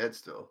Walking Dead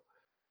still.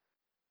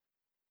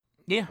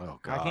 Yeah. Oh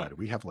I can't. God,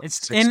 we have like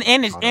It's 6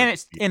 and months on our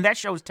feet. and that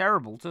show's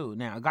terrible too.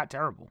 Now it got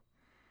terrible.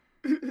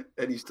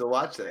 And you still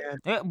watch that?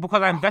 Yeah,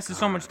 because I invested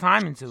so much God.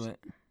 time into it.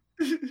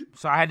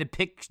 So I had to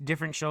pick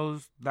different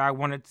shows that I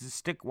wanted to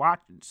stick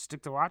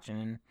to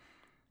watching. And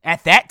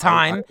at that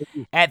time,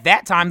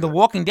 The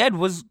Walking Dead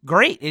was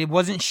great. It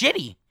wasn't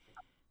shitty.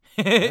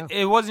 Yeah.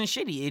 It wasn't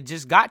shitty. It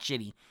just got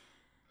shitty.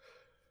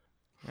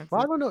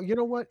 Well, I don't know. You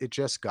know what? It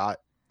just got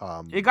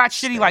It got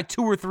shitty like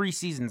 2 or 3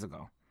 seasons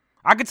ago.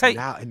 I could tell you.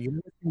 now, and you know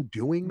what they're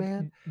doing,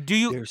 man? Do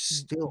you They're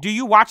still do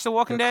you watch The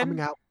Walking they're Dead? coming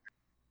out.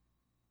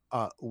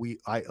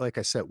 Like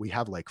I said, we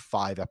have like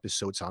 5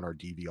 episodes on our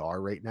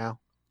DVR right now.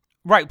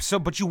 Right. So,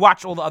 but you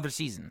watch all the other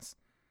seasons.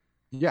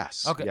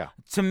 Yes. Okay. Yeah.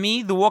 To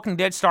me, The Walking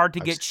Dead started to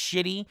I've get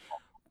shitty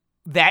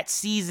that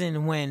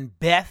season when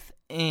Beth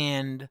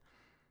and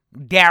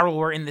Daryl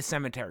were in the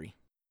cemetery.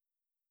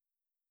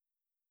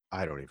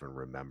 I don't even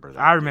remember that.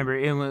 I remember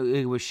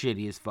it was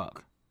shitty as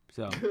fuck.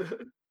 So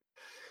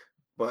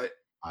But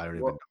I don't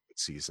even Well- know what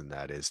season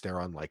that is. They're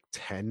on like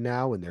 10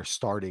 now, and they're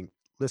starting.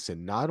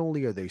 Listen, not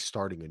only are they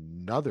starting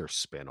another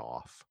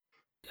spinoff,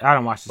 I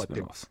don't watch the but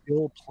they're spinoffs.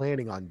 still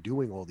planning on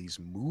doing all these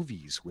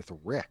movies with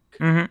Rick,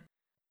 Mm-hmm.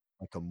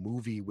 like a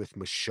movie with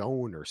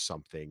Michonne or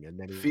something, and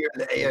then Fear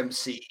the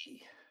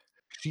AMC.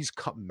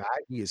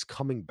 Maggie is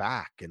coming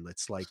back, and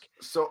it's like,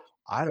 So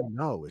I don't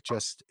know.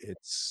 It's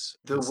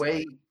the it's way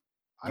like,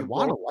 I you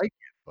want to both- like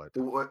it,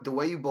 But the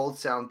way you both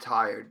sound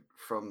tired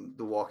from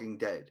The Walking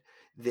Dead,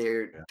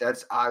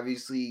 that's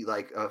obviously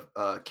like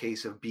a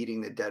case of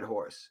beating the dead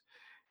horse.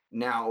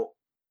 Now,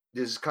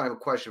 this is kind of a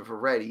question for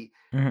Reddy.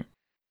 Mhm.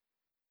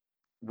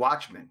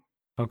 Watchmen,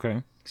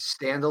 Okay.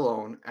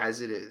 standalone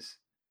as it is,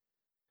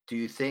 do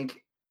you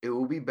think it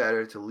will be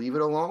better to leave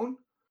it alone,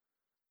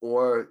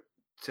 or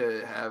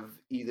to have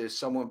either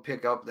someone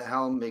pick up the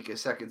helm, make a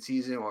second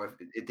season, or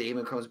if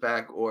Damon comes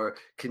back, or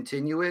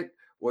continue it,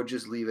 or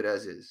just leave it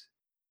as is?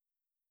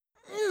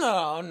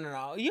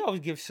 No. You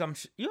always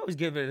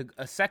give it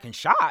a second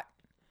shot.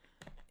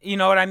 You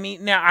know what I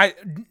mean? Now,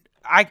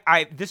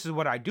 I this is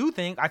what I do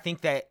think. I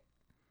think that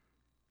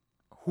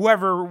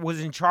whoever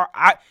was in charge,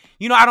 I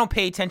don't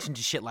pay attention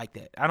to shit like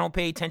that. I don't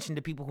pay attention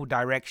to people who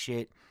direct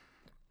shit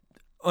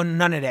or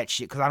none of that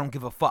shit because I don't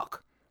give a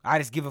fuck. I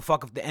just give a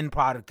fuck if the end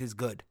product is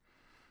good.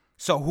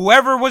 So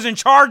whoever was in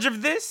charge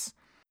of this,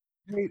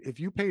 if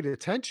you paid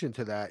attention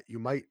to that, you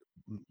might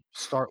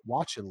start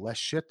watching less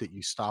shit that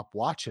you stop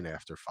watching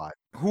after 5.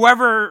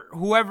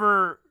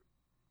 whoever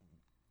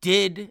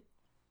did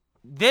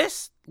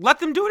this, let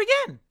them do it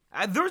again.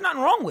 There's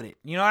nothing wrong with it.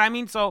 You know what I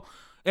mean? So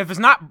if it's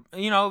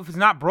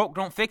not broke,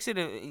 don't fix it.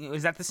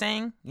 Is that the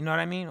saying? You know what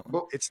I mean?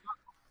 Well, It's not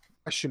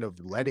a question of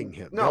letting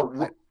him.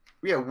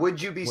 Yeah,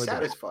 would you be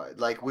satisfied?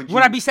 Like, would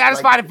I be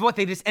satisfied if what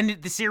they just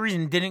ended the series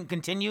and didn't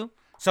continue?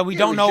 So we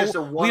don't know.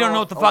 We don't know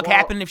what the fuck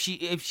happened if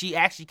she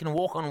actually can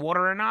walk on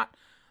water or not.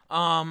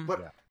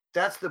 But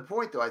that's the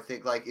point, though. I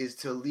think is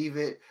to leave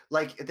it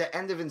like at the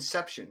end of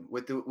Inception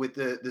with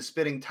the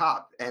spinning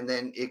top, and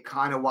then it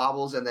kind of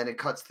wobbles, and then it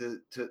cuts to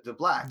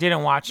black.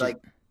 Didn't watch it.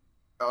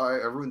 I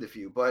ruined it for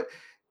you, but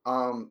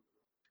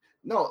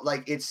no,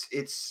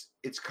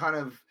 it's kind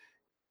of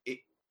it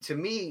to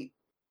me.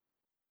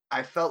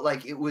 I felt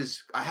like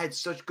I had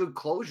such good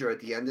closure at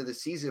the end of the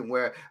season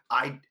where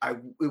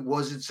it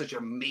wasn't such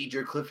a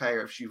major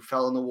cliffhanger if she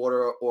fell in the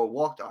water or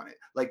walked on it.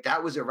 Like,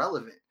 that was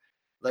irrelevant.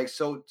 Like,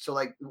 so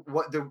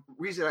what the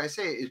reason I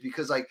say it is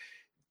because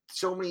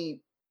so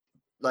many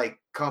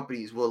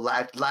companies will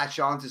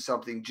latch onto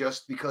something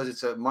just because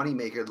it's a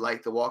moneymaker,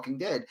 like The Walking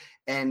Dead.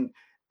 And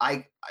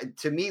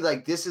to me,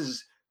 this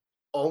is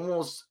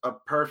almost a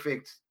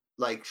perfect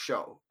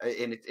show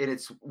in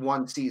its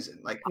one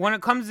season. When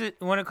it comes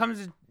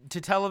to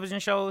television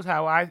shows,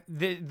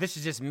 this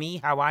is just me,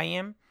 how I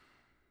am.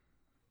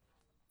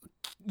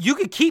 You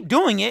could keep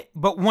doing it,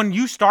 but when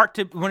it starts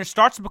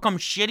to become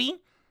shitty,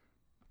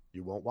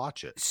 you won't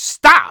watch it.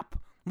 Stop.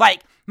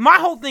 Like, my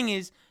whole thing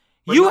is,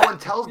 no one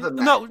tells them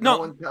that. No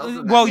one tells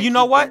them well, you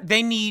know what?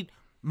 They need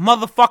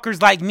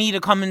motherfuckers like me to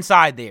come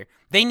inside there.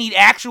 They need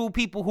actual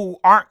people who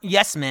aren't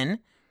yes men.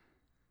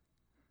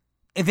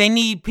 They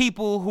need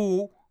people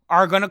who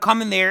are going to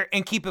come in there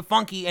and keep it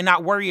funky and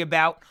not worry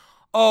about,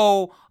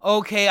 oh,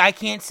 okay, I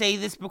can't say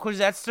this because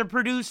that's the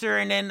producer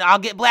and then I'll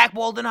get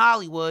blackballed in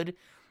Hollywood.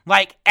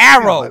 Like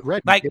Arrow. Yeah,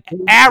 Red,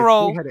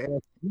 Arrow. If they had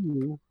asked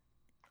you,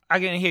 I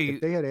can hear you.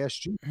 If they had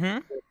asked you,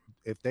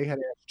 if they had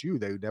asked you,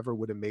 they never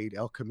would have made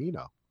El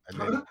Camino. And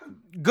then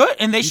good,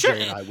 and they should.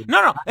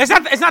 No, it's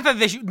not that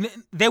they should.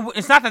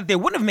 It's not that they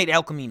wouldn't have made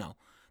El Camino.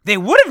 They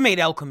would have made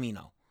El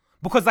Camino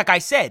because, like I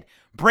said,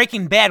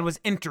 Breaking Bad was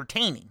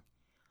entertaining.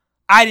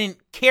 I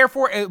didn't care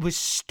for it. It was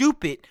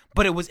stupid,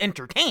 but it was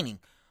entertaining.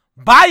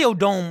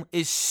 Biodome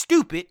is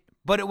stupid,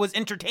 but it was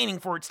entertaining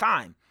for its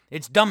time.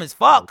 It's dumb as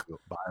fuck.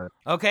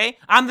 Okay?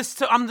 I'm just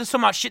talking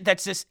about shit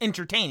that's just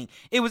entertaining.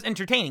 It was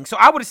entertaining. So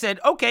I would have said,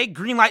 okay,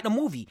 greenlight the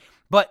movie.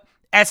 But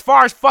as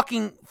far as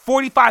fucking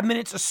 45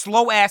 minutes of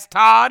slow-ass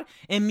Todd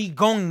and me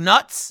going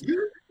nuts,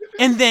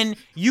 and then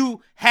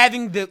you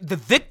having the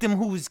victim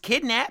who was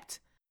kidnapped.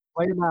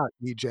 Play him out,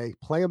 EJ.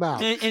 Play him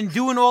out. And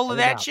doing all of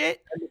that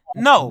shit?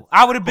 No,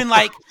 I would have been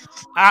like,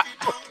 I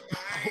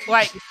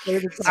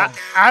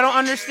don't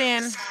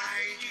understand.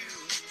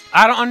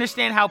 I don't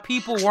understand how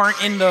people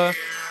weren't in the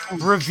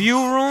review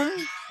room.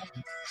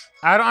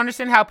 I don't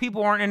understand how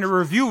people weren't in the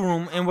review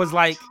room and was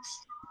like,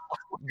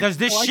 does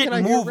this shit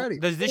move?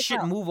 Does this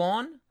shit move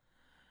on?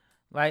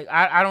 Like,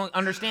 I don't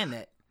understand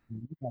that.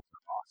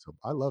 Awesome.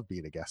 I love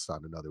being a guest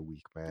on another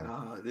week,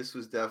 man. This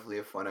was definitely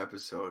a fun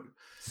episode.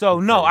 So,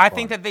 no, I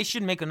think that they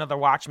should make another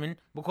Watchmen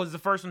because the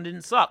first one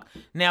didn't suck.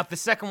 Now, if the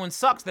second one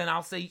sucks, then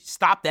I'll say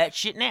stop that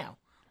shit now.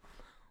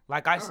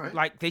 Like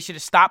they should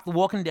have stopped The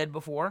Walking Dead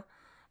before,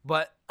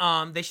 but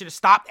they should have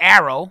stopped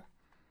Arrow.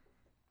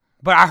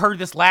 But I heard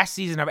this last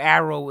season of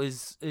Arrow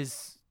is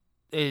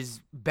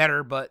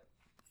better, but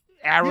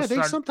Arrow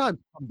they sometimes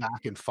come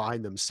back and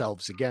find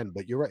themselves again,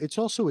 but you're right. It's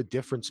also a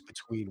difference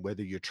between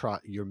whether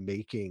you're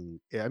making.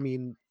 I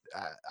mean,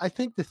 I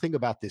think the thing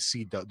about those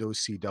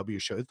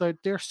CW shows,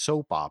 they're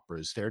soap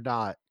operas. They're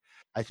not.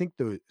 I think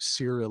the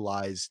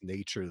serialized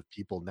nature of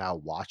people now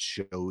watch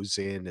shows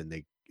and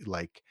they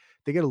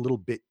get a little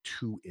bit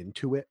too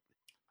into it.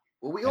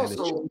 Well, we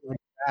also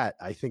that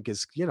I think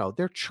is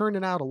they're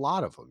churning out a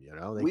lot of them.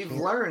 We've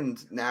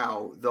learned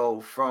now though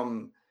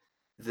from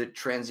the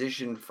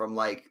transition from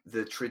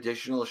the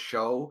traditional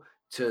show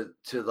to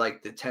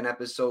the 10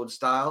 episode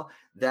style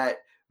that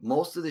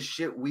most of the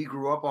shit we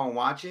grew up on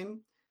watching,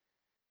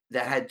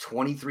 that had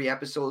 23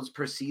 episodes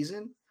per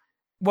season.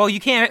 Well, you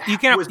can't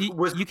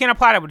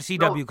apply that with the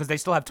CW because they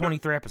still have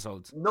 23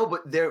 episodes. No,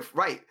 but they're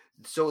right.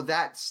 So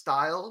that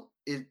style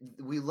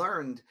we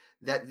learned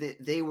that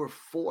they were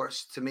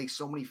forced to make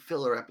so many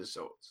filler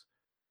episodes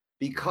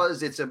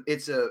because it's a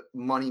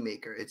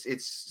moneymaker.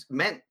 It's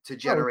meant to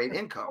generate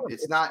income.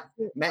 It's not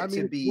meant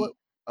to be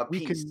a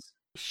piece.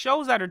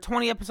 Shows that are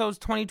 20 episodes,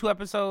 22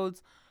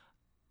 episodes.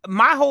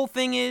 My whole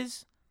thing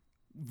is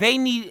they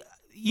need,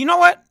 you know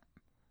what?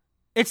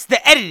 It's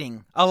the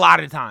editing a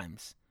lot of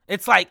times.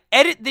 It's like,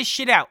 edit this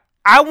shit out.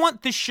 I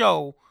want the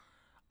show,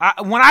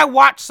 when I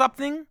watch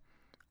something,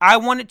 I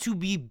want it to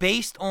be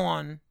based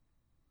on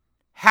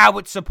how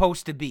it's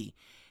supposed to be.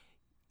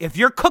 If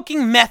you're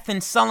cooking meth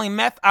and selling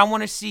meth, I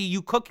want to see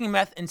you cooking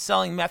meth and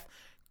selling meth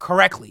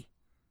correctly.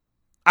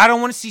 I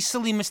don't want to see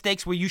silly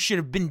mistakes where you should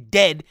have been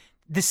dead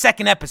the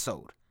second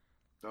episode.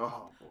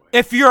 Oh, boy.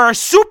 If you're a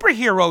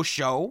superhero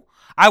show,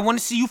 I want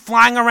to see you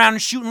flying around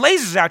and shooting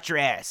lasers out your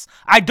ass.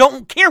 I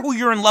don't care who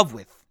you're in love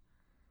with.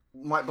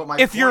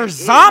 If you're a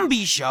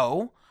zombie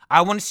show,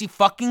 I want to see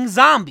fucking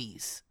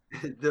zombies.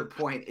 The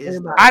point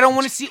is, I don't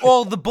want to see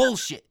all the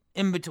bullshit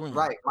in between.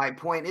 Right. My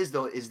point is,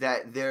 though, is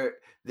that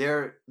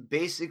they're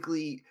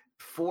basically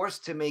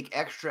forced to make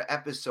extra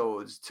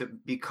episodes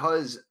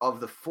because of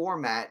the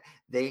format.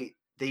 They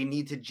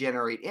need to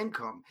generate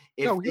income.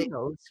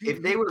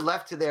 If they were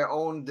left to their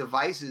own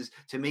devices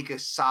to make a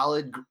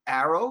solid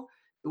Arrow,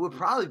 it would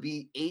probably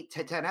be 8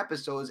 to 10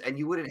 episodes, and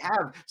you wouldn't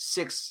have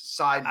 6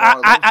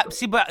 sidebar.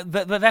 See, but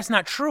that's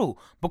not true,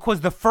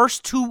 because the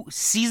first 2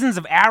 seasons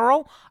of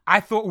Arrow I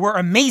thought were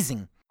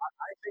amazing.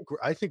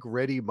 I think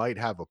Reddy might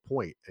have a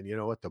point, and you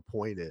know what the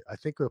point is? I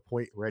think the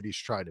point Reddy's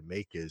trying to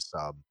make is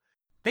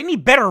they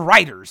need better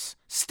writers.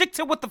 Stick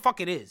to what the fuck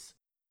it is.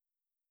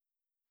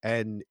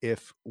 And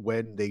if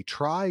when they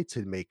try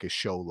to make a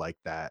show like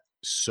that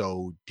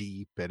so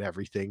deep and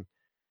everything,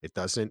 it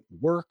doesn't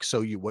work.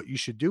 So what you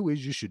should do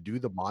is you should do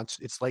the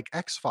monster. It's like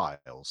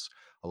X-Files.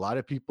 A lot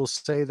of people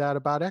say that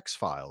about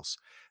X-Files,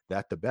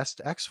 that the best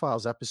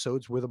X-Files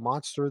episodes were the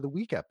Monster of the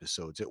Week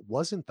episodes. It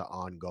wasn't the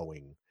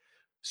ongoing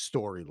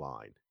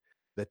storyline.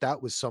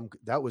 That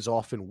was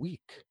often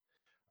weak.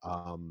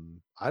 I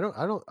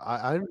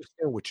understand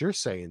what you're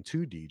saying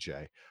too,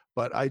 DJ,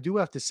 but I do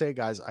have to say,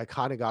 guys, I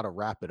kind of got to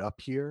wrap it up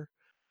here.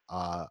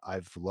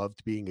 I've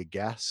loved being a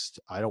guest.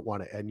 I don't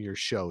want to end your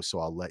show, so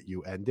I'll let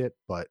you end it,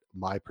 but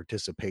my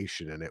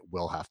participation in it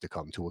will have to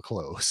come to a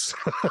close.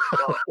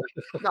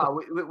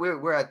 No,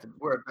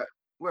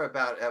 we're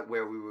about at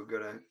where we were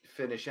gonna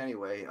finish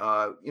anyway.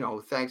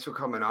 Thanks for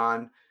coming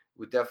on.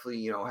 We'll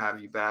definitely,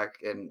 have you back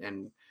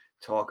and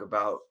talk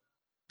about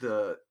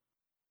the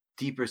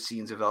deeper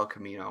scenes of El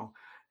Camino.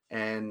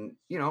 And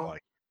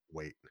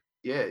wait.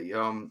 Yeah,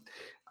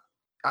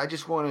 I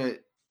just want to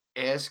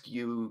ask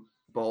you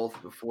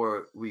both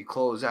before we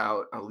close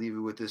out. I'll leave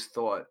you with this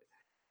thought,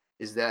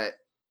 is that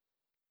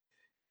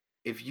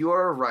if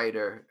you're a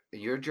writer,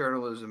 you're a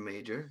journalism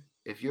major,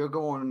 if you're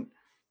going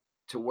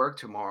to work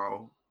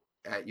tomorrow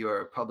at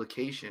your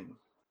publication,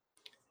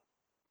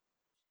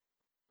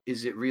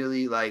 is it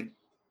really like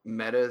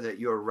meta that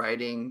you're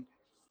writing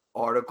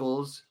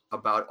articles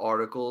about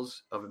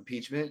articles of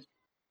impeachment?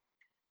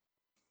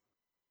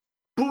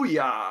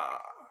 Booyah!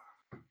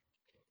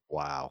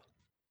 Wow.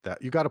 That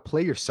you got to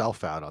play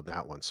yourself out on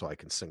that one so I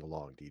can sing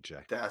along,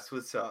 DJ. That's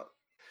what's up.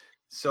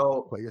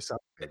 So play yourself,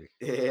 baby.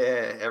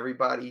 Yeah,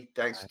 everybody,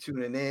 thanks for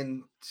tuning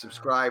in.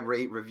 Subscribe,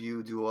 rate,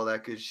 review, do all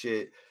that good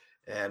shit.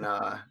 And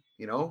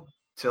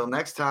till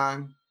next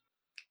time,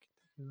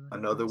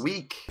 another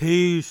week.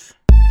 Peace.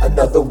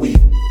 Another week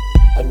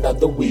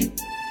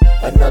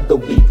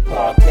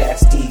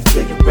podcast.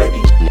 DJ, you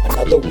ready?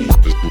 Another week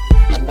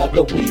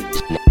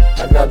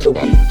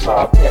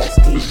podcast.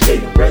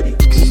 DJ, you ready?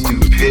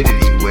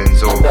 Stupidity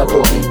wins over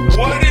all.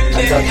 What in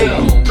the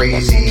hell?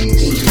 Crazy,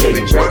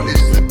 stupid one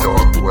is the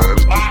dark web.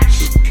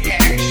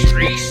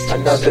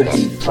 Another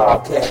week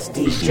podcast.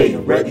 DJ, you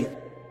ready?